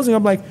when I was posting,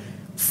 I'm like,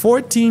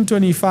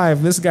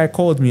 1425, this guy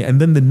called me.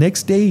 And then the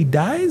next day he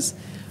dies?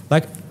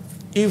 Like,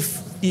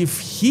 if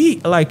he,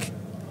 like,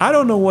 I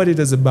don't know what it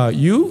is about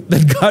you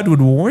that God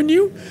would warn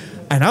you.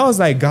 And I was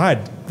like,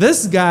 God,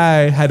 this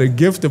guy had a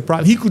gift of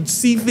prophecy. He could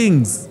see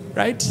things,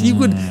 right? He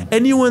could,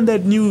 anyone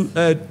that knew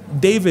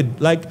David,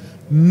 like,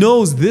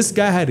 knows this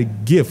guy had a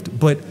gift.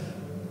 But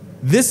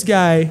this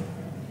guy,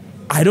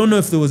 I don't know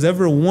if there was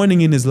ever a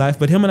warning in his life,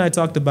 but him and I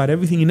talked about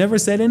everything. He never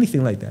said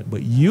anything like that.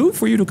 But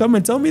for you to come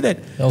and tell me that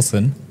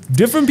Elson,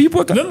 different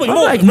people, remember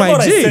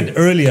what I said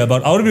earlier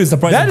about, I would be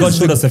surprised if God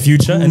showed us the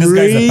future, and this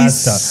guy's a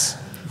pastor.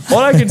 All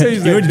I can tell you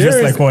is that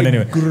there is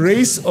anyway.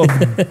 Grace of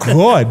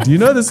God. You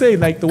know the saying,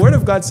 like the word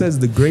of God says,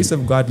 the grace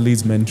of God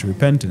leads men to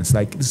repentance.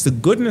 Like it's the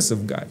goodness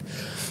of God.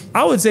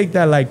 I would take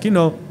that like,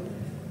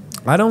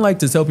 I don't like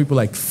to tell people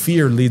like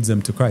fear leads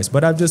them to Christ,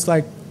 but I'm just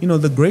like,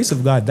 the grace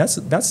of God, that's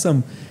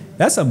some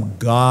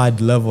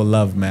God level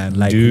love, man.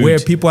 Like dude. Where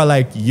people are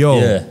like,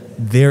 yo,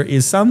 there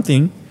is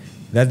something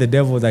that the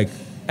devil was like,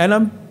 and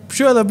I'm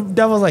sure the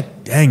devil's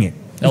like, dang it.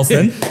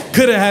 Elson,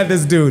 could have had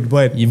this dude,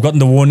 but you've gotten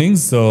the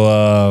warnings,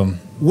 so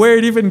where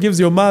it even gives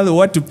your mother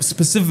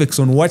specifics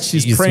on what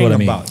she's praying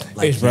about.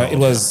 Like, bro, it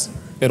was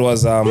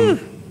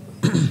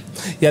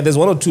yeah, there's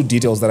one or two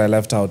details that I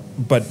left out,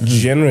 but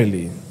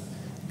generally,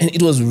 and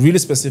it was really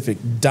specific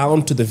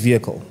down to the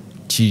vehicle.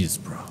 Jeez,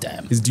 bro.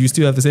 Damn. Do you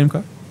still have the same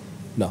car?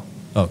 No.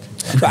 Okay.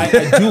 I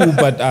do,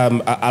 but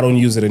I don't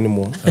use it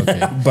anymore.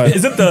 Okay. But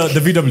is it the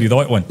VW, the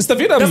white one? It's the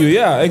VW,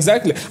 yeah,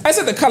 exactly. I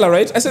said the color,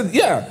 right? I said,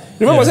 yeah.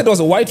 Remember I said it was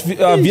a white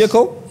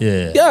vehicle?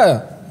 Yeah.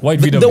 Yeah. White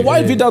VW. The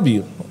white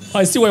VW.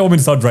 I see why you want me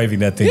to start driving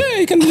that thing. Yeah,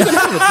 you can have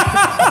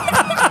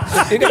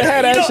it. You can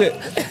have that shit.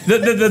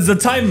 There's the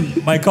time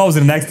my car was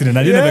in an accident.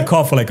 I didn't have a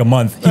car for like a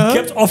month. He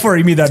kept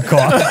offering me that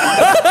car.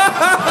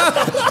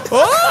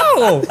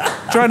 Oh,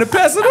 trying to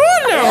pass it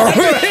on now.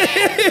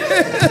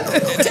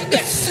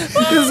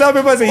 This is how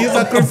people say he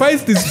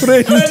sacrificed his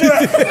friend.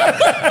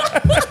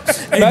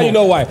 Now you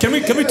know why. Can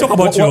we talk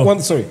about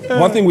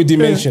one thing we did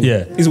mention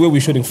is where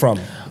we're shooting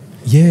from.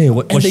 Yeah,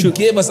 and they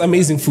gave us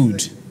amazing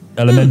food.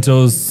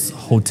 Elementos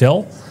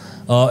Hotel.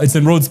 It's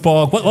in Rhodes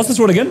Park. What's this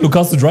road again?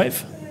 Lucas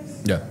Drive?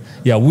 Yeah.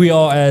 Yeah, we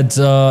are at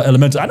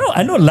Elementos.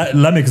 I know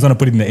Lamek is going to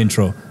put it in the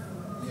intro.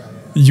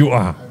 You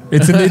are.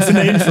 It's in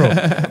the intro.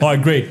 All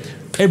right, great.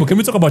 Abel, can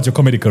we talk about your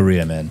comedy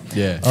career, man?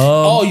 Yeah.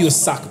 Oh, you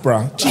suck,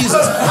 bro.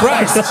 Jesus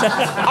Christ.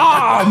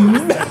 Oh,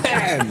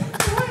 man.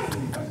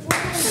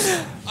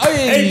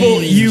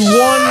 Abel, you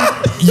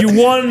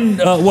won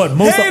what?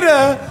 Most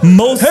Hater.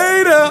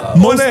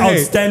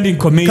 outstanding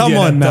comedian Come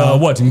on at now.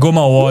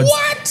 Ngoma Awards.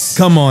 What?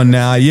 Come on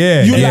now.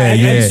 Yeah. You yeah.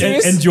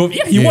 and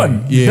you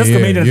won Yeah, best yeah,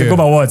 comedian at the yeah.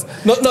 Ngoma Awards.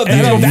 No,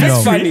 And that's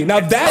you funny. Now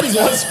that is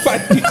what's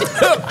funny.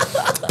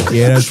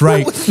 Yeah, that's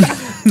right.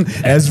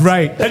 That's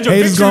right. And your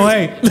Haters victory,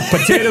 gonna hate.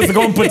 potatoes are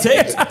going to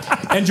potato.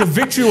 And your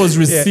victory was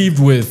received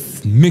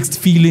with mixed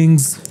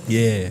feelings.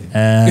 Yeah.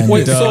 And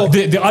Wait, so-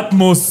 the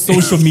utmost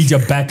social media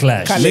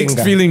backlash. Mixed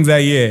Kalenga. feelings are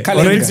yeah.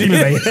 Kalenga. Already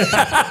feeling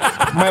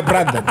My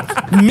brother.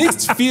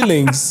 Mixed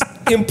feelings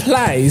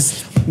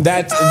implies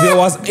that there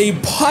was a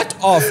part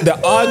of the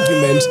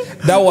argument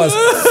that was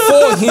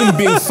for him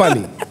being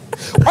funny.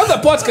 On the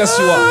podcast,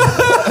 you are.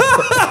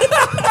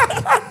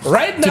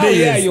 Right now,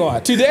 Today you are.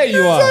 Today,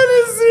 you are.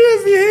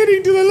 seriously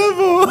hating to the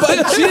level.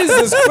 But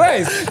Jesus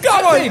Christ.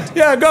 Come on.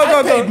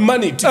 I paid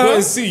money to go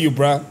and see you,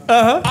 bruh.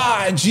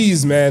 Ah,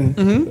 jeez, man.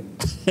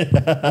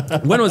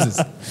 When was this?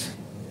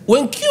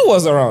 When Q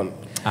was around.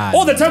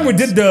 All the time we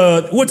did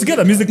we're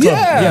together, music club.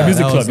 Yeah.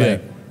 Music That club, was yeah.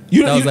 like-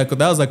 You, That you,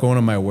 was like one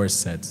of my worst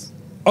sets.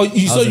 oh,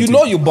 so you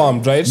know you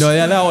bombed, right? No,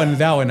 yeah,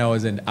 that one I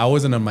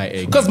wasn't on my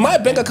A. Because my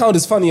bank account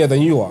is funnier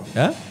than you are.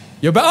 Huh?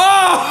 You're back.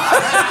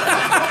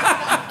 Oh!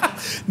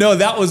 No,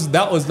 that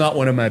was not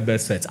one of my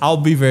best sets. I'll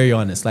be very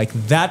honest. Like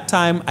that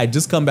time, I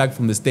just come back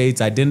from the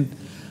States. I didn't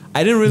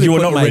really. You were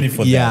put not ready for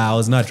that. Yeah, I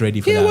was not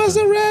ready for that.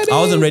 wasn't one. ready. I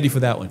wasn't ready for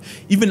that one.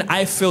 Even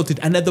I felt it,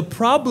 and then the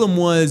problem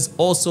was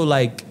also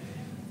like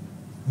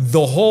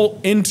the whole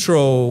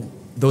intro.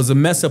 There was a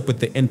mess up with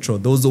the intro.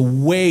 There was a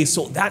way,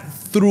 so that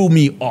threw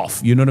me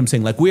off. You know what I'm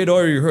saying? Like we had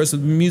already rehearsed the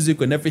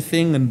music and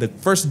everything, and the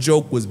first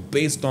joke was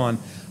based on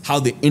how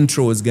the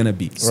intro is gonna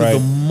be. So Right. the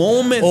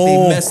moment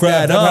they messed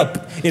that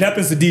up, It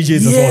happens to DJs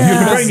as well. Yeah, You're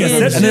preparing a it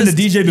set, and then the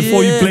just- DJ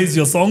before you yeah. plays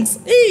your songs,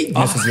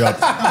 messes you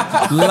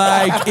up.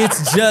 like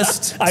it's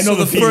just I know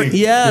the feeling.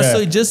 yeah, Yeah. so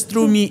it just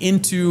threw me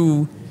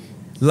into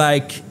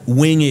like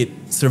wing it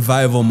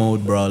survival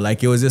mode, bro.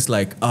 Like it was just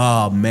like,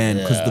 oh man,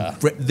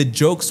 because the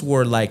jokes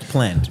were like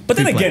planned. But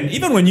then pre-planned. again,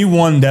 even when you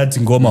won that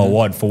Ngoma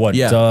Award for what?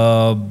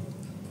 Yeah.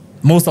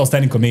 Most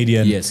outstanding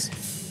comedian. Yes.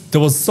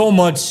 There was so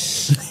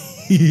much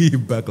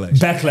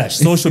backlash,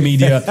 social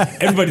media.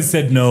 Everybody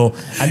said no.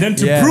 And then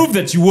to Yeah. prove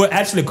that you were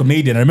actually a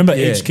comedian, I remember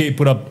Yeah. HK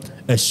put up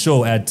a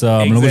show at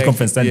Mlungu's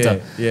Conference Center.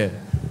 Yeah.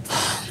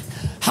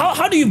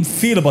 How do you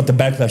feel about the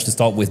backlash to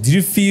start with? Did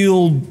you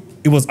feel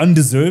it was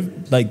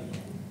undeserved? Like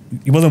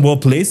it wasn't well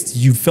placed?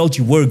 You felt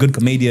you were a good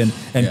comedian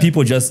and Yeah.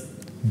 people just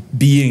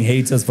being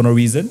haters for no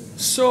reason?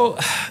 So,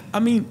 I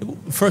mean,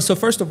 first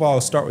of all,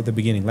 I'll start with the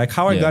beginning. Like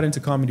how I Yeah. got into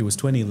comedy was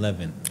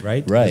 2011,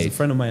 right? Right. There's a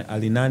friend of mine,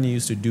 Ali Nani,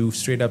 used to do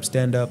straight up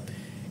stand up,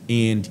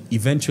 and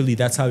eventually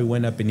that's how we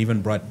went up and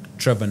even brought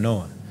Trevor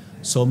Noah.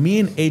 So me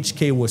and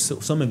HK were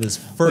some of his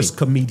first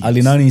comedians.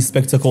 Alinani,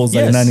 Spectacles,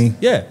 Yes. Alinani.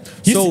 Yeah.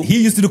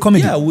 He used to do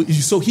comedy. Yeah.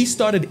 So he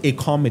started a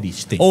comedy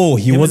thing. Oh,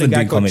 he Him and a wasn't guy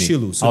doing called comedy.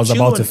 Chilu. I was Chilu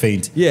about to and-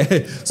 faint. Yeah.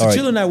 So All right.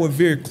 Chilu and I were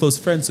very close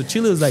friends. So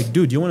Chilu was like,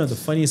 dude, you're one of the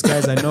funniest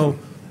guys I know.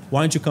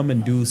 Why don't you come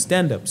and do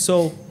stand up?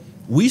 So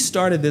we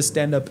started this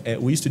stand up.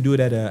 We used to do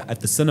it at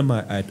the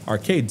cinema at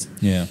arcades.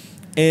 Yeah.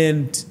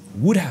 And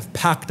would have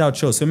packed out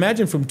shows. So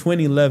imagine from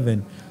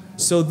 2011.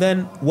 So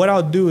then what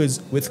I'll do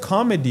is with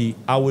comedy,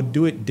 I would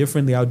do it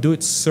differently. I'll do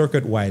it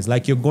circuit wise,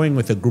 like you're going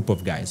with a group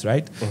of guys,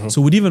 right?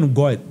 So we'd even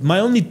go. My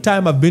only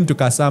time I've been to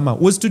Kasama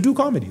was to do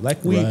comedy. Like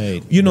Right,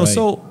 right. right.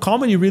 So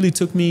comedy really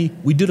took me.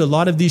 We did a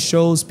lot of these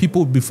shows.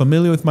 People would be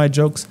familiar with my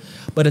jokes.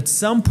 But at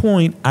some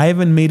point, I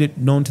even made it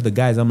known to the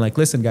guys. I'm like,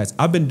 listen, guys,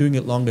 I've been doing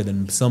it longer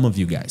than some of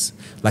you guys.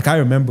 Like I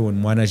remember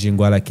when Mwana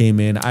Jingwala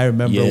came in. I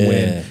remember Yeah.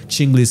 when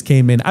Chinglis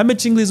came in. I met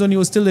Chinglis when he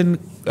was still in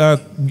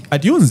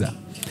at Yunza.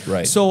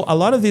 Right. So a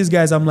lot of these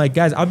guys, I'm like,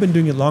 guys, I've been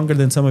doing it longer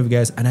than some of you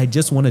guys, and I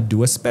just want to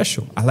do a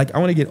special. I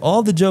want to get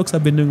all the jokes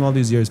I've been doing all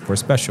these years for a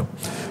special.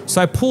 So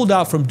I pulled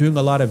out from doing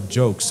a lot of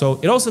jokes. So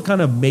it also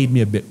kind of made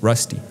me a bit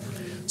rusty.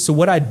 So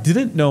what I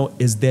didn't know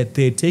is that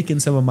they had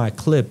taken some of my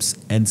clips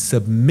and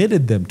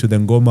submitted them to the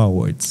Ngoma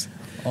Awards.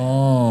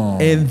 Oh.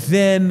 And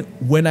then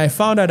when I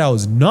found out I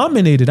was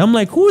nominated, I'm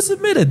like, who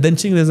submitted? Then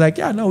Ching was like,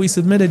 yeah, no, we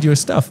submitted your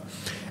stuff.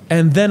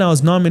 And then I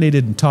was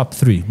nominated in top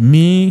 3.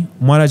 Me,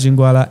 Mwana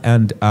Jingwala,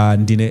 and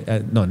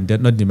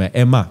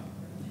Emma.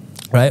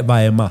 Right?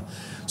 By Emma.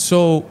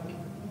 So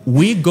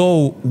we're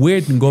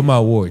at Ngoma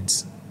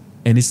Awards.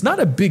 And it's not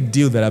a big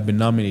deal that I've been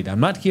nominated. I'm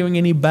not hearing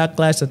any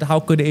backlash that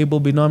how could Abel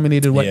be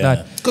nominated, whatnot.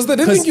 Yeah. Because they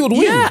didn't think you would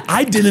win. Yeah,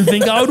 I didn't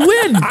think I would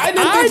win. I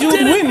didn't think you would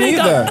didn't win think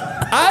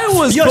either. I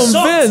was You're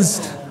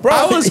convinced. Bro.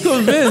 I was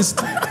convinced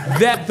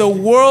that the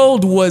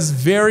world was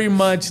very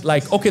much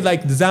like, okay,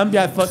 like Zambia,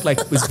 I felt like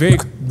was very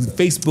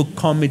Facebook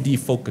comedy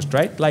focused,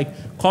 right?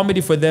 Like comedy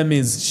for them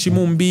is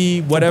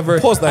Shimumbi, whatever.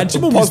 Pause that. And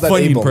Shimumbi Pause is that,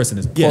 funny Abel. in person.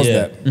 Pause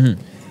Yeah. that.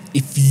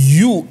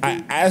 If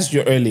I asked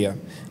you earlier,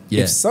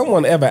 Yeah. if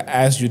someone ever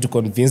asked you to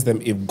convince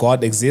them if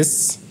God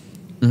exists,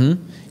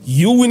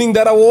 You winning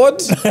that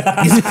award is proof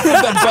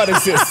that God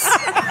exists.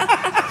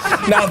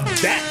 Now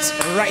that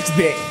right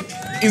there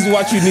is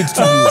what you need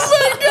to use.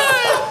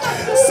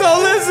 So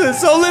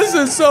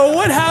listen. So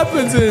what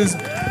happens is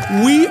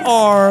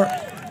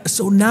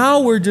so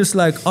now we're just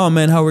like, oh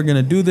man, how we're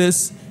gonna do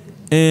this?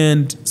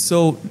 And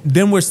so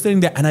then we're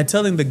sitting there and I'm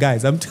telling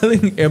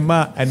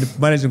Emma and the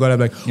manager, I'm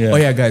like, oh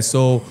yeah, guys,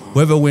 so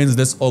whoever wins,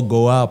 let's all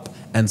go up.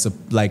 And so,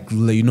 like,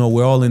 you know,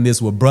 we're all in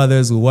this, we're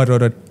brothers, what.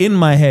 In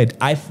my head,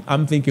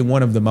 I'm thinking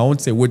one of them, I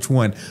won't say which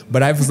one,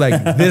 but I was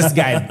like, this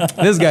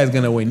guy's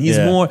gonna win. He's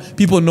more,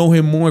 people know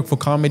him more for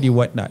comedy,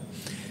 whatnot.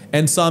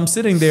 And so I'm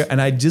sitting there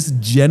and I just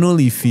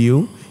genuinely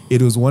feel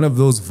it was one of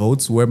those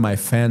votes where my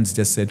fans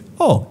just said,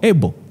 oh,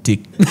 Abel, tick.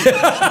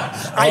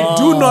 I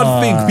do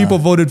not think people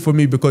voted for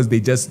me because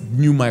they just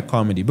knew my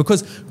comedy.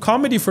 Because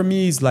comedy for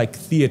me is like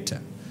theater,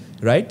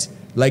 right?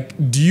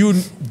 Like, do you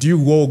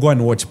go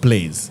and watch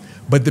plays?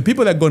 But the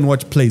people that go and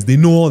watch plays, they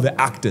know all the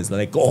actors. They're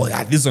like, oh,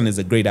 yeah, this one is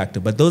a great actor.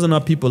 But those are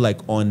not people like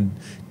on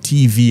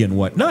TV and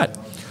whatnot.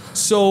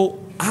 So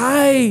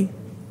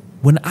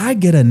when I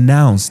get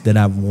announced that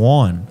I've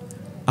won,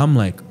 I'm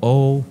like,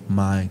 oh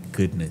my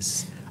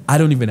goodness. I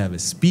don't even have a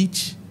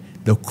speech.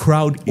 The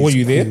crowd is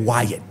you there?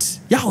 quiet.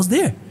 Yeah, I was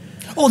there.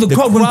 Oh, the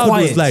crowd went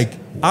quiet. Was like,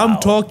 I'm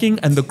talking,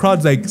 and the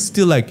crowd's like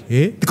still like,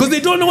 hey, because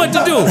they don't know what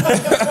to do.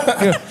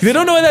 They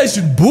don't know whether I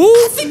should boo.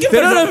 They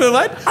don't know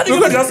what. I think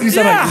you're asking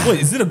yourself, like,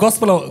 wait, is it a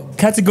gospel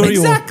category?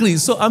 Exactly.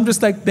 So I'm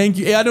just like, thank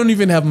you. I don't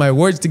even have my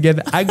words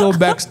together. I go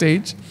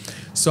backstage.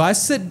 So I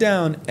sit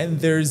down, and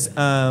there's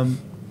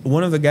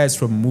one of the guys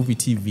from Movie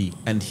TV,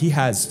 and they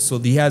have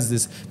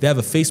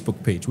a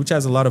Facebook page, which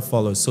has a lot of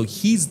followers. So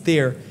he's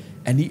there,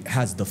 and he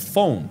has the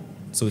phone.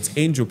 So it's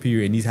Angel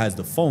Period, and he has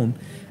the phone.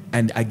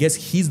 And I guess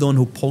he's the one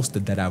who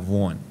posted that I've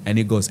won. And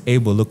he goes,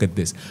 Abel, look at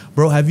this.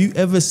 Bro, have you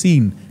ever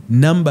seen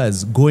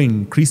numbers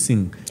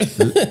increasing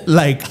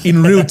like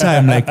in real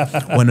time, like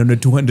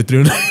 100, 200,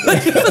 300?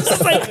 Like, it's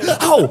just like,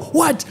 how?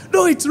 What?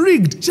 No, it's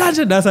rigged.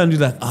 That's how I'm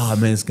just like, oh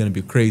man, it's going to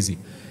be crazy.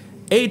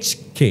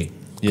 HK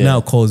now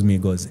calls me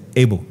and goes,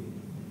 Abel,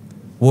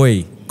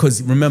 boy,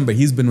 because remember,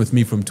 he's been with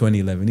me from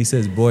 2011. He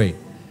says, boy,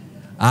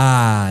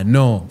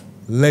 no.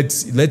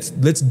 Let's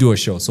do a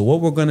show. So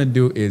what we're gonna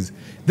do is,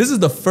 this is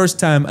the first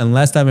time and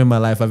last time in my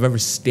life I've ever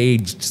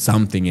staged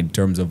something in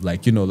terms of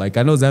like, you know, like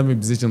I know Zambian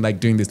musicians like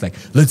doing this, like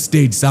let's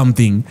stage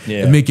something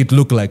and make it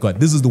look like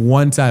what. This is the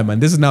one time,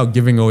 and this is now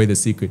giving away the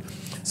secret.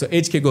 So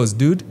HK goes,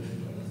 dude,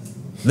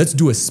 let's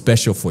do a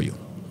special for you,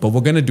 but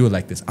we're gonna do it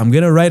like this. I'm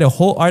gonna write a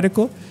whole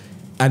article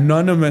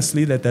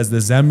anonymously that as the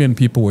Zambian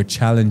people were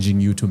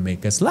challenging you to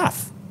make us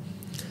laugh,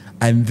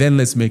 and then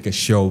let's make a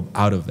show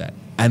out of that.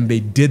 And they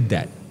did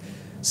that.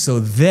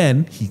 So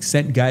then he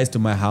sent guys to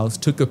my house,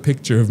 took a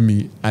picture of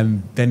me,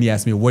 and then he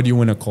asked me, what do you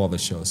want to call the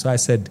show? So I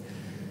said,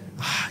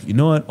 you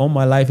know what, all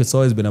my life it's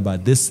always been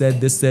about this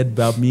said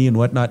about me and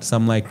whatnot. So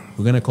I'm like,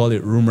 we're going to call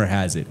it Rumor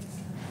Has It.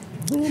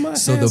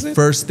 So the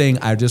first thing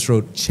I just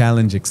wrote,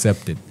 challenge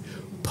accepted,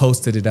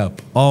 posted it up.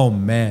 Oh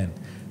man,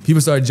 people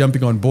started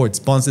jumping on board.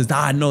 Sponsors,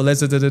 no,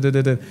 let's and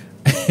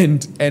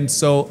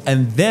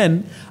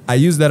then I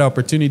used that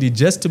opportunity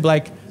just to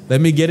like,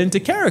 let me get into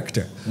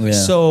character. Yeah.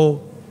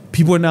 So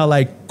people are now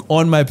like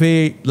on my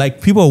page,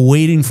 like people are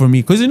waiting for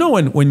me. Because you know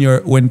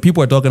when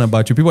people are talking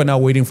about you, people are now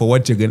waiting for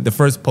what you're gonna, the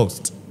first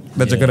post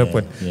that you're gonna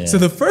put. Yeah. So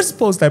the first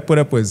post I put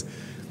up was,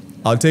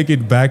 I'll take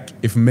it back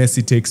if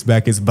Messi takes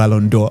back his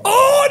Ballon d'Or.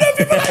 Oh, the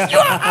people like, you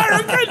are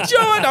arrogant,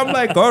 Joe. And I'm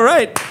like, all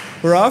right,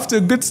 we're off to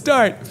a good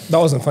start. That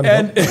wasn't funny.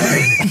 And it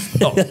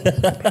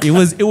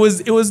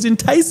was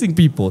enticing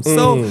people.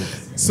 So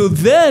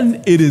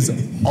then it is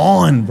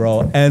on,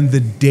 bro. And the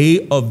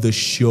day of the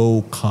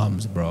show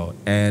comes, bro.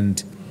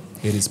 And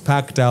it is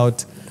packed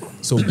out.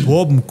 So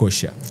Bob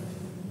Mkosha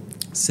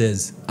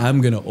says, I'm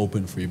going to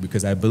open for you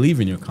because I believe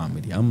in your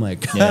comedy. I'm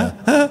like,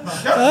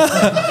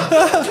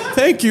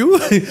 thank you.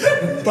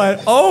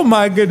 But oh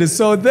my goodness.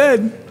 So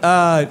then,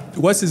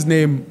 what's his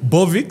name?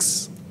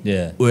 Bovix.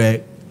 Yeah.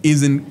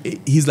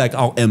 He's like,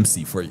 I'll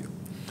MC for you.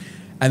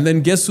 And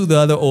then guess who the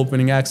other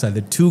opening acts are?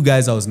 The two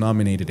guys I was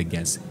nominated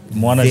against.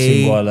 Mwana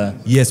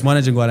Chingwala. Yes,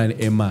 Mwana Chingwala and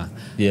Emma.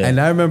 Yeah.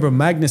 And I remember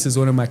Magnus is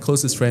one of my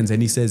closest friends,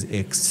 and he says,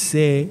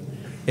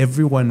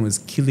 everyone was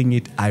killing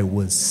it. I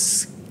was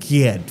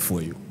scared for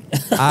you.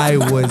 I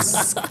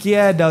was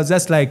scared. I was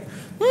just like,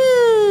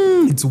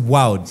 it's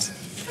wild.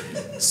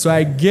 So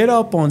I get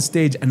up on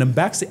stage and I'm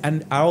backstage,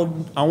 and I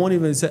won't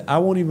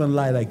even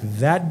lie. Like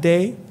that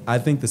day, I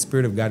think the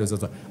Spirit of God was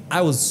also.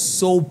 I was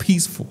so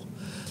peaceful.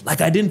 Like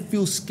I didn't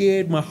feel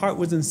scared. My heart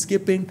wasn't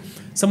skipping.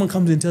 Someone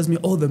comes and tells me,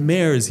 oh, the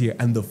mayor is here.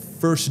 And the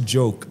first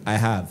joke I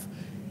have,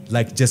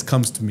 like just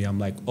comes to me. I'm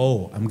like,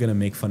 oh, I'm going to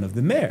make fun of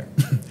the mayor.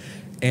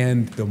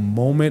 And the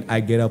moment I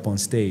get up on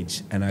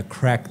stage and I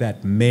crack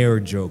that mayor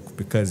joke,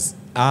 because,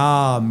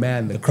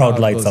 man, the crowd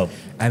lights up.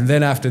 And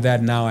then after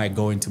that, now I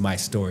go into my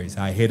stories.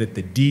 I hit at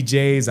the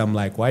DJs. I'm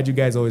like, why'd you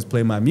guys always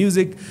play my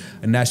music?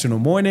 A National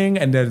Morning.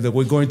 And then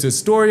we're going to a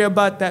story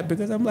about that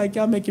because I'm like,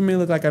 y'all making me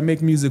look like I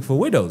make music for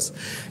widows.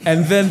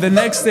 And then the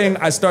next thing,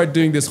 I start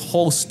doing this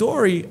whole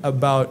story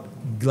about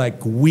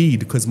like weed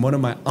because one of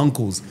my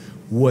uncles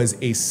was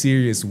a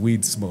serious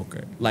weed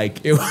smoker.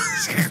 Like it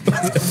was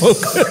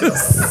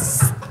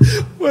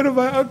one of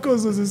my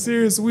uncles was a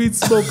serious weed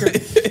smoker.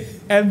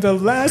 And the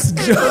last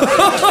joke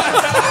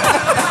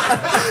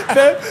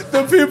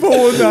the people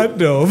will not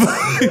know.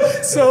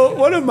 So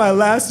one of my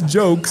last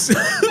jokes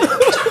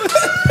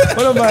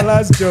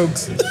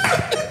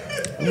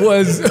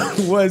was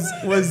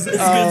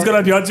It's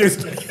gonna be hard to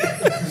explain.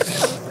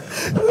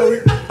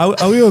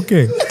 are we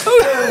okay?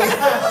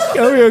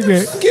 Are we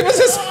okay? Give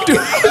us a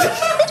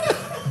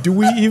Do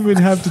we even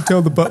have to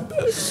tell the pub?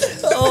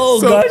 Oh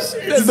So, gosh,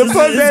 the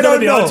pub, they it's gonna don't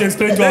be hard know. to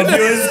explain to our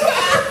viewers.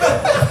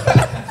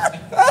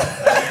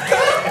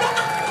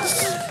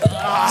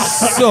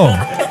 So,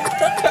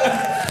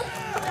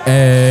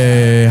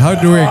 how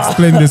do we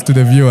explain this to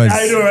the viewers?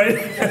 I know, right?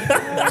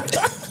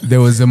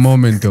 There was a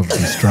moment of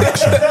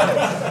distraction.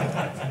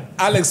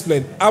 I'll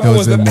explain. There Amo was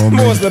was a the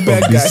moment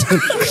bad of guy.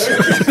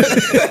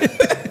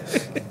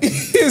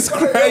 He's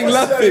crying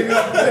laughing.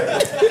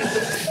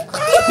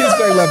 He's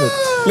crying laughing.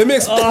 Let me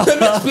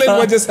explain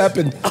what just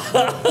happened.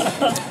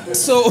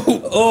 So,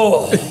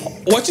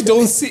 what you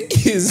don't see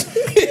is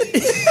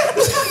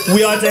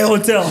We are at a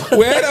hotel.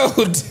 we're at a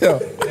hotel.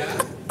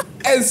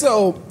 And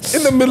so,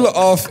 in the middle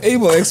of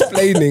Abel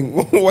explaining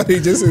what he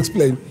just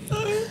explained,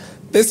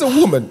 there's a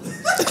woman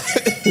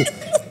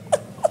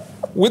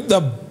with the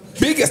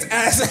biggest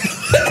ass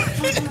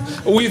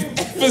we've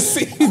ever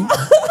seen.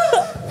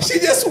 She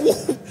just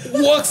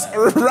walks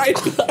right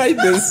behind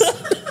us,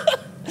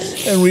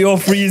 And we all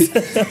freeze.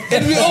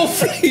 and we all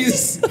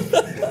freeze,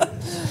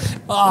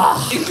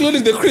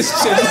 including the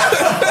Christian.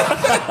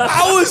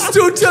 I was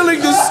still telling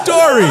the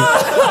story.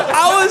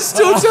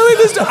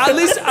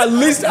 At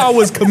least I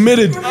was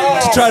committed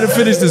to try to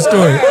finish the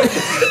story.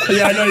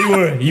 Yeah, I know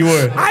you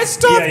were. I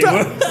stopped.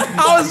 Yeah, you were.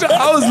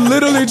 I was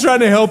literally trying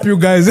to help you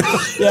guys.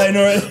 Yeah, I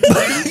know, right?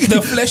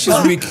 The flesh is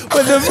weak.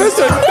 But the first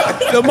time,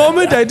 the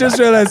moment I just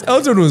realized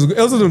Elton was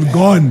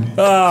gone.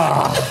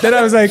 Then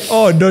I was like,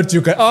 oh, not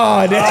you can.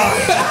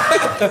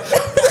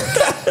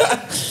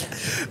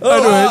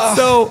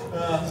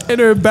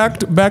 Anyway,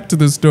 back to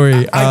the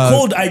story.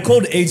 I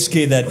called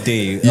HK that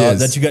day Yes.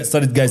 that you guys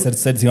started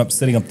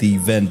setting up the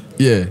event,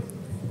 Yeah.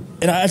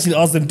 and I actually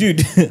asked them,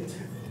 dude,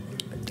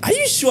 are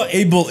you sure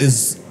Abel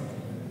is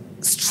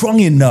strong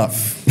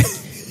enough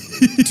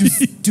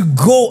to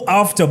go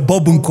after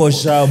Bobu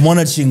Nkosha,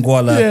 Mona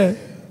Chingwala? Yeah.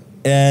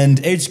 And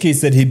HK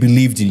said he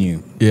believed in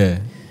you. Yeah.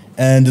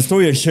 And the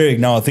story you're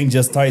sharing now, I think,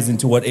 just ties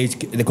into what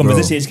the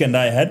conversation HK and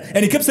I had.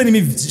 And he kept sending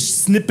me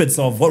snippets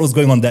of what was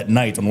going on that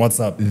night on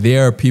WhatsApp.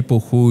 There are people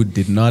who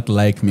did not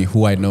like me,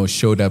 who I know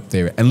showed up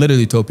there and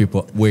literally told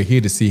people, we're here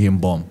to see him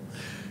bomb.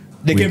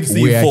 They came to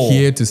see We you are fall.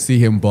 here to see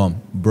him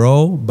bomb.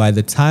 Bro, by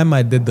the time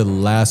I did the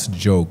last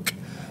joke,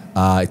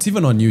 it's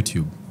even on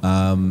YouTube.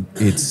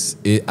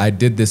 I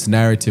did this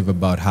narrative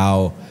about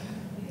how,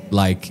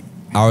 like,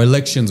 our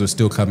elections were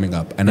still coming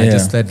up. And I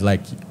just said,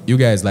 like, you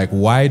guys, like,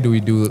 why do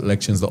we do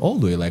elections the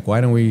old way? Like,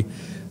 why don't we...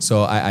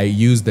 So I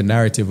used the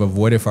narrative of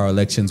what if our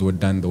elections were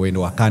done the way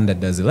Wakanda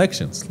does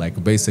elections?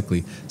 Like,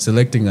 basically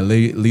selecting a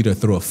leader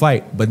through a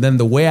fight. But then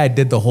the way I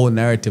did the whole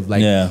narrative,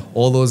 like,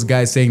 all those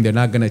guys saying they're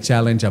not going to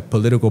challenge our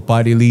political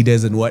party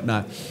leaders and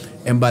whatnot.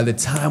 And by the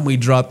time we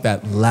dropped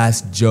that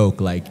last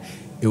joke, like,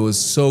 it was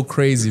so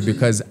crazy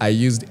because I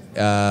used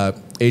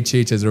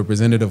HH as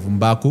representative of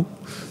Mbaku.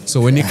 So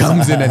when he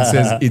comes in and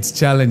says it's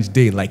challenge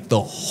day, like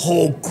the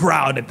whole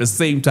crowd at the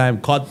same time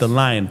caught the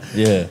line.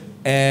 Yeah.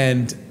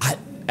 And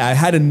I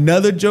had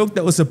another joke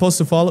that was supposed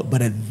to follow,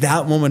 but at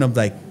that moment I'm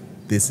like,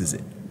 this is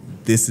it.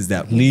 This is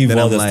that. Leave Then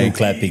while I'm they're still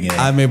clapping it.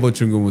 I'm Abel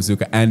Chungu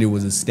Muzuka, and it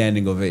was a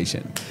standing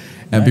ovation.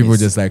 And people were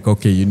just like,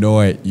 okay, you know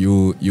what,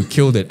 you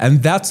killed it.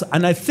 And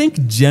I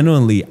think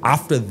genuinely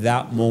after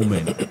that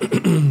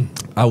moment,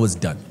 I was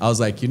done. I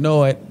was like, you know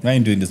what? I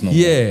ain't doing this no more.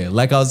 Yeah,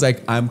 like I was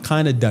like, I'm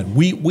kind of done.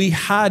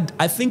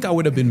 I think I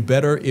would have been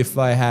better if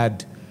I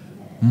had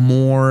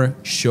more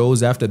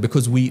shows after,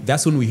 because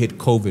that's when we hit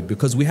COVID,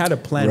 because we had a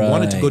plan. We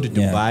wanted to go to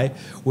Dubai.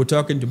 We're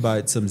talking to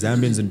about some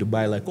Zambians in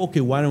Dubai, like,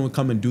 okay, why don't we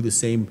come and do the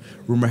same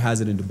rumor has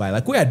it in Dubai?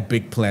 Like, we had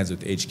big plans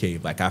with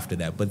HK, like, after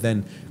that, but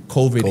then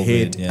COVID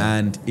hit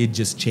and it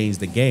just changed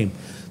the game.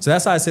 So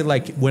that's why I said,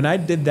 like, when I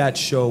did that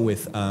show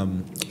with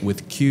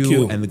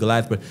Q and the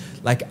Goliath, but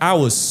like, I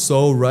was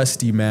so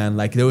rusty, man.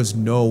 Like, there was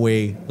no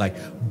way, like,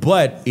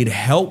 but it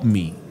helped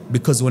me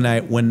because when I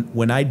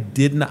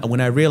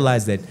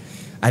realized that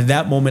at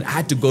that moment, I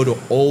had to go to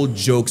old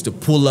jokes to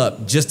pull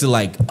up just to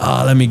like,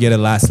 let me get a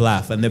last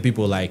laugh. And then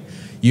people were like,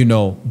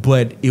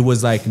 but it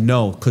was like,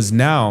 no, because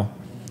now,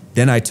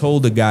 then I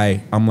told the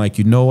guy, I'm like,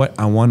 you know what?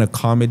 I want a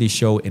comedy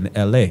show in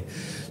LA.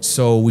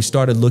 So we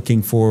started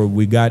looking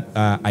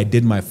I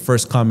did my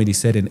first comedy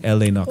set in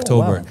LA in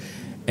October. wow.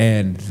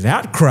 And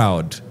that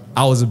crowd,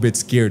 I was a bit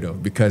scared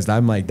of, because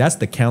I'm like, that's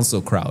the council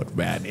crowd,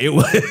 man. It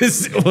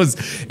was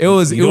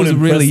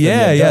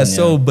really,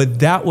 So, but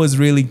that was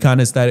really kind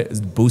of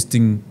started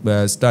boosting,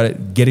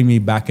 started getting me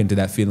back into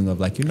that feeling of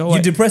like, you know what?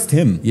 You depressed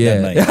him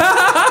that night.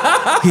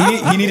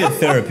 he needed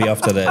therapy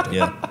after that.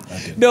 Yeah.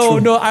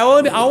 No, I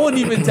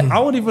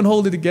won't even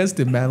hold it against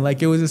him, man.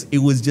 Like it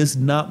was just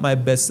not my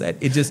best set.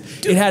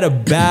 It had a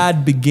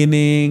bad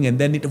beginning, and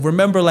then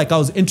remember, like I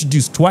was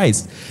introduced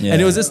twice,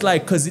 and it was just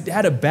like because it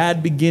had a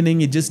bad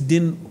beginning, it just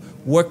didn't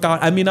work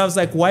out. I mean, I was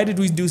like, why did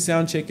we do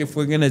sound check if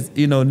we're gonna,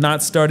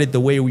 not start it the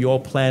way we all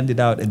planned it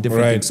out and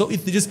different things? So it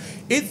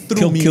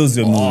threw me kills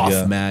your mood, off,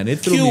 yeah. man. It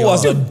threw Q me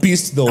was off. a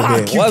beast though,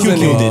 man. Q Wasn't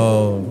killed he?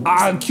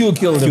 it. Q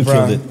killed Q it, bro.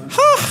 killed it.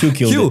 Q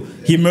killed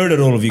it. He murdered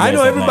all of you guys. I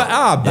know that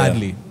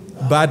everybody.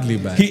 night. Badly.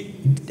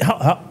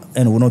 How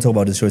and we don't talk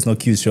about this show. It's not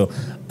Q's show.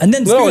 And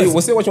then No, we'll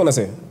say what you want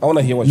to say. I want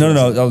to hear what you No,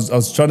 want no, I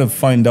was trying to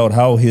find out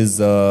how his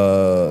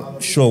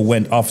show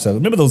went after.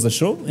 Remember there was a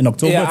show in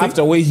October? Yeah, I think?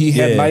 after way he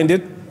Yeah. headlined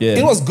it. Yeah.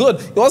 It was good.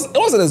 It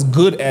wasn't as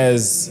good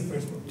as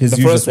His the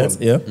usual first sets,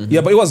 one. yeah?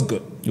 Yeah, but it was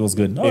good. It was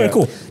good. All Yeah. right,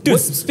 cool. Dude,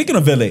 speaking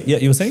of LA, yeah,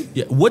 you were saying?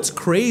 Yeah, what's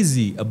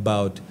crazy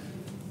about,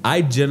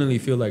 I generally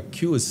feel like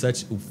Q is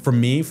such, for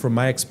me, from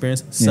my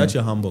experience, such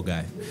a humble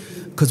guy.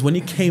 Because when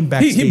he came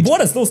backstage, He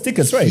bought us those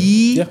tickets, right?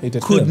 he Yeah, he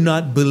did. could Yeah.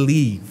 not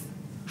believe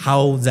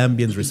how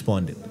Zambians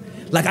responded.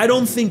 Like, I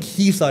don't think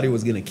he thought he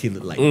was going to kill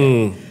it like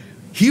that.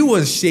 He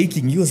was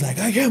shaking. He was like,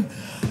 I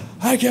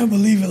can't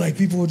believe it. Like,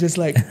 people were just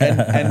like,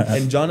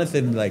 and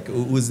Jonathan, like,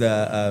 who's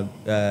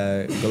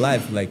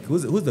Goliath, like,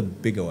 who's the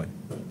bigger one?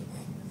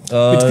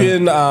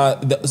 Between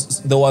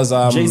there was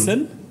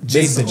Jason?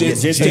 Jason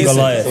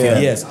Goliath, yeah.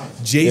 Yes,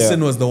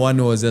 Jason Yeah. was the one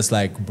who was just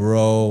like,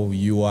 bro,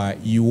 you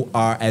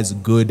are as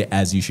good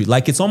as you should.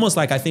 Like, it's almost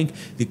like, I think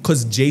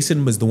because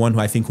Jason was the one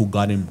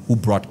who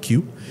brought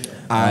Q,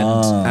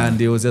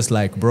 and it was just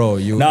like, bro,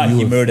 he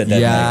murdered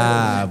that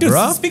yeah, night. Dude,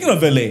 bro. speaking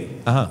of LA,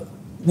 Uh-huh.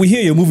 we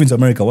hear you're moving to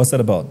America. What's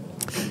that about?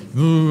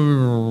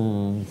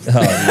 You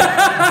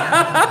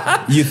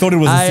thought it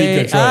was a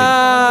secret,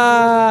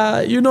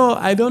 right?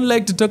 I don't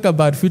like to talk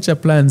about future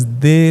plans.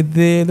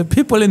 The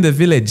people in the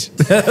village,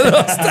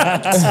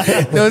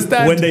 they'll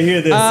start When they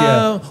hear this,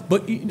 yeah.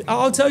 But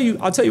I'll tell you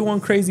one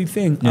crazy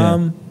thing.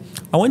 Yeah.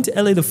 I went to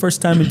LA the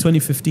first time in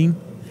 2015.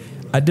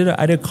 I did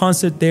a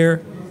concert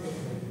there,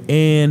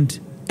 and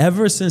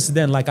ever since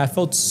then, like I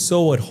felt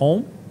so at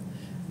home.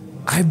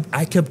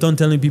 I kept on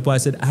telling people, I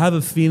said, I have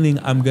a feeling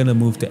I'm gonna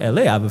move to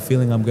LA. I have a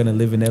feeling I'm gonna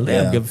live in LA.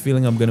 I have a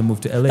feeling I'm gonna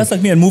move to LA. That's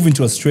like me and moving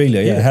to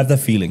Australia. Yeah, I have that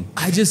feeling.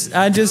 I'm just,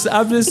 and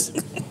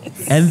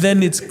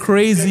then it's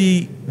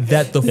crazy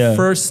that the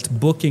first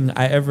booking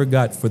I ever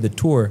got for the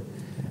tour,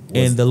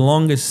 and the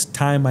longest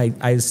time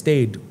I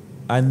stayed,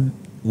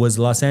 was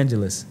Los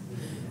Angeles,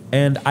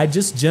 and I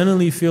just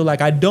generally feel like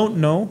I don't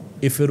know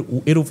if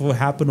it'll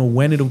happen or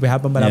when it'll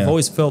happen, but I've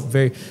always felt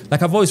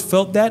I've always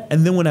felt that,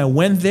 and then when I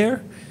went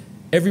there,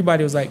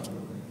 everybody was like,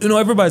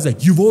 everybody's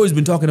like, you've always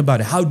been talking about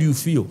it. How do you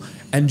feel?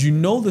 And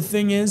the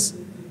thing is,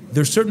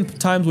 there's certain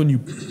times when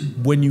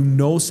you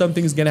know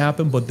something is gonna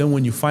happen, but then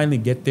when you finally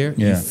get there,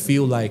 you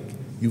feel like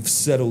you've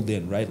settled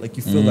in, right? Like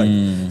you feel like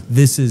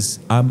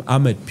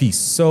I'm at peace.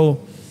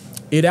 So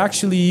it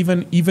actually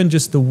even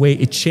just the way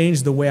it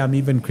changed the way I'm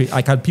even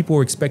like how people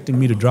were expecting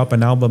me to drop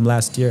an album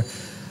last year.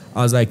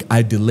 I was like,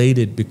 I delayed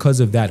it because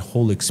of that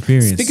whole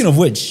experience. Speaking of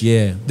which,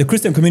 the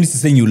Christian community is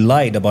saying you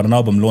lied about an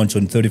album launch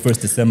on 31st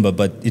December,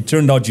 but it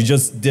turned out you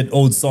just did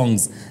old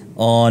songs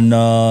on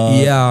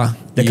the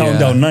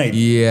countdown night.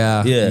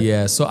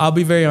 Yeah. So I'll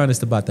be very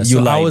honest about that. You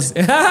so lied. I was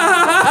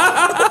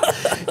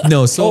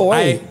no. So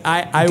I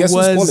Guess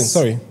was who's calling?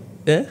 Sorry.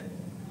 Eh?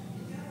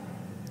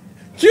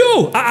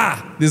 Q!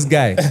 This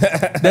guy.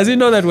 Does he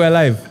know that we're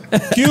live?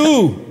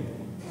 Q.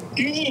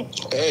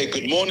 Hey,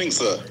 good morning,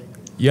 sir.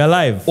 You're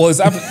live. Well, it's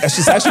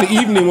actually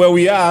evening where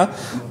we are.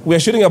 We're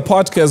shooting a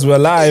podcast. We're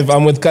live.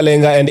 I'm with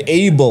Kalenga and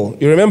Abel.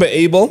 You remember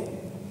Abel?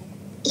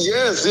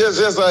 Yes,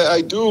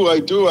 I do.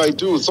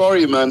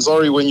 Sorry, man.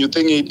 Sorry, when you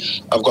think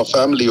I've got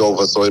family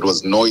over, so it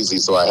was noisy,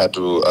 so I had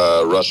to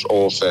rush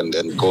off and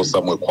go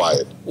somewhere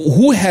quiet.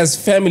 Who has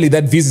family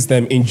that visits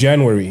them in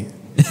January?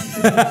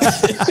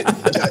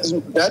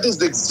 That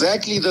is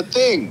exactly the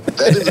thing.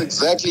 That is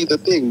exactly the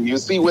thing. You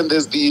see, when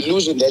there's the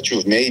illusion that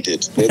you've made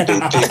it, they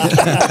think.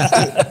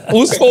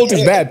 Whose fault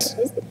is that?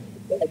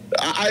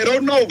 I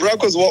don't know, bro,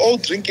 because we're all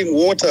drinking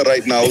water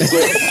right now. So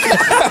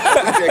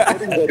we're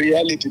getting the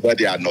reality, but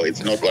no,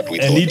 it's not what we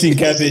thought. And eating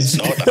cabbage. It's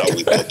not how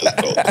we thought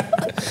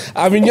it was.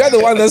 I mean, you're the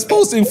one that's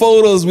posting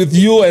photos with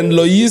you and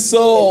Loiso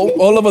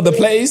all over the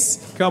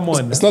place. Come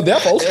on. It's not their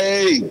fault.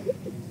 Hey,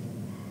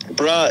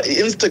 bruh,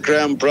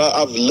 Instagram, bruh,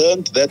 I've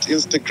learned that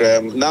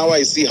Instagram, now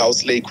I see how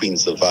Slay Queen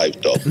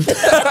survived, dog.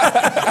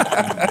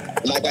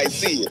 Like, I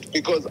see it,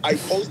 because I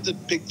posted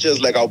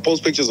pictures, like, I'll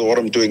post pictures of what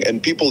I'm doing,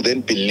 and people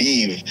then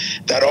believe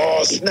that,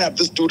 oh, snap,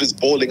 this dude is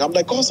bowling. I'm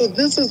like, oh, so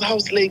this is how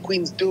Slay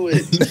Queens do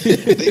it.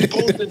 They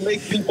post and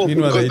make people,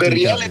 because the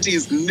reality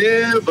is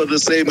never the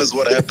same as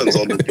what happens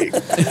on the thing.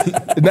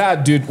 Nah,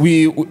 dude,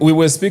 we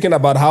were speaking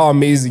about how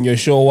amazing your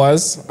show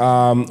was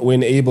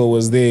when Abel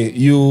was there.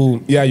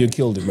 You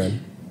killed it,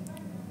 man.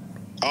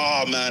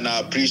 Oh man, I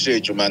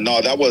appreciate you, man. No,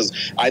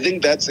 I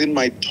think that's in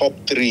my top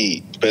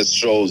 3 best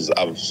shows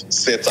I've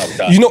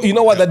done. You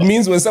know what that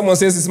means when someone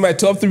says it's my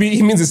top 3?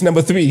 He means it's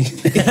number 3.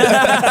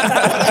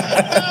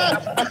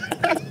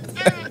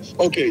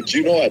 Okay, do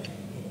you know what?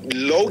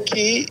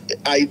 Low-key,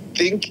 I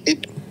think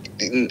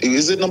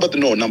is it number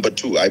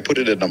 2. I put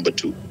it at number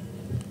 2.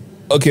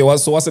 Okay, well,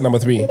 so what's the number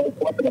 3?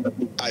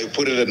 I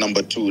put it at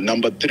number 2.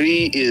 Number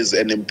 3 is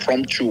an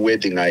impromptu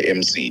wedding I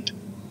emceed.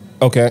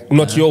 Okay,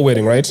 not your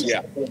wedding, right?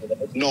 Yeah.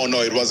 No,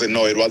 it wasn't.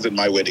 No, it wasn't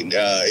my wedding.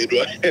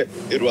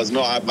 It was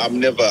no. I'm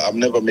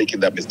never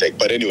making that mistake.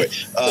 But anyway,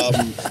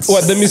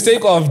 what, the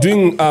mistake of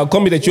doing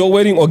comedy at your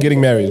wedding or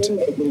getting married?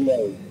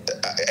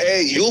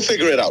 Hey, you'll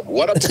figure it out.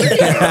 What I'm saying.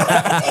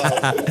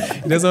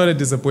 He doesn't want to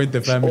disappoint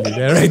the family.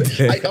 They're right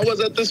there. I was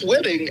at this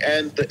wedding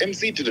and the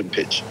MC didn't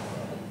pitch.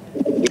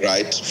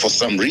 Right, for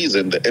some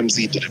reason the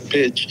MC didn't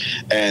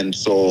pitch, and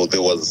so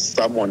there was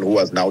someone who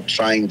was now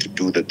trying to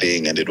do the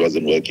thing, and it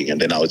wasn't working.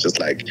 And then I was just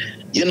like,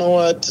 you know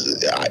what?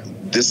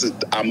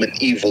 I'm an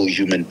evil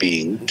human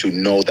being to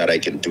know that I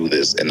can do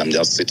this, and I'm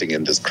just sitting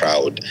in this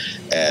crowd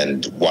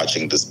and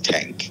watching this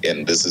tank,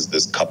 and this is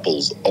this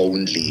couple's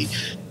only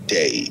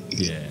day.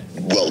 Yeah.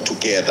 Well,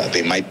 together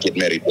they might get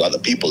married to other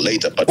people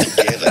later, but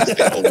together it's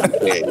their own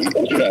day,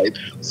 right?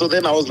 So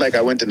then I was like,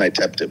 I went and I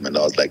tapped him, and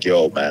I was like,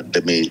 "Yo, man,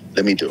 let me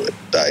do it.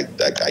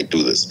 I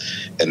do this."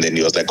 And then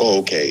he was like, "Oh,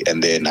 okay."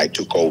 And then I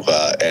took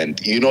over,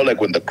 and like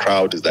when the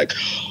crowd is like,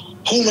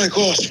 "Oh my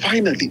gosh,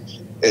 finally!"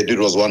 And it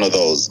was one of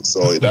those.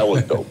 So that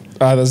was dope.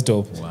 That's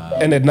dope. Wow.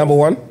 And at number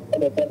 1?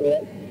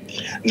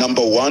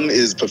 Number 1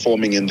 is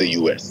performing in the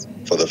US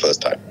for the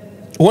first time.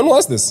 When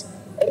was this?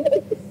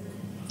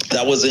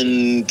 That was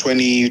in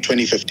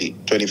 2015.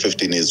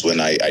 2015 is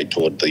when I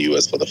toured the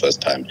US for the first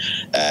time.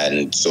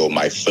 And so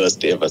my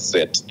first ever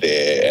set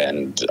there,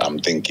 and I'm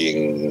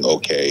thinking,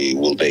 okay,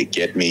 will they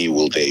get me?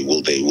 Will they?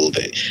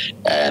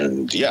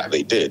 And yeah,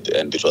 they did.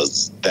 And it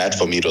was that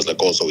for me, it was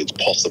like, also, it's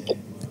possible.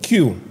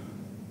 Q.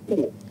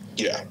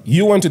 Yeah.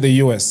 You went to the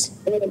US.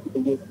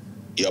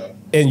 Yep.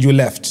 And you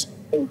left.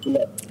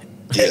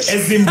 Yes. A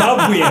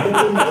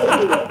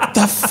Zimbabwean.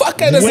 The fuck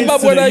kind of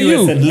Zimbabwean are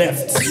you? And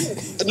left.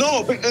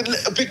 No,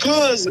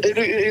 because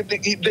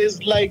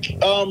there's like,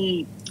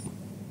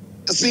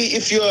 see,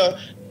 if you're...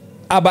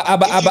 Abba.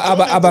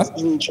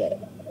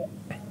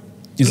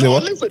 You say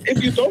what? Listen,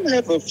 if you don't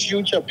have a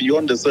future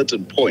beyond a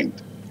certain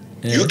point,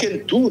 you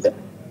can do that.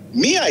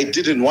 Me, I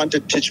didn't want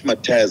a Tish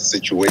Mataz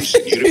situation.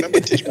 You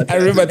remember Tish Mataz? I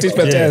remember Tish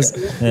Mataz.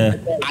 Yeah.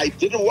 I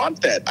didn't want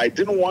that. I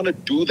didn't want to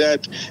do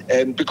that.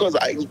 And because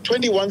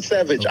 21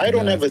 Savage, I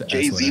don't have a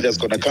Jay-Z that's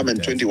going to come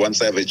and 21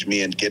 Savage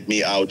me and get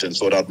me out and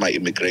sort out my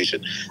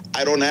immigration.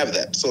 I don't have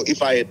that. So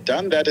if I had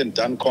done that and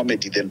done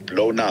comedy, then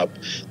blown up,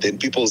 then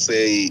people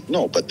say,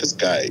 no, but this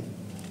guy,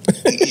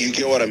 you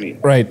get what I mean?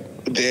 Right.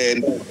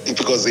 Then,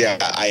 because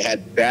I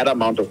had that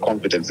amount of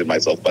confidence in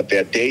myself, but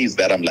there are days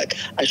that I'm like,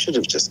 I should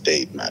have just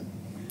stayed, man.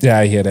 Yeah,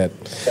 I hear that.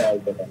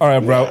 All right,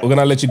 bro. We're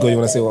gonna let you go. You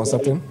wanna say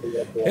something?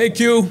 Hey,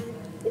 Q.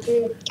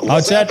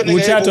 We'll chat on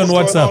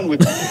WhatsApp.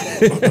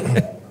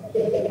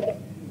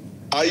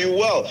 Are you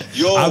well?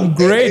 Yo, I'm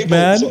great,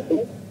 man.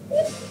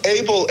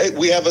 Abel,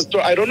 we have a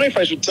story. I don't know if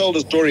I should tell the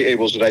story,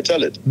 Abel. Should I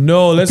tell it?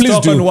 No, let's Please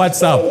talk do. on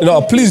WhatsApp.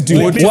 No, please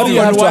do. What do you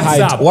have to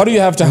hide? What do you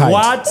have to hide?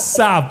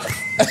 WhatsApp.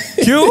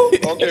 Q?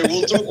 Okay,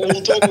 we'll talk.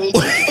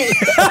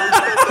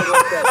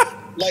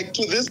 Like,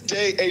 to this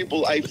day,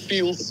 Abel, I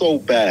feel so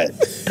bad.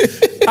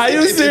 Are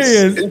you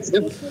serious?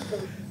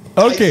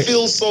 Okay. I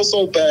feel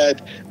so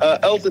bad.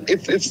 Elton,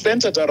 it's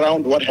centered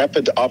around what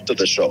happened after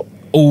the show.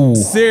 Oh,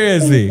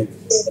 seriously?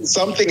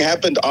 Something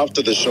happened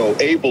after the show.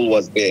 Abel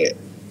was there.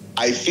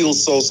 I feel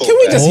so Can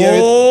we bad. just hear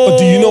it? Or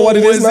do you know what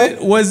it is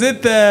now? Was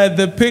it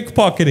the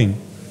pickpocketing?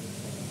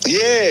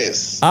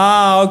 Yes.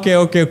 Ah,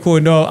 okay, cool.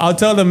 No, I'll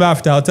tell them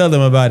after. I'll tell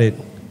them about it.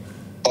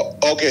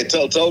 Okay,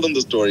 tell them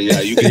the story.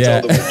 Yeah, you can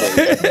tell them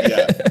the story.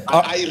 Yeah.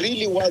 I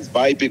really was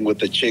vibing with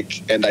the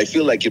chick, and I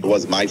feel like it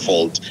was my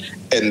fault.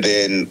 And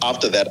then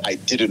after that, I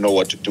didn't know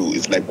what to do.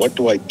 It's like, what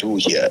do I do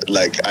here?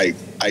 Like, I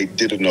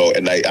didn't know,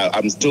 and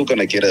I'm still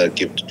gonna get a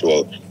gift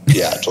to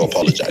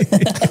apologize.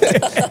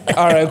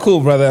 All right,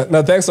 cool, brother.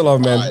 No, thanks a lot,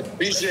 man. I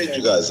appreciate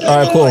you guys. All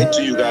right, cool. Light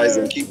to you guys,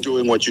 and keep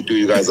doing what you do.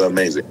 You guys are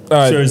amazing.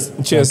 All right,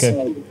 Cheers.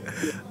 Okay.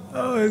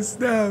 Oh,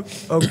 snap.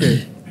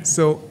 Okay.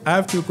 So I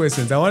have 2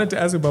 questions. I wanted to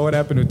ask you about what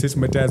happened with Tish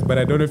Mataz, but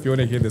I don't know if you want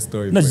to hear the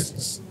story No,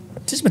 first.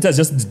 Tish Mataz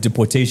just the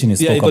deportation he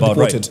spoke he got about,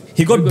 deported. right?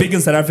 He got big in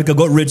South Africa,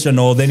 got rich and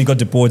all, then he got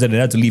deported and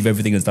had to leave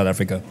everything in South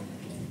Africa.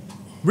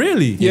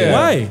 Really? Yeah.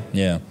 Why?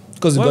 Yeah.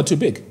 Because it got too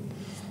big.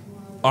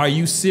 Are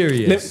you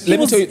serious? Let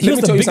me tell you he was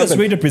the something. biggest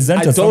radio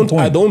presenter at some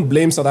point. I don't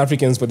blame South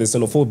Africans for the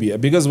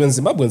xenophobia, because when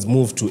Zimbabweans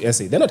move to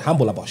SA, they're not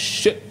humble about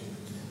shit.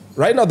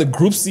 Right now, the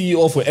group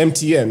CEO for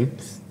MTN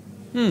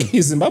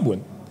is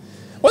Zimbabwean.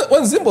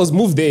 When Zimbos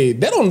move there,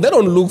 they don't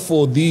look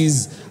for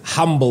these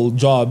humble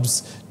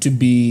jobs to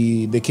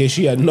be the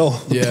cashier. No,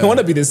 Yeah. they want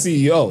to be the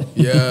CEO.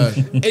 Yeah.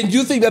 And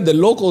you think that the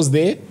locals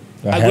there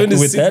are happy going to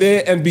with sit that?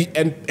 there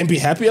and be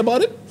happy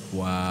about it?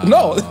 Wow.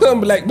 No,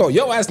 I'm like, no,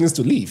 your ass needs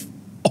to leave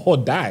or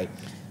die.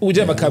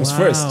 Whichever comes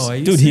first. Are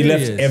you Dude, he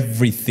left serious?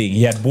 everything.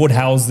 He had boat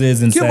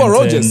houses in Kimber Sandton.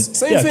 Rogers,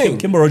 same thing.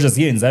 Kimber Rogers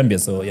here in Zambia,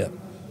 so yeah.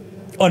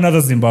 Another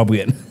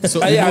Zimbabwean. So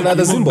Yeah, you another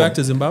moved Zimbabwe. back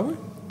to Zimbabwe?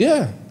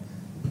 Yeah.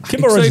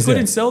 Kimber So he Rogers,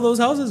 couldn't yeah. sell those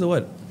houses or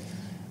what?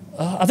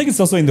 I think it's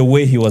also in the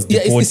way he was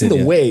Yeah, deported. it's in the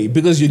yeah. way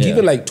because you're Yeah.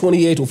 given like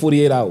 28 or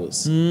 48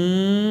 hours.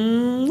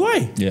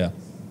 Why? Yeah.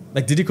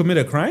 Like, did he commit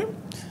a crime?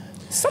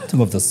 Something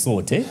of the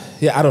sort, eh?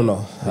 Yeah, I don't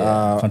know.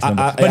 Can't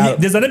remember. But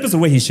there's an episode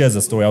where he shares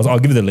a story. I'll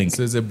give you the link.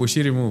 So it's a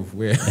Bushiri move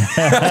where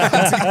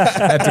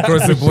had to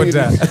cross the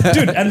border.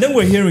 Dude, and then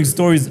we're hearing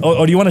stories.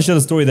 Or do you want to share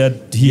the story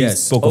that he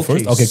spoke of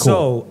first? Okay,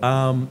 cool.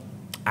 So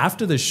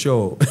after the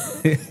show,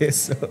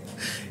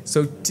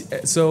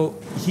 so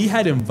he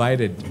had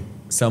invited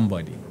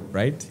somebody,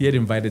 right? He had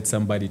invited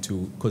somebody to,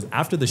 because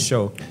after the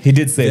show, He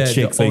did say the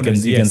chick, so you can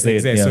owners- say it.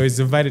 exactly. Yeah. So he's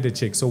invited a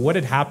chick. So what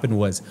had happened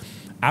was,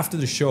 after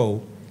the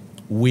show,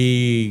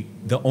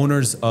 the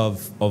owners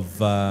of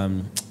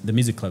the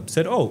music club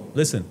said, "Oh,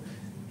 listen,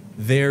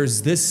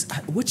 there's this.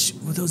 Which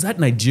was that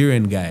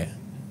Nigerian guy?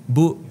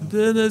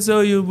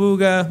 So you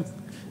booga."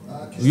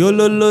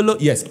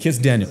 Yes, Kiss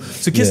Daniel.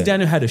 So Kiss Yeah.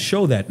 Daniel had a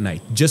show that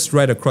night, just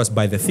right across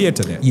by the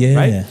theater there. Yeah,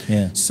 right?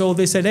 yeah. So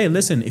they said, hey,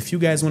 listen, if you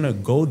guys want to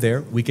go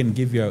there, we can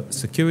give you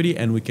security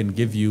and we can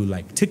give you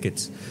like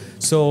tickets.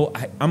 So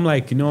I'm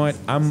like, you know what?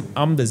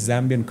 I'm the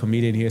Zambian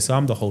comedian here, so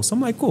I'm the host. I'm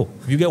like, cool.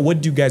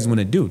 What do you guys want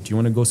to do? Do you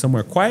want to go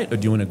somewhere quiet or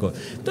do you want to go?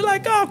 They're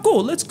like, oh,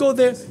 cool. Let's go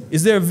there.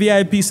 Is there a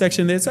VIP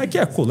section there? It's like,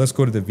 yeah, cool. Let's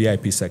go to the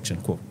VIP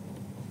section. Cool.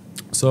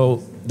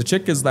 So the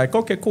chick is like,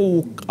 okay,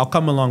 cool. I'll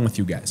come along with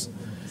you guys.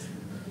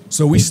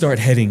 So we start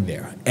heading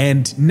there.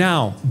 And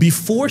now,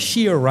 before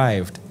she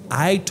arrived,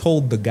 I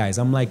told the guys,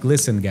 I'm like,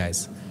 listen,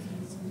 guys,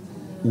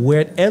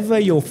 wherever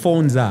your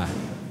phones are,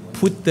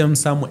 put them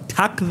somewhere,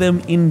 tuck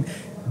them in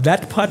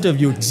that part of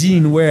your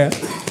jean where,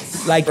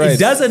 like, Right. it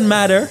doesn't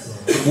matter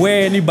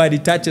where anybody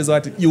touches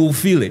what, you will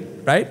feel it,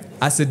 right?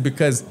 I said,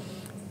 because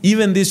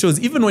even these shows,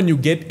 even when you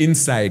get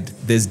inside,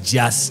 there's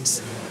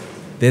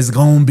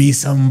gonna be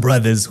some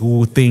brothers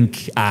who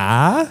think,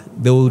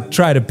 they'll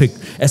try to pick.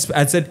 I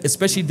said,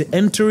 especially the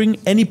entering,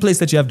 any place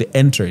that you have to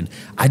enter in.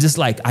 I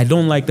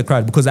don't like the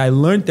crowd because I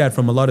learned that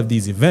from a lot of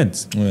these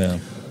events. Yeah.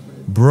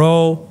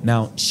 Bro,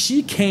 now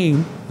she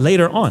came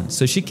later on.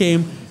 So she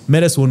came,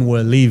 met us when we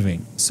were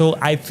leaving. So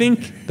I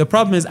think the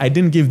problem is I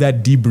didn't give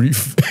that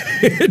debrief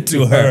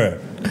to her.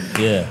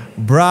 Yeah.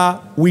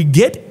 Bruh, we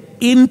get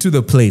into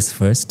the place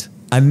first,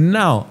 and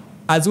now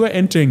as we're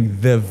entering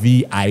the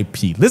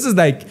VIP, this is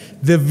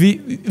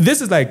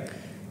like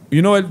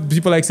you know what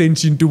people like saying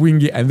Chintu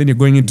Wingi, and then you're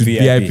going into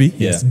VIP. yeah.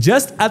 Yes,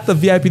 just at the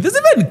VIP, there's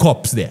even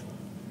cops there.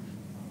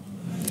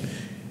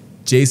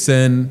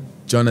 Jason,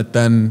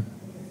 Jonathan,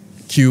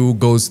 Q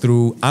goes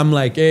through. I'm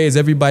like, hey, is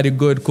everybody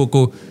good?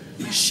 Coco.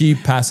 She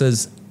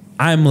passes.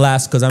 I'm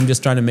last because I'm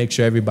just trying to make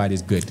sure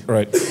everybody's good.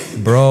 Right.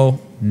 Bro,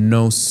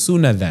 no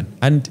sooner than.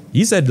 And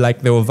he said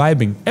like they were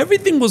vibing.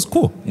 Everything was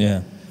cool.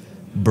 Yeah.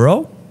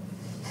 Bro,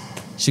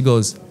 she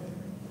goes,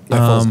 My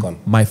phone's gone.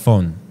 my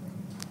phone.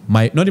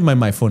 Not even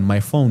my phone, my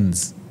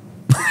phones.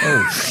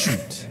 Oh,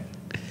 shoot.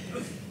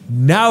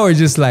 Now we're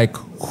just like,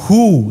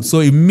 who? So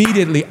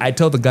immediately I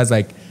tell the guys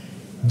like,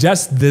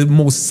 just the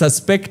most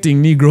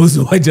suspecting Negroes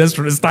who are just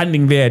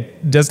standing there,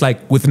 just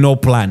like with no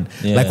plan.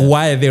 Yeah. Like,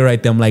 why are they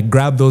right there? I'm like,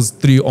 grab those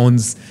 3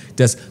 ons.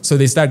 Just so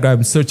they start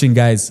grabbing, searching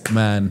guys.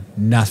 Man,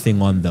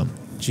 nothing on them.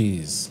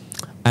 Jeez.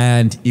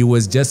 And it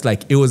was just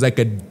like, it was like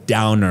a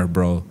downer,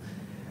 bro.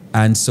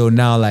 And so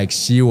now like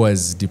she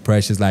was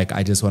depressed. She's like,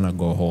 I just want to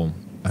go home.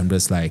 I'm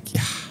just like,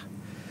 yeah.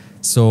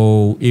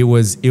 So it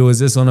was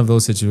just one of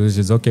those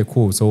situations. Okay,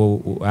 cool.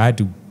 So I had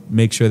to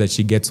make sure that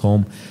she gets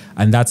home.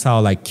 And that's how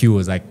like Q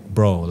was like,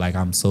 bro, like,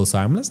 I'm so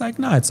sorry. I'm just like,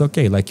 nah, it's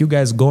okay. Like, you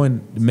guys go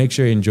and make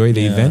sure you enjoy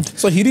the event.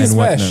 So he didn't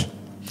and smash.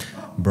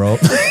 whatnot. Bro.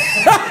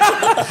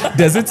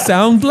 Does it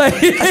sound like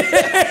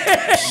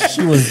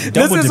She was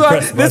double this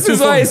depressed. this is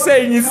why he's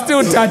saying he's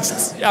still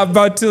touched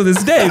about till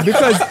this day,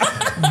 because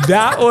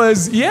that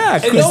was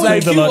And because knowing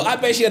like Q, I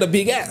bet she had a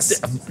big ass.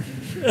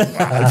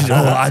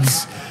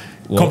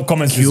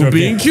 comments Q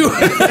being Q.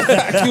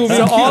 Q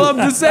So all I'm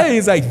just saying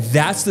is like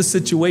that's the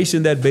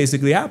situation that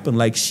basically happened.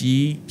 Like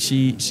she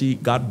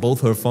got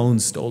both her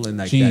phones stolen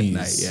like Jeez. that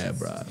night. Yeah,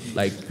 bro.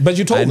 Like, But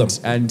you told and, them.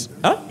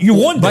 And You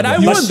warned but them. I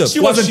But warned them. she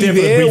wasn't she there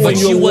for the there briefing. when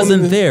But you she were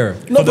wasn't warning- there. No,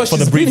 For but the she's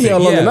been briefing. here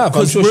long enough.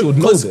 I'm sure she would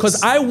know this.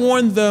 Because I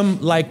warned them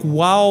like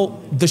while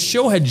the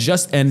show had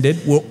just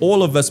ended, we're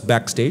all of us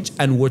backstage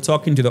and we're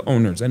talking to the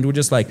owners and we're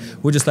just like,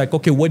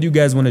 okay, what do you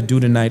guys want to do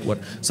tonight? What?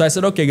 So I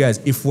said, okay, guys,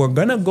 if we're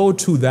gonna go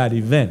to that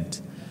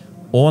event,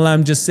 all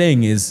I'm just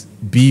saying is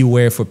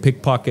beware for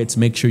pickpockets.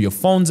 Make sure your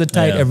phones are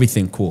tight. Yeah.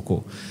 Everything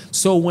cool.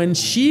 So when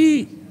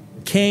she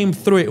came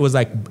through, it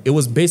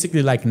was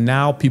basically like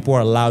now people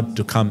are allowed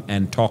to come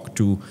and talk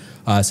to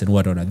us and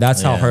whatnot.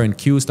 That's how Yeah. her and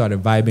Q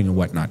started vibing and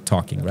whatnot,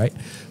 talking, right?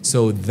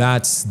 So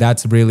that's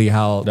really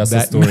how That's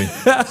that the story.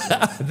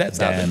 that's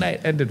how the Damn.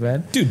 night ended,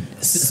 man. Dude,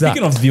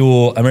 speaking of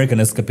your American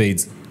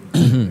escapades,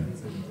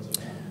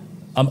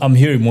 I'm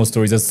hearing more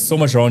stories. There's so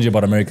much around you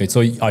about America.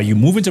 So are you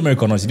moving to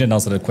America or not? You didn't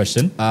answer that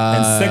question.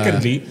 And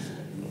secondly,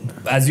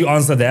 as you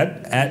answer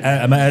that,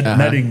 I'm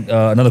adding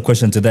another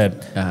question to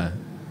that.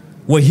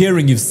 We're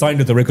hearing you've signed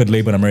with a record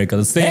label in America.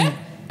 The same,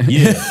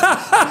 yeah.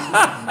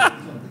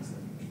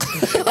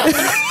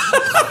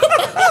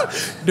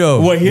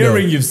 No, we're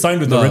hearing you've signed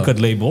with a record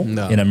label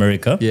in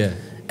America. Yeah.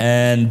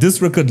 And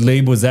this record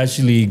label has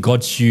actually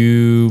got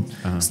you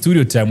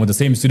studio time with the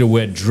same studio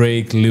where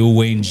Drake, Lil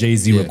Wayne,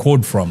 Jay-Z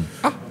record from.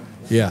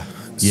 Yeah.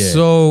 Yeah.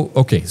 So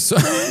okay, so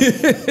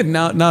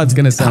now it's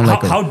gonna sound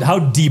like how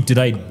deep did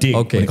I dig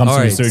when it comes all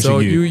to right. researching So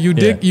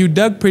you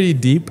dug pretty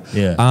deep.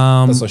 Yeah.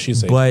 That's what she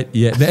said. But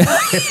yeah,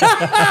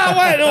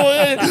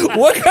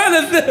 what kind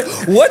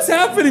of what's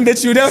happening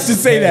that you'd have to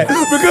say that?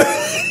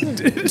 Because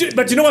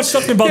But you know what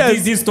shocked me about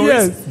these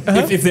stories?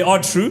 If they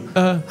are true,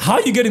 how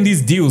are you getting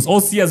these deals?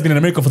 OC has been in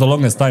America for the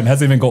longest time,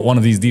 hasn't even got one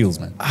of these deals,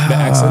 man. The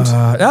accent.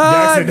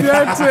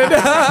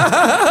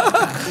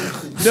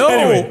 no.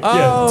 Anyway,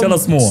 tell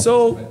us more.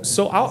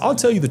 So I'll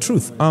tell you the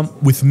truth.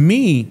 With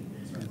me,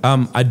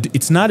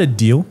 it's not a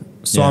deal.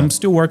 So I'm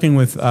still working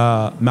with.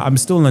 I'm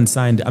still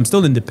unsigned. I'm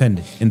still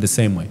independent in the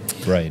same way.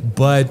 Right.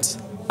 But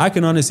I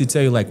can honestly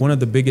tell you, like, one of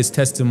the biggest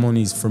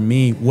testimonies for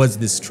me was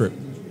this trip,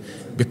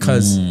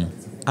 because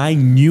I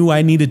knew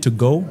I needed to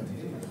go,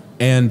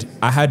 and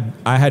I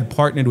had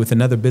partnered with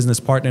another business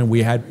partner, and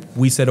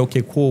we said,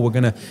 okay, cool, we're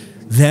gonna.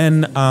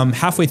 Then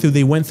halfway through,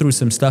 they went through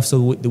some stuff,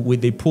 so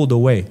they pulled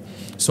away.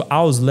 So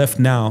I was left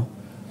now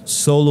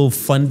solo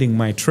funding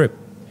my trip.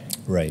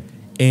 Right.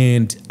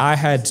 And I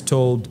had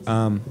told,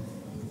 I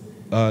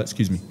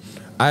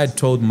had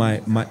told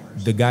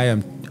the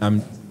guy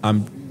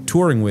I'm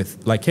touring with,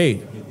 like,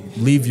 hey,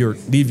 leave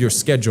your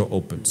schedule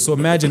open. So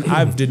imagine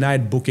I've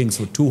denied bookings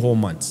for 2 whole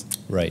months.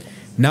 Right.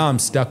 Now I'm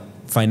stuck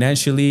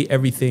financially,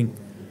 everything.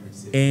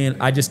 And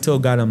I just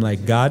told God, I'm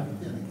like, God,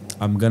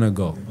 I'm gonna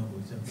go.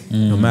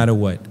 No matter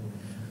what.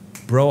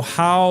 Bro,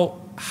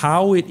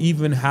 how it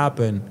even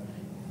happened,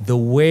 the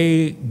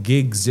way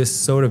gigs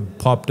just sort of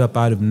popped up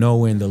out of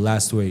nowhere in the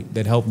last way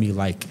that helped me,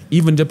 like,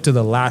 even up to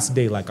the last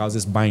day, like I was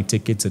just buying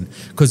tickets. And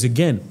because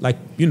again, like,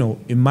 you know,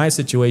 in my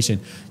situation,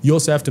 you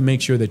also have to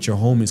make sure that your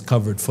home is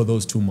covered for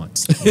those 2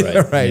 months.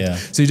 Right. Yeah.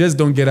 So you just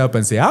don't get up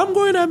and say, I'm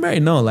going to America.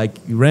 No, like,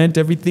 rent,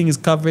 everything is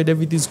covered,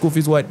 everything, school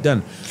fees, what,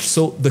 done.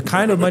 So the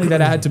kind of money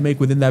that I had to make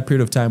within that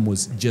period of time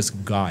was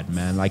just God,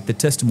 man. Like, the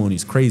testimony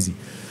is crazy.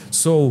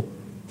 So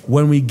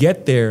when we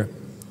get there,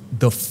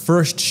 the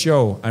first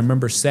show, I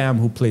remember Sam,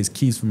 who plays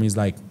keys for me, is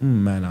like,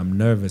 man, I'm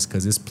nervous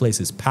because this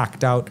place is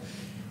packed out.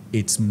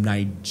 It's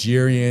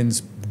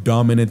Nigerians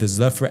dominant. There's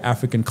left for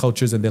African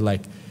cultures, and they're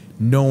like,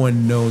 no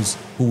one knows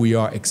who we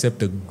are except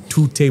the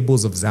 2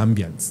 tables of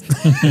Zambians,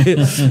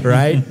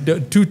 right?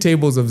 The 2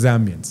 tables of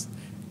Zambians.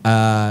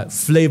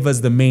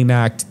 Flavor's the main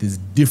act. There's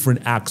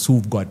different acts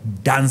who've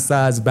got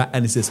dancers,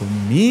 and it's just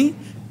me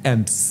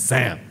and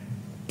Sam.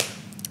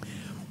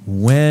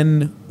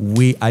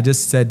 I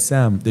just said,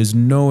 Sam, there's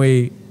no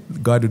way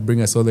God would bring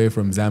us all the way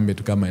from Zambia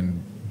to come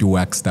and do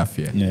wax stuff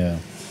here. Yeah.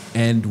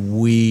 And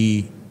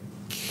we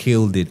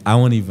killed it. I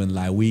won't even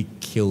lie. We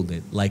killed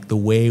it. Like, the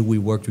way we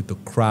worked with the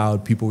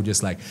crowd, people were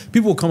just like,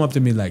 people would come up to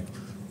me like,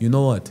 you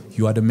know what?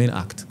 You are the main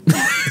act.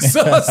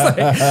 So it's like,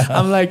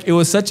 I'm like, it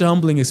was such a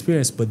humbling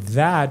experience. But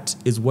that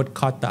is what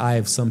caught the eye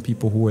of some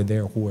people who were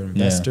there, who were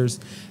investors.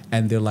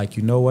 And they're like,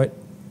 you know what?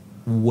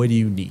 What do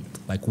you need?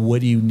 Like,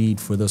 what do you need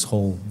for this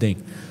whole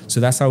thing? So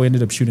that's how we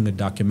ended up shooting a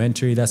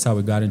documentary. That's how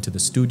we got into the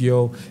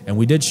studio. And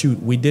we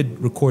did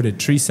record at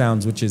Tree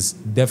Sounds, which is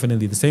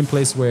definitely the same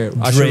place where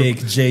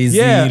Drake, Jay-Z,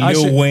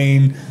 Lil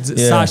Wayne.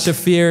 Sasha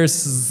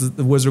Fierce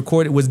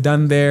was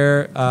done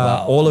there.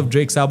 All of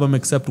Drake's album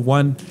except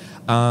one.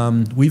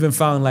 We even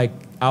found like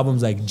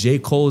albums like J.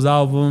 Cole's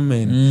album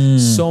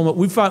and so much.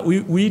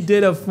 We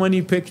did a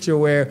funny picture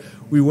where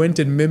we went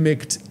and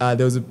mimicked,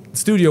 there was a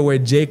studio where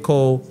J.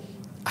 Cole,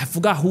 I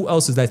forgot who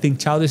else is. I think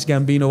Childish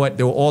Gambino. What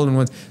they were all in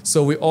one.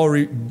 So we all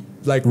redid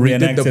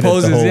the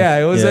poses.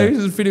 It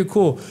was pretty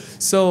cool.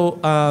 So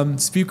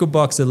Speaker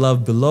Box of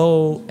Love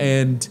Below,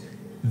 and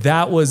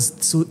it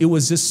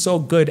was just so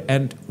good.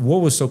 And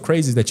what was so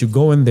crazy is that you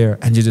go in there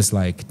and you're just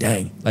like,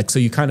 dang, like, so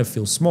you kind of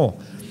feel small.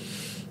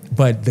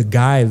 But the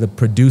guy, the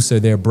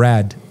producer there,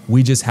 Brad,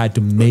 we just had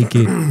to make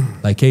it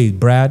like, hey,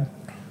 Brad,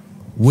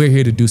 we're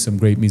here to do some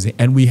great music.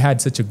 And we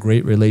had such a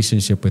great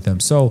relationship with him.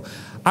 So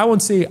I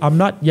won't say I'm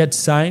not yet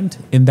signed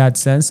in that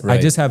sense. Right.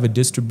 I just have a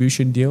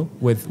distribution deal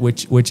with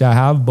which I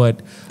have,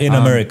 but in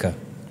America.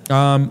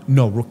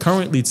 No,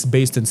 currently it's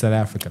based in South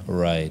Africa.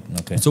 Right.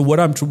 Okay. So what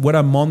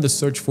I'm on the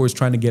search for is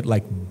trying to get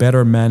like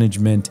better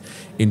management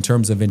in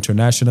terms of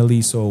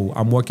internationally. So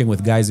I'm working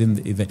with guys in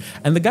the event,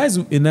 and the guys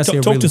in that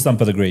talk to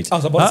Sampa the Great. I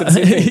was about to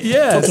say the same thing.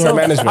 Yeah. Talk to her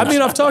management. I mean,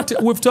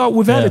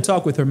 we've had a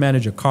talk with her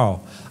manager,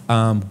 Carl.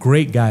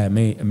 Great guy,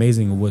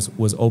 amazing.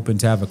 Was open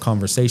to have a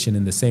conversation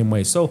in the same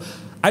way. So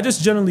I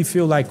just generally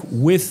feel like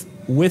with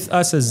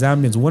us as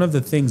Zambians, one of the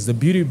things, the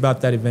beauty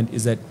about that event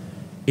is that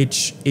it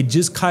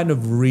just kind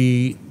of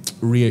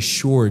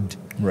reassured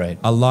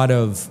a lot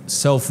of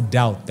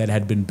self-doubt that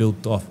had been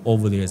built off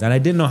over the years. And I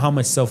didn't know how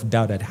much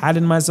self-doubt I'd had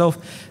in myself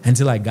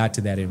until I got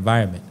to that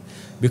environment.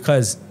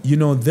 because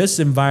this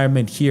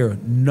environment here.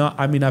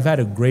 I've had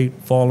a great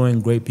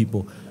following, great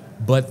people,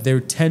 but there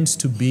tends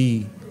to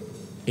be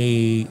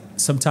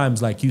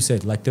sometimes, like you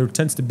said, like there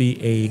tends to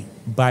be a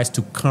bias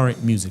to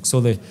current music.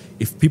 So that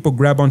if people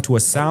grab onto a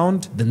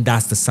sound, then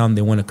that's the sound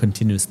they want to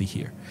continuously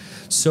hear.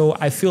 So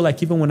I feel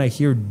like even when I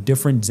hear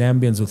different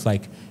Zambians with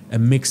like a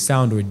mixed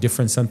sound or a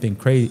different something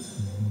crazy,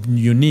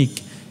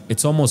 unique,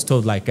 it's almost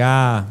told like,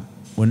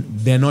 when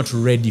they're not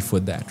ready for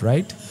that,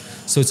 right?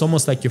 So it's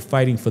almost like you're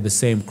fighting for the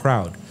same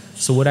crowd.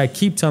 So what I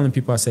keep telling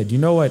people, I said, you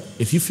know what?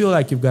 If you feel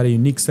like you've got a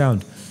unique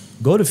sound,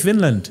 go to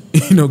Finland,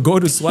 go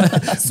to Sweden.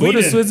 Go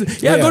to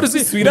Switzerland. Yeah, go to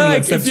Sweden.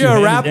 Like, if you're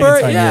a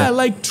rapper,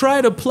 like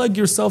try to plug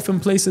yourself in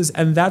places.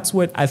 And that's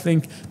what I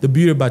think the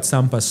beauty about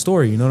Sampa's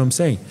story, you know what I'm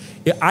saying?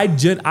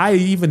 I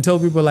even tell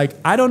people, like,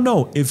 I don't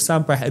know if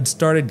Sampa had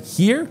started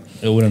here.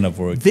 It wouldn't have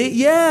worked.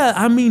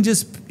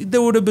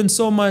 There would have been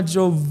so much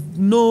of,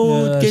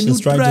 can you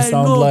try,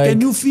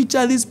 can you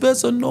feature this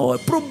person? No,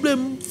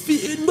 problem,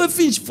 no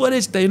fish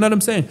forest, you know what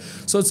I'm saying?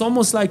 So it's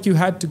almost like you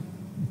had to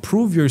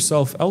prove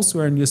yourself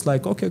elsewhere, and just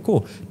like, okay,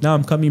 cool. Now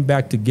I'm coming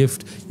back to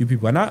gift you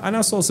people. And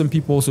I saw some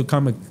people also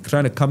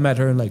trying to come at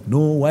her and like, no,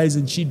 why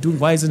isn't she doing?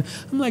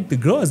 I'm like, the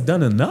girl has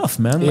done enough,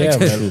 man. Like,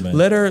 man.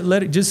 let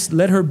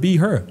her be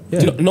her.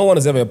 Yeah. No one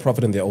is ever a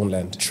prophet in their own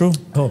land. True.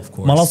 Oh, of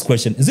course. My last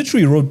question: is it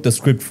true you wrote the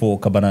script for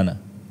Kabanana?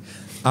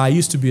 I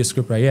used to be a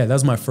scriptwriter. Yeah, that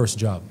was my first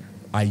job.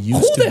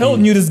 Who the hell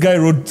knew this guy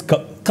wrote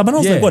Kabanana?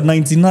 Was like what,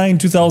 99,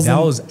 2000?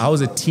 I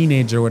was a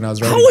teenager when I was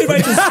writing. How are you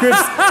writing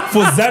scripts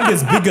for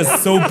Zambia's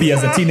biggest soapy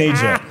as a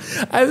teenager?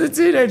 As a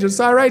teenager,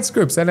 so I write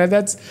scripts, and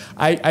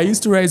I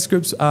used to write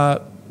scripts.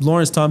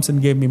 Lawrence Thompson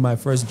gave me my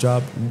first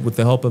job with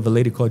the help of a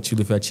lady called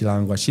Chulufa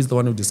Chilangwa. She's the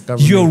one who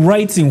discovered You're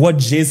writing what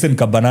Jason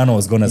Kabanana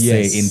was going to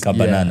say in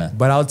Kabanana. Yeah.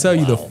 But I'll tell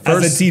you the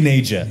first... As a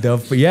teenager.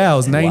 I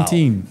was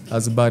 19. Wow. I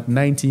was about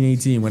 19,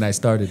 18 when I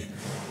started.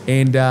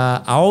 And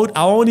I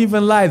won't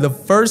even lie, the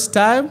first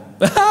time,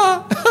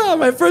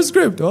 my first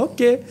script,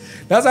 okay.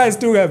 That's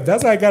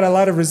why I got a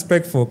lot of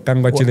respect for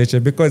Kangwa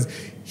Chileche, because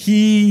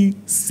he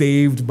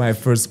saved my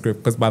first script.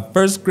 Because my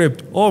first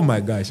script, oh my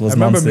gosh. I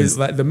remember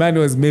the man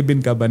who was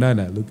Mebin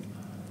Kabanana. Look,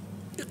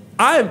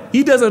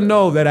 he doesn't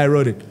know that I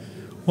wrote it.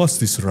 What's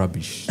this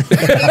rubbish?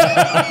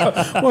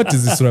 What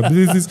is this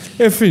rubbish? This is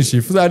a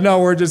fishy. So now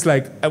we're just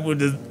like,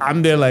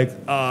 I'm there like,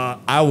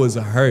 I was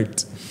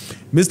hurt.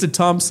 Mr.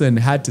 Thompson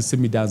had to sit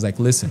me down. He's like,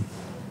 listen,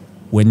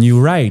 when you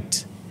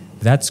write,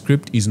 that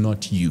script is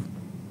not you.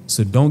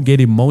 So don't get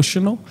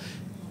emotional.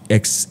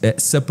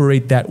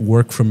 Separate that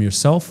work from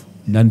yourself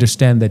and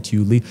understand that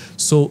you leave.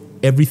 So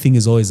everything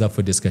is always up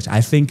for discussion.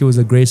 I think it was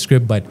a great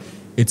script, but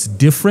it's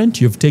different.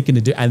 You've taken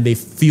it, and they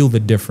feel the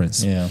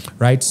difference. Yeah.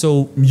 Right?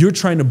 So you're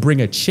trying to bring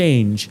a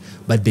change,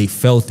 but they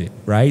felt it,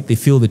 right? They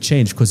feel the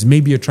change because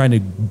maybe you're trying to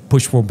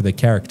push forward with the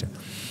character.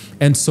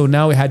 And so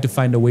now we had to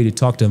find a way to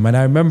talk to him. And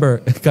I remember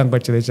Kangwa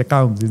Chileche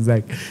comes. He's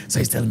like, so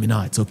he's telling me,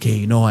 no, it's okay.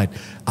 You know what?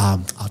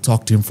 I'll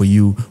talk to him for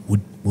you.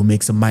 We'll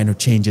make some minor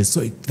changes.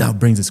 So that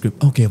brings the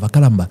script. Okay,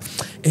 Vakalamba.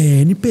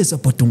 And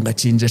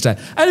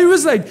it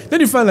was like, then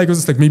you find like it was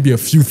just like maybe a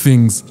few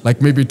things,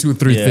 like maybe 2 or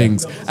 3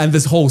 things. And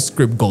this whole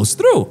script goes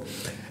through.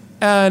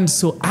 And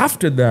so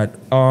after that,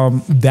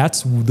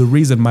 that's the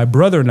reason my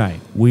brother and I,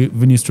 we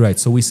used to write.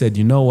 So we said,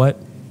 you know what?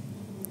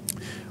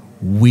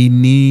 We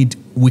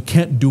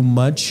can't do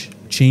much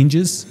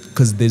changes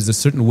because there's a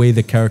certain way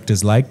the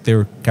characters like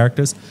their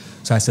characters.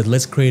 So I said,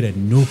 let's create a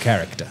new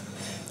character.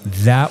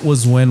 That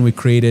was when we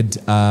created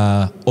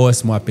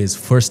O.S. Mwape's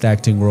first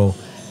acting role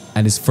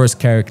and his first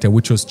character,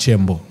 which was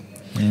Chembo.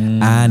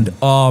 And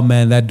oh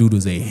man, that dude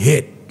was a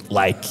hit.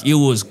 Like, it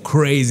was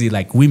crazy.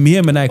 Like,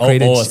 him and I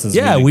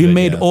created. We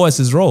made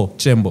O.S.'s role,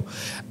 Chembo.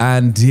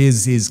 And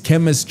his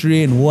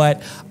chemistry and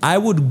what. I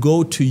would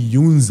go to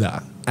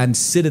Yunza and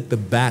sit at the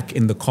back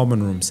in the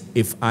common rooms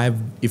if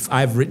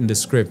I've written the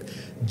script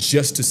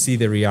just to see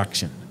the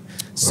reaction.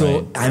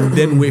 So and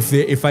then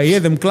if I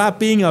hear them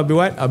clapping, I'll be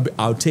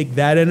I'll take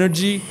that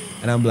energy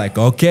and I'm like,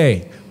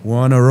 okay, we're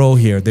on a roll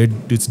here.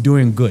 It's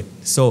doing good.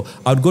 So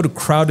I'd go to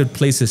crowded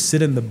places,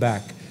 sit in the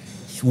back,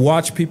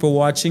 watch people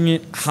watching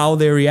it, how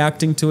they're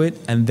reacting to it,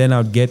 and then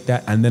I'll get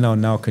that, and then I'll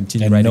now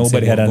continue writing. And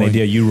nobody had an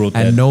idea. You wrote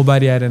that. And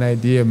nobody had an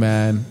idea,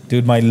 man.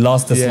 Dude, my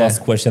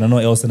last question. I know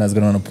Elson has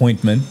got an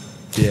appointment.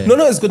 Yeah. No,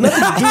 it's got nothing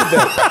to do with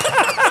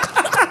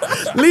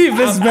that. Leave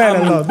this man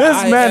alone.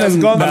 This man has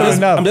gone through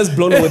enough. I'm just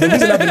blown away. The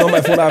reason I've been on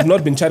my phone, I've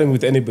not been chatting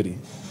with anybody.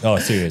 Oh,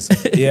 serious?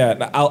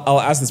 Yeah, I'll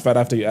ask this right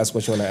after you ask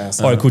what you want to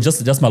ask. All right, cool.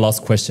 Just my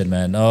last question,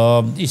 man.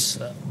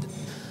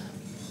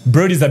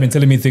 Birdies have been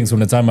telling me things from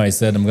the time I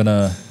said I'm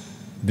gonna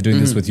be doing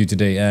this with you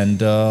today.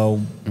 And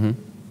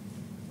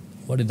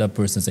what did that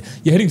person say?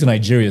 You're heading to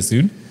Nigeria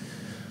soon.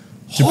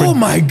 Oh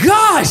my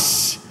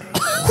gosh!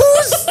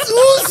 Who's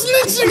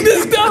snitching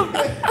this down?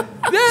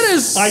 That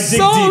is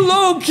so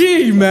low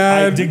key,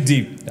 man. I dig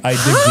deep.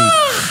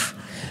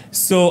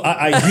 So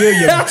I hear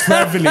you're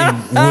traveling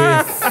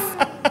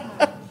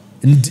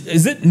with,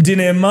 is it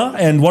Ndinema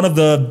and one of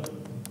the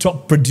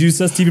top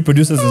TV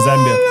producers in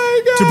Zambia,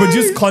 to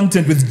produce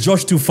content with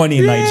Josh Too Funny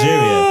in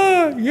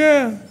Nigeria.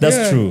 Yeah, That's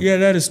yeah, true. Yeah,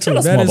 that is true. Tell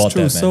us That more is about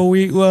true.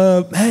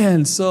 that,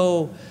 man. So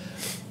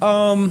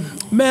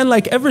we, man,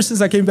 like ever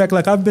since I came back,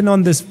 like I've been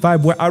on this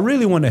vibe where I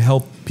really want to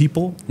help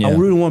people. I Yeah.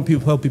 really want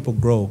people help people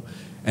grow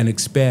and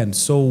expand.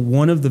 So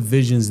one of the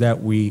visions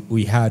that we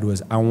had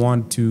was I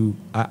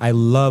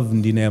love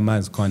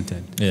Ndinema's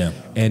content. Yeah.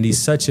 And he's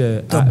such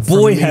a The for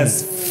boy me-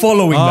 has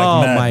following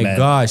like mad, Oh my man.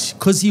 gosh,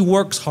 because he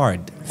works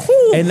hard.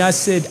 And I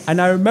said, and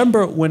I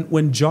remember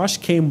when Josh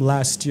came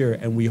last year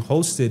and we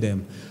hosted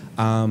him,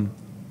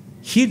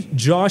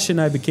 Josh and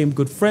I became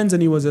good friends,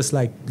 and he was just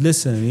like,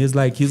 listen, he's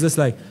just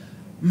like,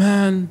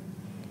 man,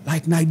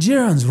 like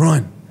Nigerians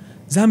run,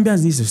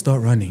 Zambians needs to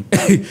start running.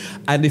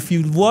 And if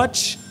you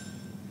watch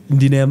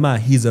Ndinema,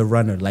 he's a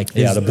runner. Like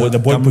Yeah, the boy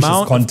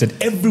pushes content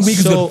every week.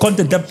 He's got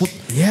content that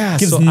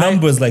gives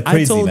numbers like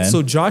crazy, man.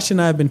 So Josh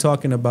and I have been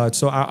talking about.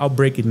 So I'll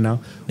break it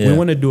now. Yeah. We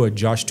want to do a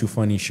Josh Too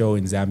Funny show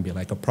in Zambia,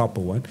 like a proper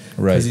one.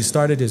 Right. Because he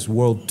started his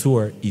world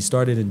tour. He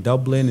started in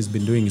Dublin.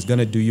 He's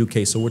gonna do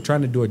UK. So we're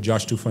trying to do a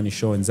Josh Too Funny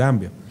show in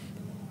Zambia.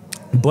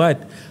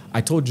 But I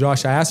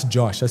asked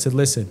Josh. I said,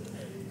 listen,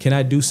 can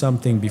I do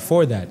something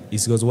before that? He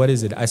goes, what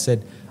is it? I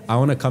said, I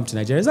want to come to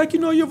Nigeria. He's like,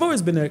 you've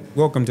always been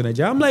welcome to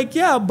Nigeria. I'm like,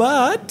 yeah,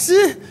 but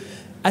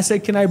I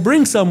said, can I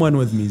bring someone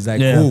with me? He's like,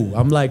 Yeah. who?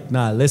 I'm like,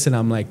 nah, listen,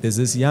 I'm like, there's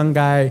this young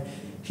guy,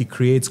 he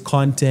creates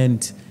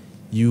content.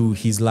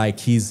 He's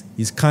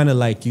kind of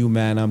like you,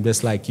 man. I'm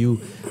just like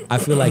you. I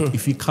feel like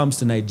if he comes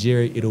to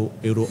Nigeria, it'll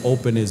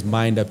open his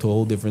mind up to a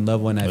whole different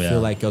level. And I feel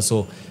like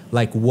also,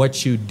 like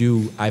what you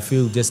do, I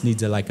feel just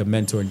needs a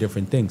mentor in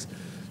different things.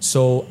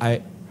 So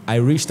I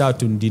reached out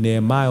to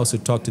Ndinema, I also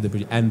talked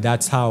to and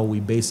that's how we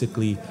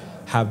basically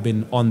have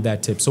been on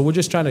that tip. So we're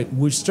just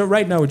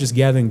right now we're just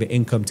gathering the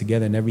income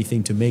together and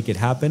everything to make it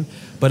happen.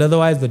 But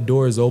otherwise the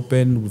door is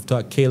open. We've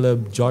talked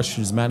Caleb,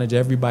 Josh's manager,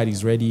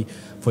 everybody's ready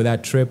for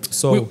that trip.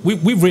 So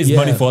we've raised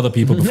money for other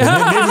people before. Maybe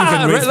we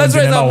can raise let's for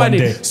raise Ndinema our one money.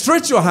 day.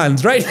 Stretch your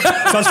hands, right?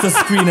 Touch the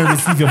screen and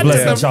receive your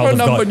blessing, child of Phone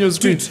number God. on your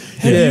screen.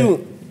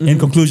 In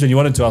conclusion, you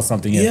wanted to ask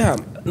something. Yeah,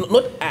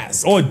 not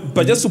ask,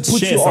 but just to put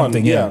share you on.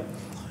 something, yeah.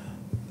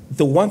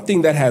 The one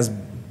thing that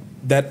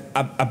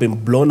I've been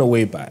blown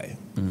away by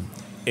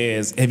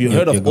is, have you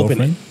heard of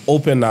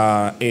Open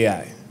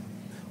AI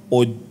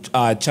or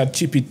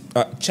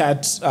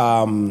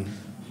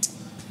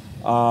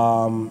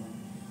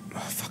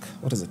fuck,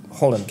 what is it?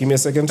 Hold on, give me a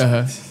second.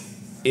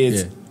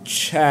 It's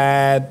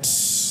Chat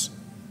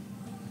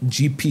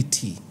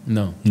GPT.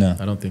 No, No.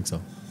 I don't think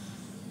so.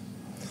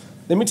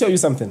 Let me tell you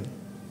something.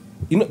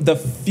 The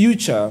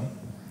future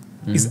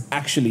is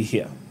actually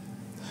here.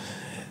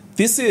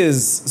 This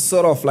is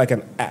sort of like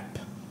an app.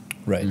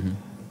 Right.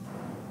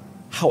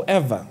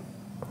 However,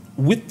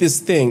 with this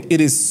thing, it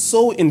is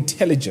so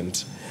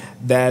intelligent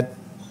that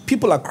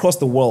people across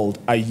the world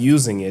are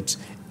using it,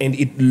 and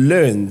it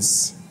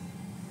learns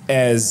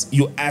as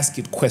you ask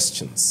it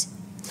questions.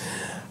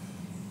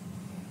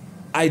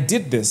 I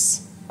did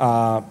this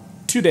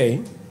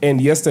today and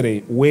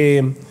yesterday,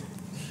 where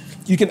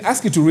you can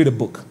ask it to read a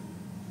book.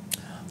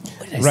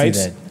 Right?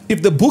 that?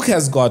 If the book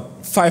has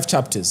got 5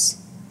 chapters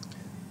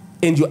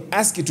and you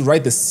ask it to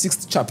write the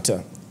 6th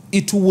chapter,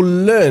 it will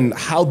learn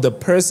how the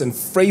person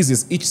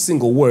phrases each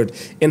single word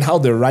and how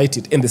they write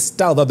it and the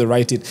style that they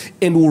write it,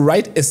 and will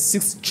write a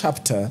 6th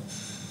chapter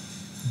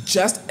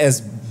just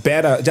as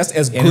good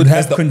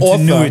as the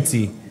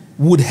continuity. author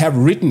would have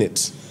written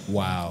it.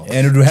 Wow.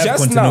 And it will have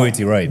Just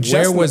continuity, now. right? Just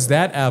Where now. was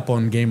that app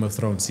on Game of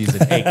Thrones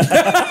season 8?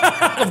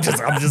 I'm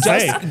just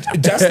saying.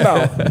 Just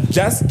now,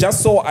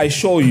 just so I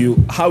show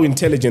you how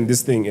intelligent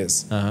this thing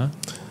is.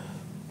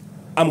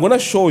 I'm gonna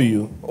show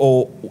you,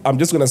 or I'm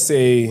just gonna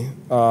say,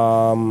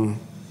 because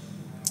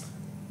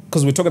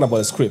we're talking about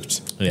a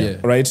script, Yeah.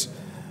 right?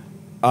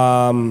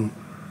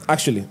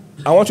 Actually,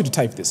 I want you to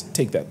type this.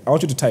 Take that. I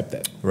want you to type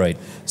that. Right.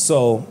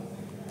 So,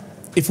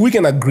 if we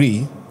can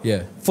agree,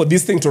 for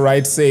this thing to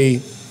write,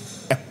 say,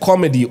 a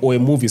comedy or a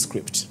movie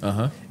script,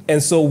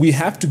 and so we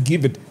have to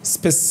give it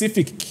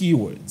specific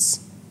keywords.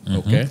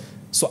 Okay.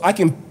 So I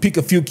can pick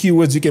a few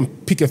keywords, you can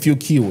pick a few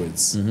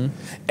keywords,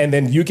 and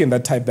then you can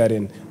type that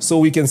in. So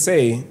we can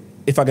say,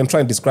 if I can try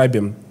and describe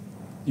him,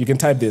 you can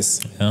type this.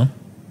 Yeah.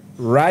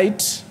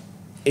 Write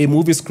a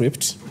movie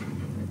script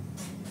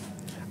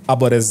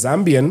about a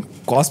Zambian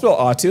gospel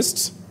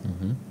artist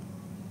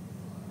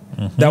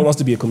that wants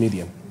to be a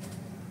comedian.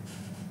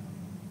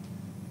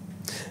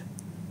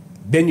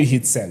 Then you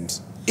hit send.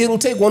 It'll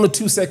take 1 or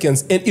 2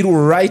 seconds and it will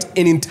write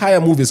an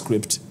entire movie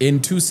script. In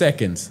 2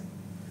 seconds.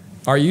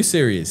 Are you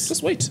serious?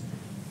 Just wait.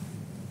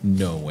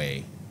 No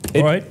way.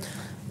 All right.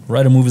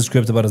 Write a movie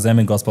script about a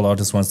Zambian gospel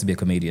artist who wants to be a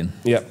comedian.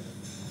 Yeah.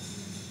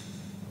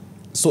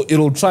 So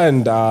it'll try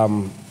and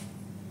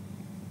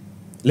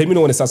let me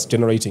know when it starts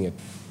generating it.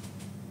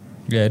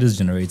 Yeah, it is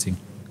generating.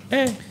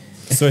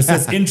 So it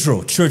says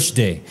intro, church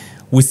day.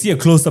 We see a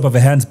close-up of a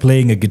hand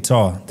playing a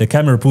guitar. The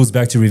camera pulls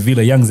back to reveal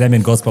a young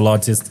Zambian gospel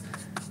artist,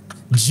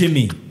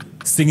 Jimmy,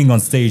 singing on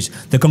stage.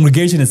 The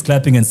congregation is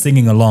clapping and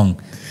singing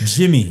along.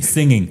 Jimmy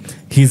singing.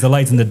 He's the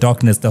light in the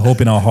darkness, the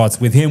hope in our hearts.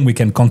 With him, we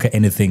can conquer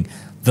anything.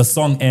 The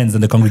song ends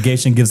and the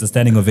congregation gives a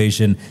standing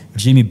ovation.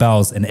 Jimmy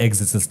bows and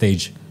exits the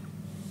stage.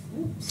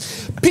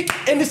 Pick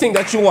anything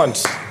that you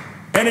want.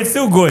 And it's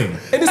still going.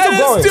 And it's still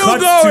going.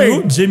 Cut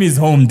to Jimmy's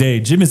home day.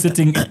 Jimmy's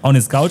sitting on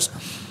his couch,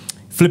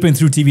 flipping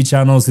through TV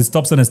channels. He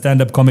stops on a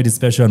stand-up comedy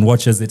special and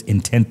watches it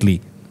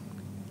intently.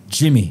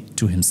 Jimmy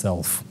to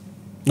himself.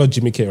 Not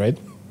Jimmy K, right?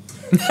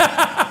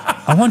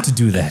 I want to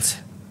do that.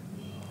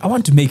 I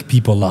want to make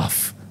people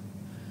laugh.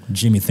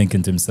 Jimmy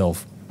thinking to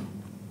himself.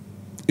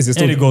 Is it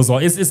still? And it goes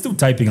on. It's still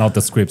typing out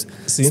the script.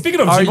 See?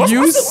 Speaking of Are Jimmy,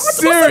 you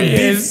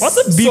serious?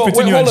 What's the beef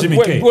between you and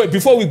Jimmy K? Wait,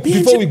 before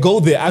we go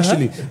there,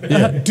 actually,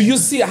 do you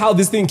see how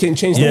this thing can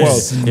change the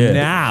Yes. world? Yeah.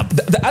 Nah.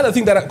 The other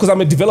thing that, because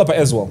I'm a developer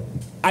as well,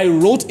 I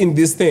wrote in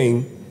this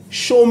thing,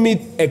 show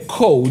me a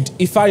code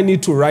if I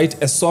need to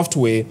write a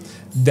software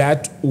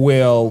that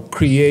will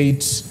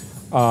create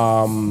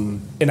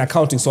an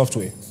accounting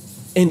software.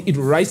 And it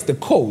writes the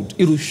code.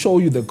 It will show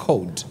you the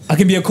code. I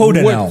can be a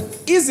coder now.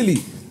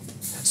 Easily.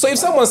 So if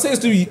someone says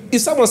to you,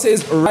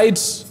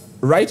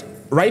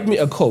 write me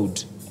a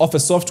code of a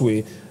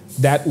software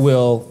that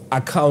will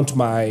account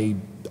my,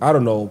 I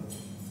don't know,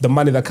 the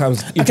money that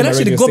comes into I can my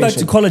actually radio go back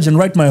station. to college and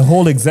write my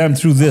whole exam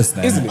through this.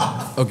 Man. Easily.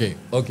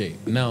 Okay.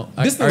 Now,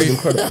 This thing is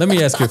incredible. let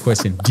me ask you a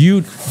question.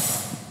 Do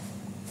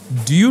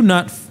you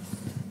not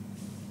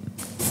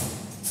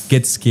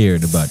get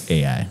scared about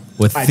AI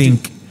or I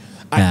think? do.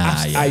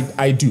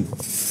 I do.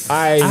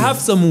 I have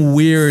some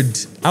weird,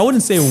 I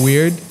wouldn't say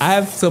weird, I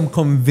have some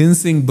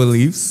convincing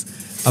beliefs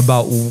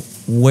about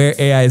where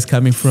AI is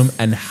coming from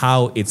and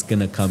how it's going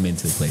to come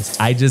into place.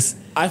 I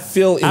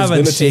feel it's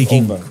going to take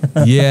shaking.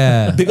 over.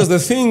 Yeah. Because the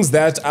things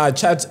that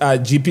Chat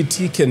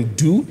GPT can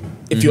do,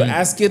 if you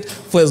ask it,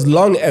 for as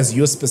long as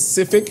you're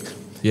specific.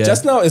 Yeah.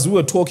 Just now, as we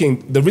were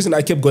talking, the reason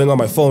I kept going on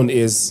my phone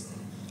is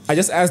I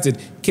just asked it,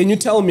 can you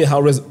tell me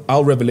how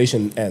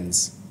Revelation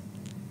ends?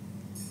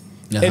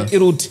 And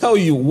it'll tell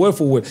you word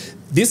for word.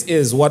 This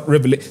is what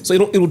Revelation. So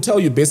it'll tell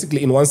you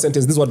basically in one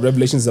sentence. This is what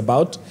Revelation is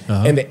about,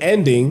 and the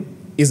ending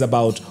is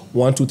about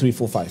 1, 2, 3,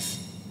 4, 5.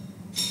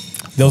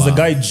 There was a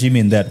guy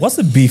Jimmy in that. What's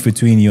the beef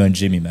between you and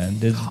Jimmy, man?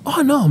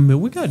 Oh no, man,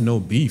 we got no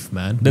beef,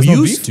 man. There's we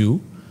no used beef?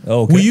 to.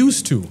 Oh, okay. We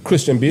used to.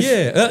 Christian beef.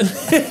 Yeah.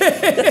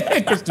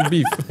 Christian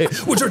beef.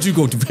 What church you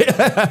go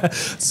to?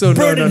 So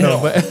Burning no.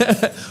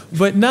 hell.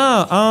 But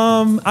now,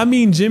 I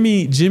mean,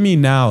 Jimmy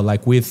now,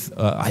 like with,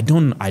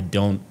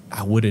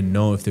 I wouldn't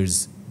know if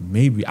there's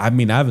maybe, I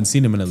mean, I haven't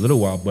seen him in a little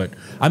while, but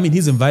I mean,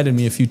 he's invited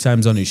me a few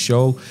times on his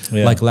show,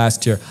 like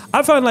last year.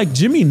 I find like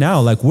Jimmy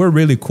now, like we're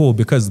really cool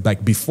because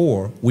like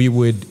before we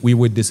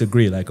would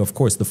disagree. Like, of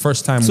course, the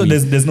first time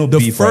there's no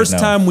beef the first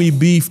right now. time we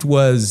beefed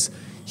was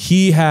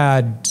he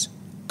had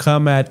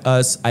come at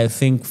us, I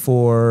think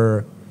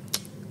for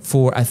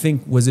I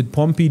think, was it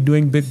Pompey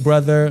doing Big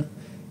Brother?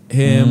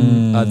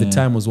 Him at the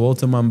time was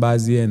Walter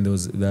Mambazi, and there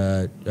was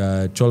the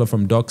Chola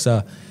from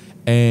Doxa,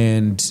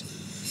 and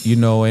you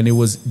know, and it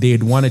was, they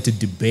had wanted to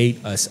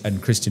debate us on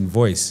Christian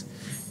Voice.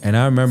 And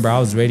I remember I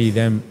was ready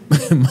then,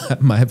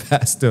 my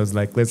pastor was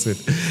like, listen,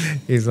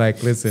 he's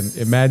like, listen,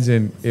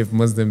 imagine if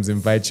Muslims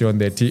invite you on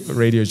their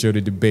radio show to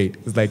debate.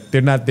 It's like,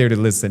 they're not there to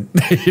listen.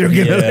 You're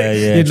gonna,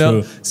 you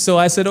know? True. So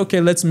I said,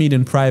 okay, let's meet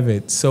in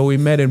private. So we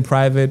met in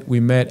private. We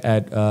met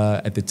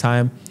at the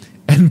time.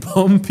 And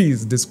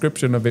Pompey's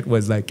description of it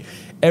was like,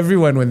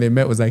 everyone when they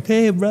met was like,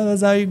 hey,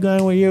 brothers, how you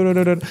going? We're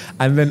here.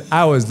 And then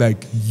I was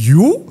like,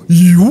 you,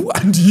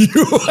 and you.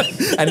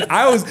 And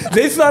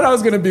they thought I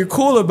was going to be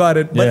cool about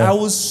it. But I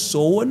was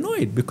so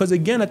annoyed because,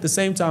 again, at the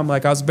same time,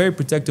 like I was very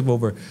protective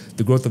over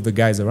the growth of the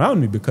guys around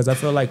me because I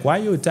felt like, why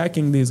are you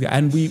attacking these guys?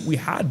 And we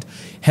had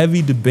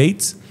heavy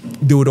debates.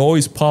 They would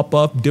always pop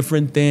up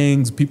different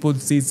things. People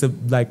would see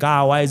like,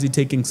 why is he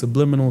taking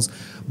subliminals?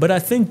 But I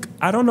think,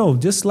 I don't know,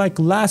 just like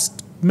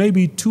last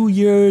maybe 2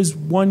 years,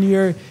 1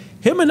 year,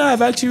 him and I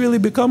have actually really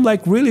become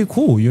like really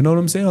cool. You know what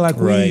I'm saying? Like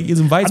he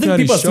invites me on his show. I think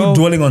people are still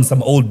dwelling on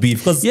some old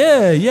beef.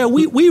 Yeah,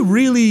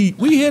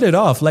 we hit it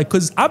off. Like,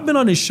 cause I've been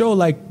on his show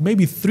like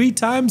maybe 3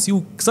 times.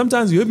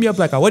 Sometimes you hit me up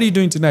like, what are you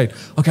doing tonight?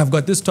 Okay, I've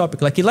got this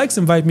topic. Like he likes to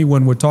invite me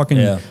when we're talking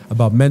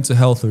about mental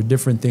health or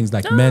different things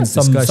like men's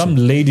discussion. Some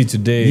lady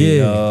today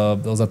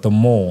was at the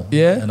mall.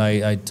 Yeah. And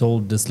I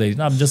told this lady,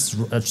 no, I'm just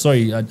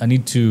sorry, I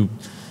need to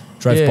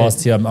drive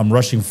past here. I'm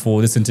rushing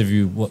for this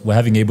interview. We're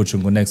having Abel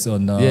Chungu next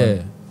on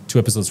 2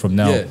 episodes from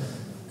now. Yeah.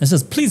 And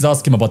says, please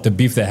ask him about the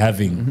beef they're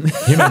having.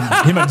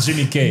 him and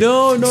Jimmy K.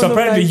 No. So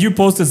apparently you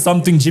posted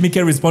something. Jimmy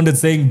K responded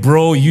saying,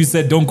 bro, you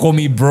said don't call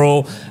me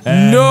bro.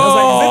 And no,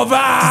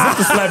 I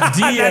was like,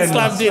 is it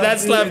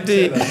Slap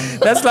D?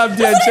 That's Slap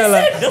D and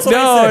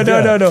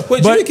Chella. No.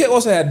 Wait, Jimmy K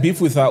also had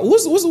beef with her.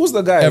 Who's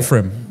the guy?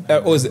 Ephraim.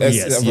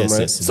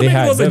 Yes. So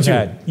they've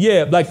had.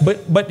 Yeah, like,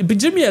 but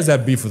Jimmy has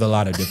had beef with a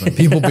lot of different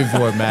people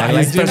before, man.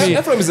 Like Jimmy,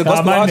 Ephraim is a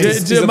gospel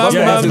artist. He's a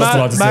gospel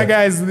artist. my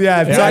guys, So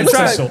I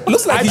try.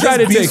 Looks like he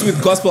has beefs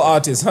with gospel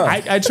artists, huh?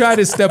 I try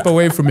to step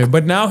away from it,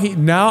 but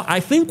now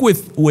I think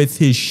with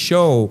his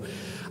show,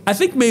 I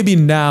think maybe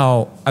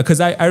now, because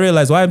I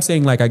realize why I'm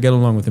saying like I get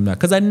along with him now,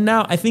 because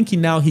I think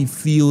he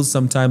feels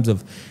sometimes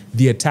of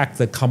the attacks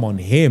that come on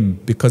him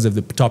because of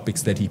the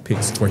topics that he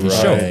picks for his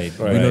show. Right.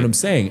 You know what I'm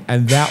saying?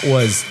 And that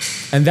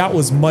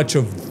was much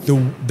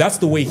of that's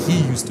the way he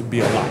used to be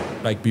a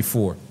lot, like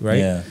before, right?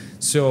 Yeah.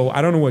 So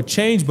I don't know what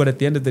changed, but at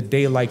the end of the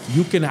day, like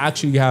you can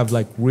actually have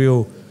like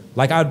real,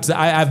 like I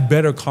have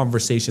better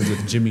conversations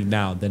with Jimmy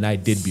now than I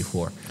did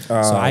before.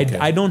 So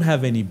I don't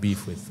have any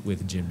beef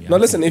with Jimmy. Now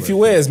listen, if you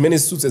wear as many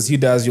suits as he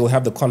does, you'll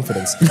have the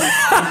confidence.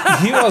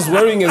 He was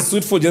wearing a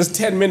suit for just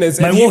 10 minutes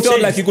and he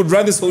felt like he could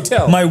run this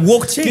hotel. My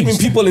walk changed. Giving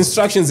people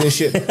instructions and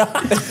shit. Hey,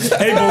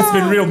 bro, it's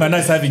been real, man.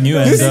 Nice having you.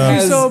 And, This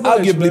has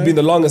arguably been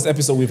the longest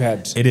episode we've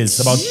had. it is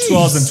about 2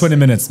 hours and 20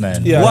 minutes,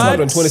 man. Yeah, What?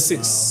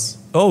 126.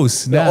 Oh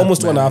snap!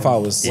 Almost man. 2.5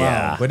 hours. Wow.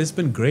 Yeah. But it's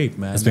been great,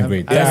 man. It's been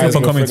great. Yeah, Thanks it's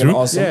for been coming friggin' through.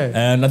 awesome. Yeah.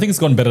 And I think it's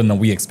gone better than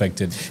we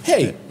expected.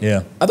 Hey,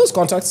 Yeah. are those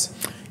contacts?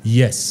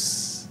 Yes.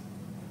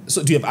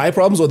 So do you have eye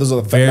problems or those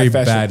are Very like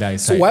fashion? bad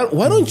eyesight. So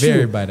why don't you?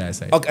 Very bad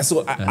eyesight. Okay,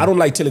 so I don't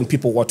like telling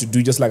people what to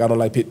do, just like I don't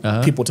like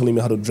people telling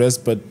me how to dress.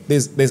 But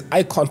there's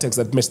eye contacts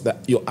that match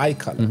your eye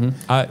color. You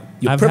I've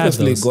had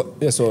purposely those. got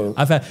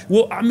I've had.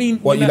 Well, I mean,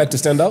 What, you like to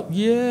stand out?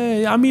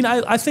 Yeah, I mean,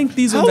 I think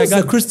these How ones I is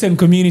the got. Christian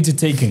community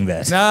taking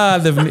that? Nah,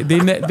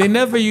 they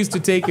never used to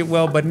take it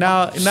well, but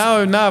now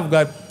I've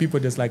got people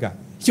just like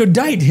Your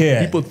dyed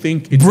hair. people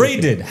think it's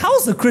braided.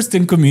 How's the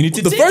Christian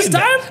community The taking first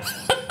that? time,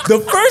 the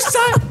first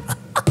time.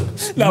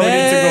 No,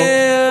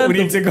 Man, we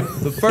need to go.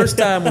 The first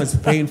time was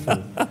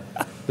painful.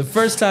 The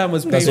first time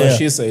was That's painful. what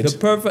she said. The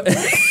perfect.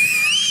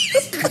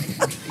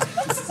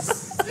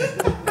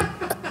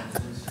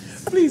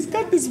 Please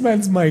cut this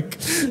man's mic.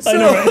 I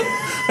know,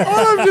 right?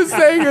 All I'm just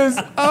saying is,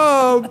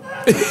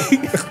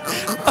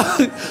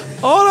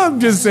 all I'm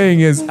just saying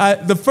is,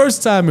 the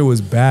first time it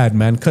was bad,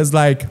 man, because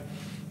like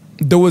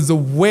there was a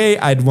way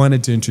I'd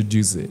wanted to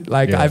introduce it.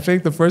 Like Yeah. I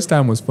think the first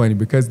time was funny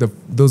because there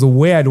was a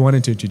way I'd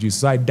wanted to introduce it.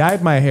 So I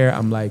dyed my hair.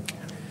 I'm like,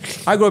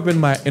 I grew up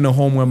in a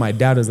home where my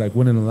dad was like,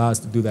 wouldn't allow us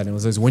to do that. And it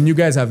was like, when you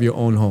guys have your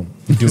own home,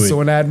 Do it. So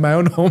when I had my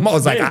own home, I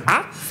was like,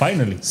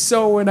 Finally.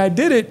 So when I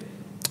did it,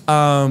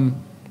 I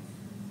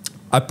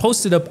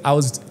posted up.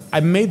 I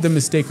made the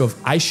mistake of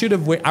I should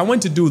have waited. I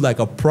went to do like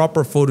a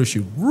proper photo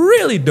shoot,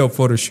 really dope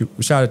photo shoot.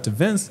 Shout out to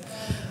Vince.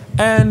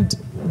 And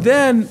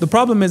then the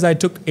problem is I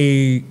took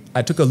a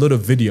little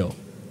video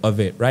of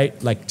it,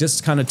 right? Like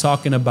just kind of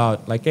talking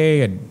about like,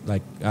 hey, and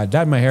like I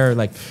dyed my hair,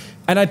 like,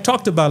 and I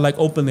talked about like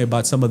openly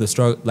about some of the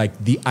struggle, like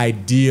the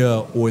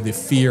idea or the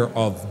fear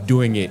of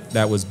doing it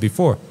that was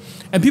before.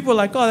 And people were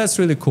like, oh, that's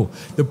really cool.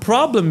 The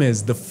problem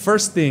is, the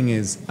first thing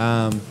is,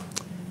 I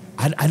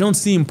don't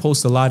see him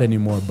post a lot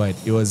anymore, but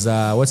it was,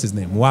 what's his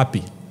name?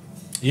 Wapi.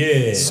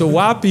 Yeah. So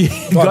Wapi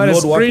got a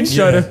Lord Wapi?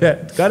 screenshot of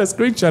that. Got a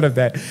screenshot of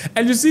that.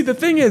 And you see, the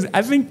thing is,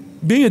 I think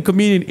being a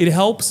comedian, it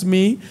helps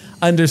me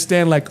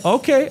understand like,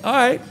 okay, all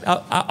right,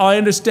 I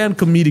understand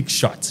comedic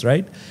shots,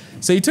 right?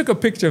 So he took a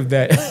picture of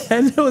that.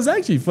 And it was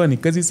actually funny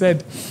because he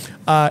said,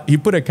 he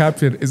put a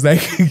caption. It's like,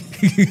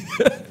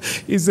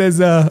 he says,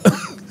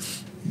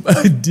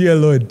 dear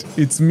Lord,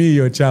 it's me,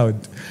 your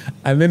child.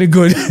 And then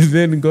God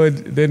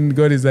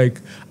is like,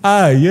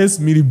 yes,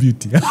 Miri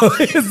Beauty.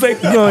 It's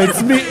like, no,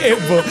 it's me,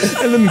 Abel.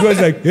 And then God's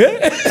like,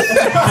 yeah.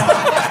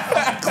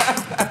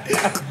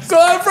 So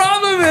our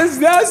problem is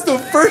that's the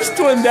first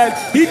one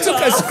that he took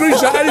a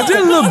screenshot and it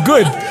didn't look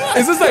good.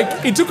 It's just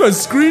like he took a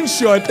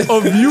screenshot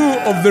of you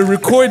of the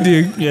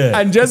recording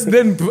and just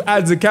then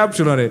adds a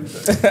caption on it.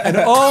 And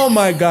oh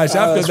my gosh,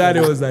 after that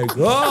it was like,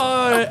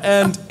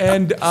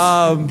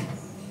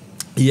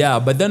 yeah,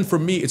 but then for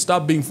me, it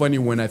stopped being funny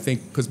when I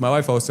think, because my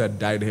wife also had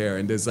dyed hair,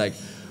 and there's like,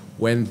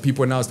 when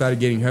people now started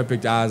getting her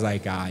picture, I was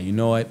like, you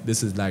know what?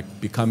 This is like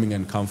becoming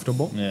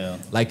uncomfortable. Yeah.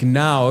 Like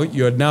now,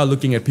 you're now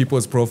looking at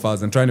people's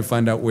profiles and trying to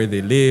find out where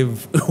they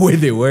live, where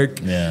they work.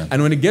 Yeah.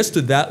 And when it gets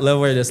to that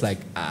level, you're just like,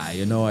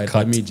 you know what? Cut.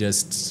 Let me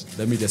just.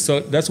 So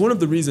that's one of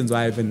the reasons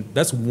why I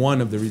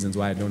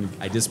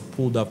just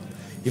pulled up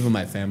even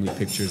my family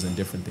pictures and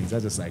different things. I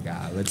was just like,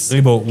 let's.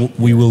 Rebo,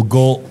 we will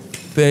go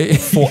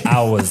 4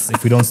 hours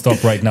if we don't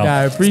stop right now. Yeah,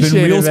 I It's been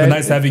appreciate real. it, It's been man.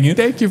 nice having you.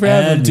 Thank you for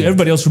and having to me.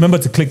 everybody else, remember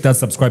to click that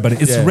subscribe button.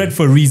 It's Yeah. red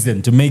for a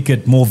reason, to make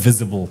it more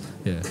visible.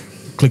 Yeah.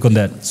 Click on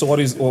that. So what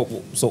is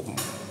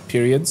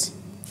periods?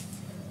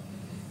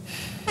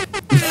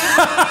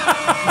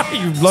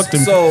 You blocked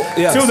him. So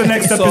yeah. Till the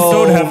next So-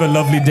 episode, have a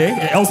lovely day.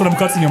 Elson, I'm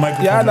cutting your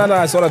microphone. Yeah, no.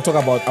 I just want to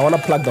talk about. I want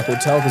to plug the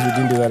hotel because we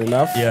didn't do that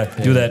enough. Yeah,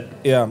 do that.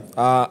 Yeah.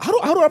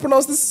 How do I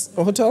pronounce this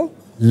hotel?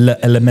 Le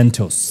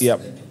Elementos.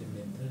 Yep.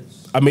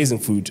 Amazing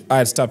food. I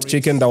had stuffed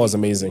chicken. That was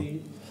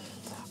amazing.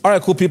 All right,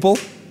 cool people.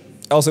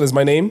 Elson is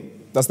my name.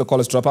 That's the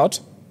college dropout.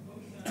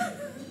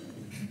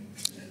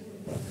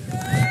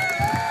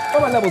 Oh,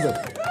 my levels up.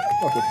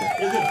 Okay,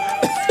 cool.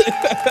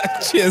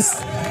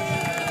 Cheers.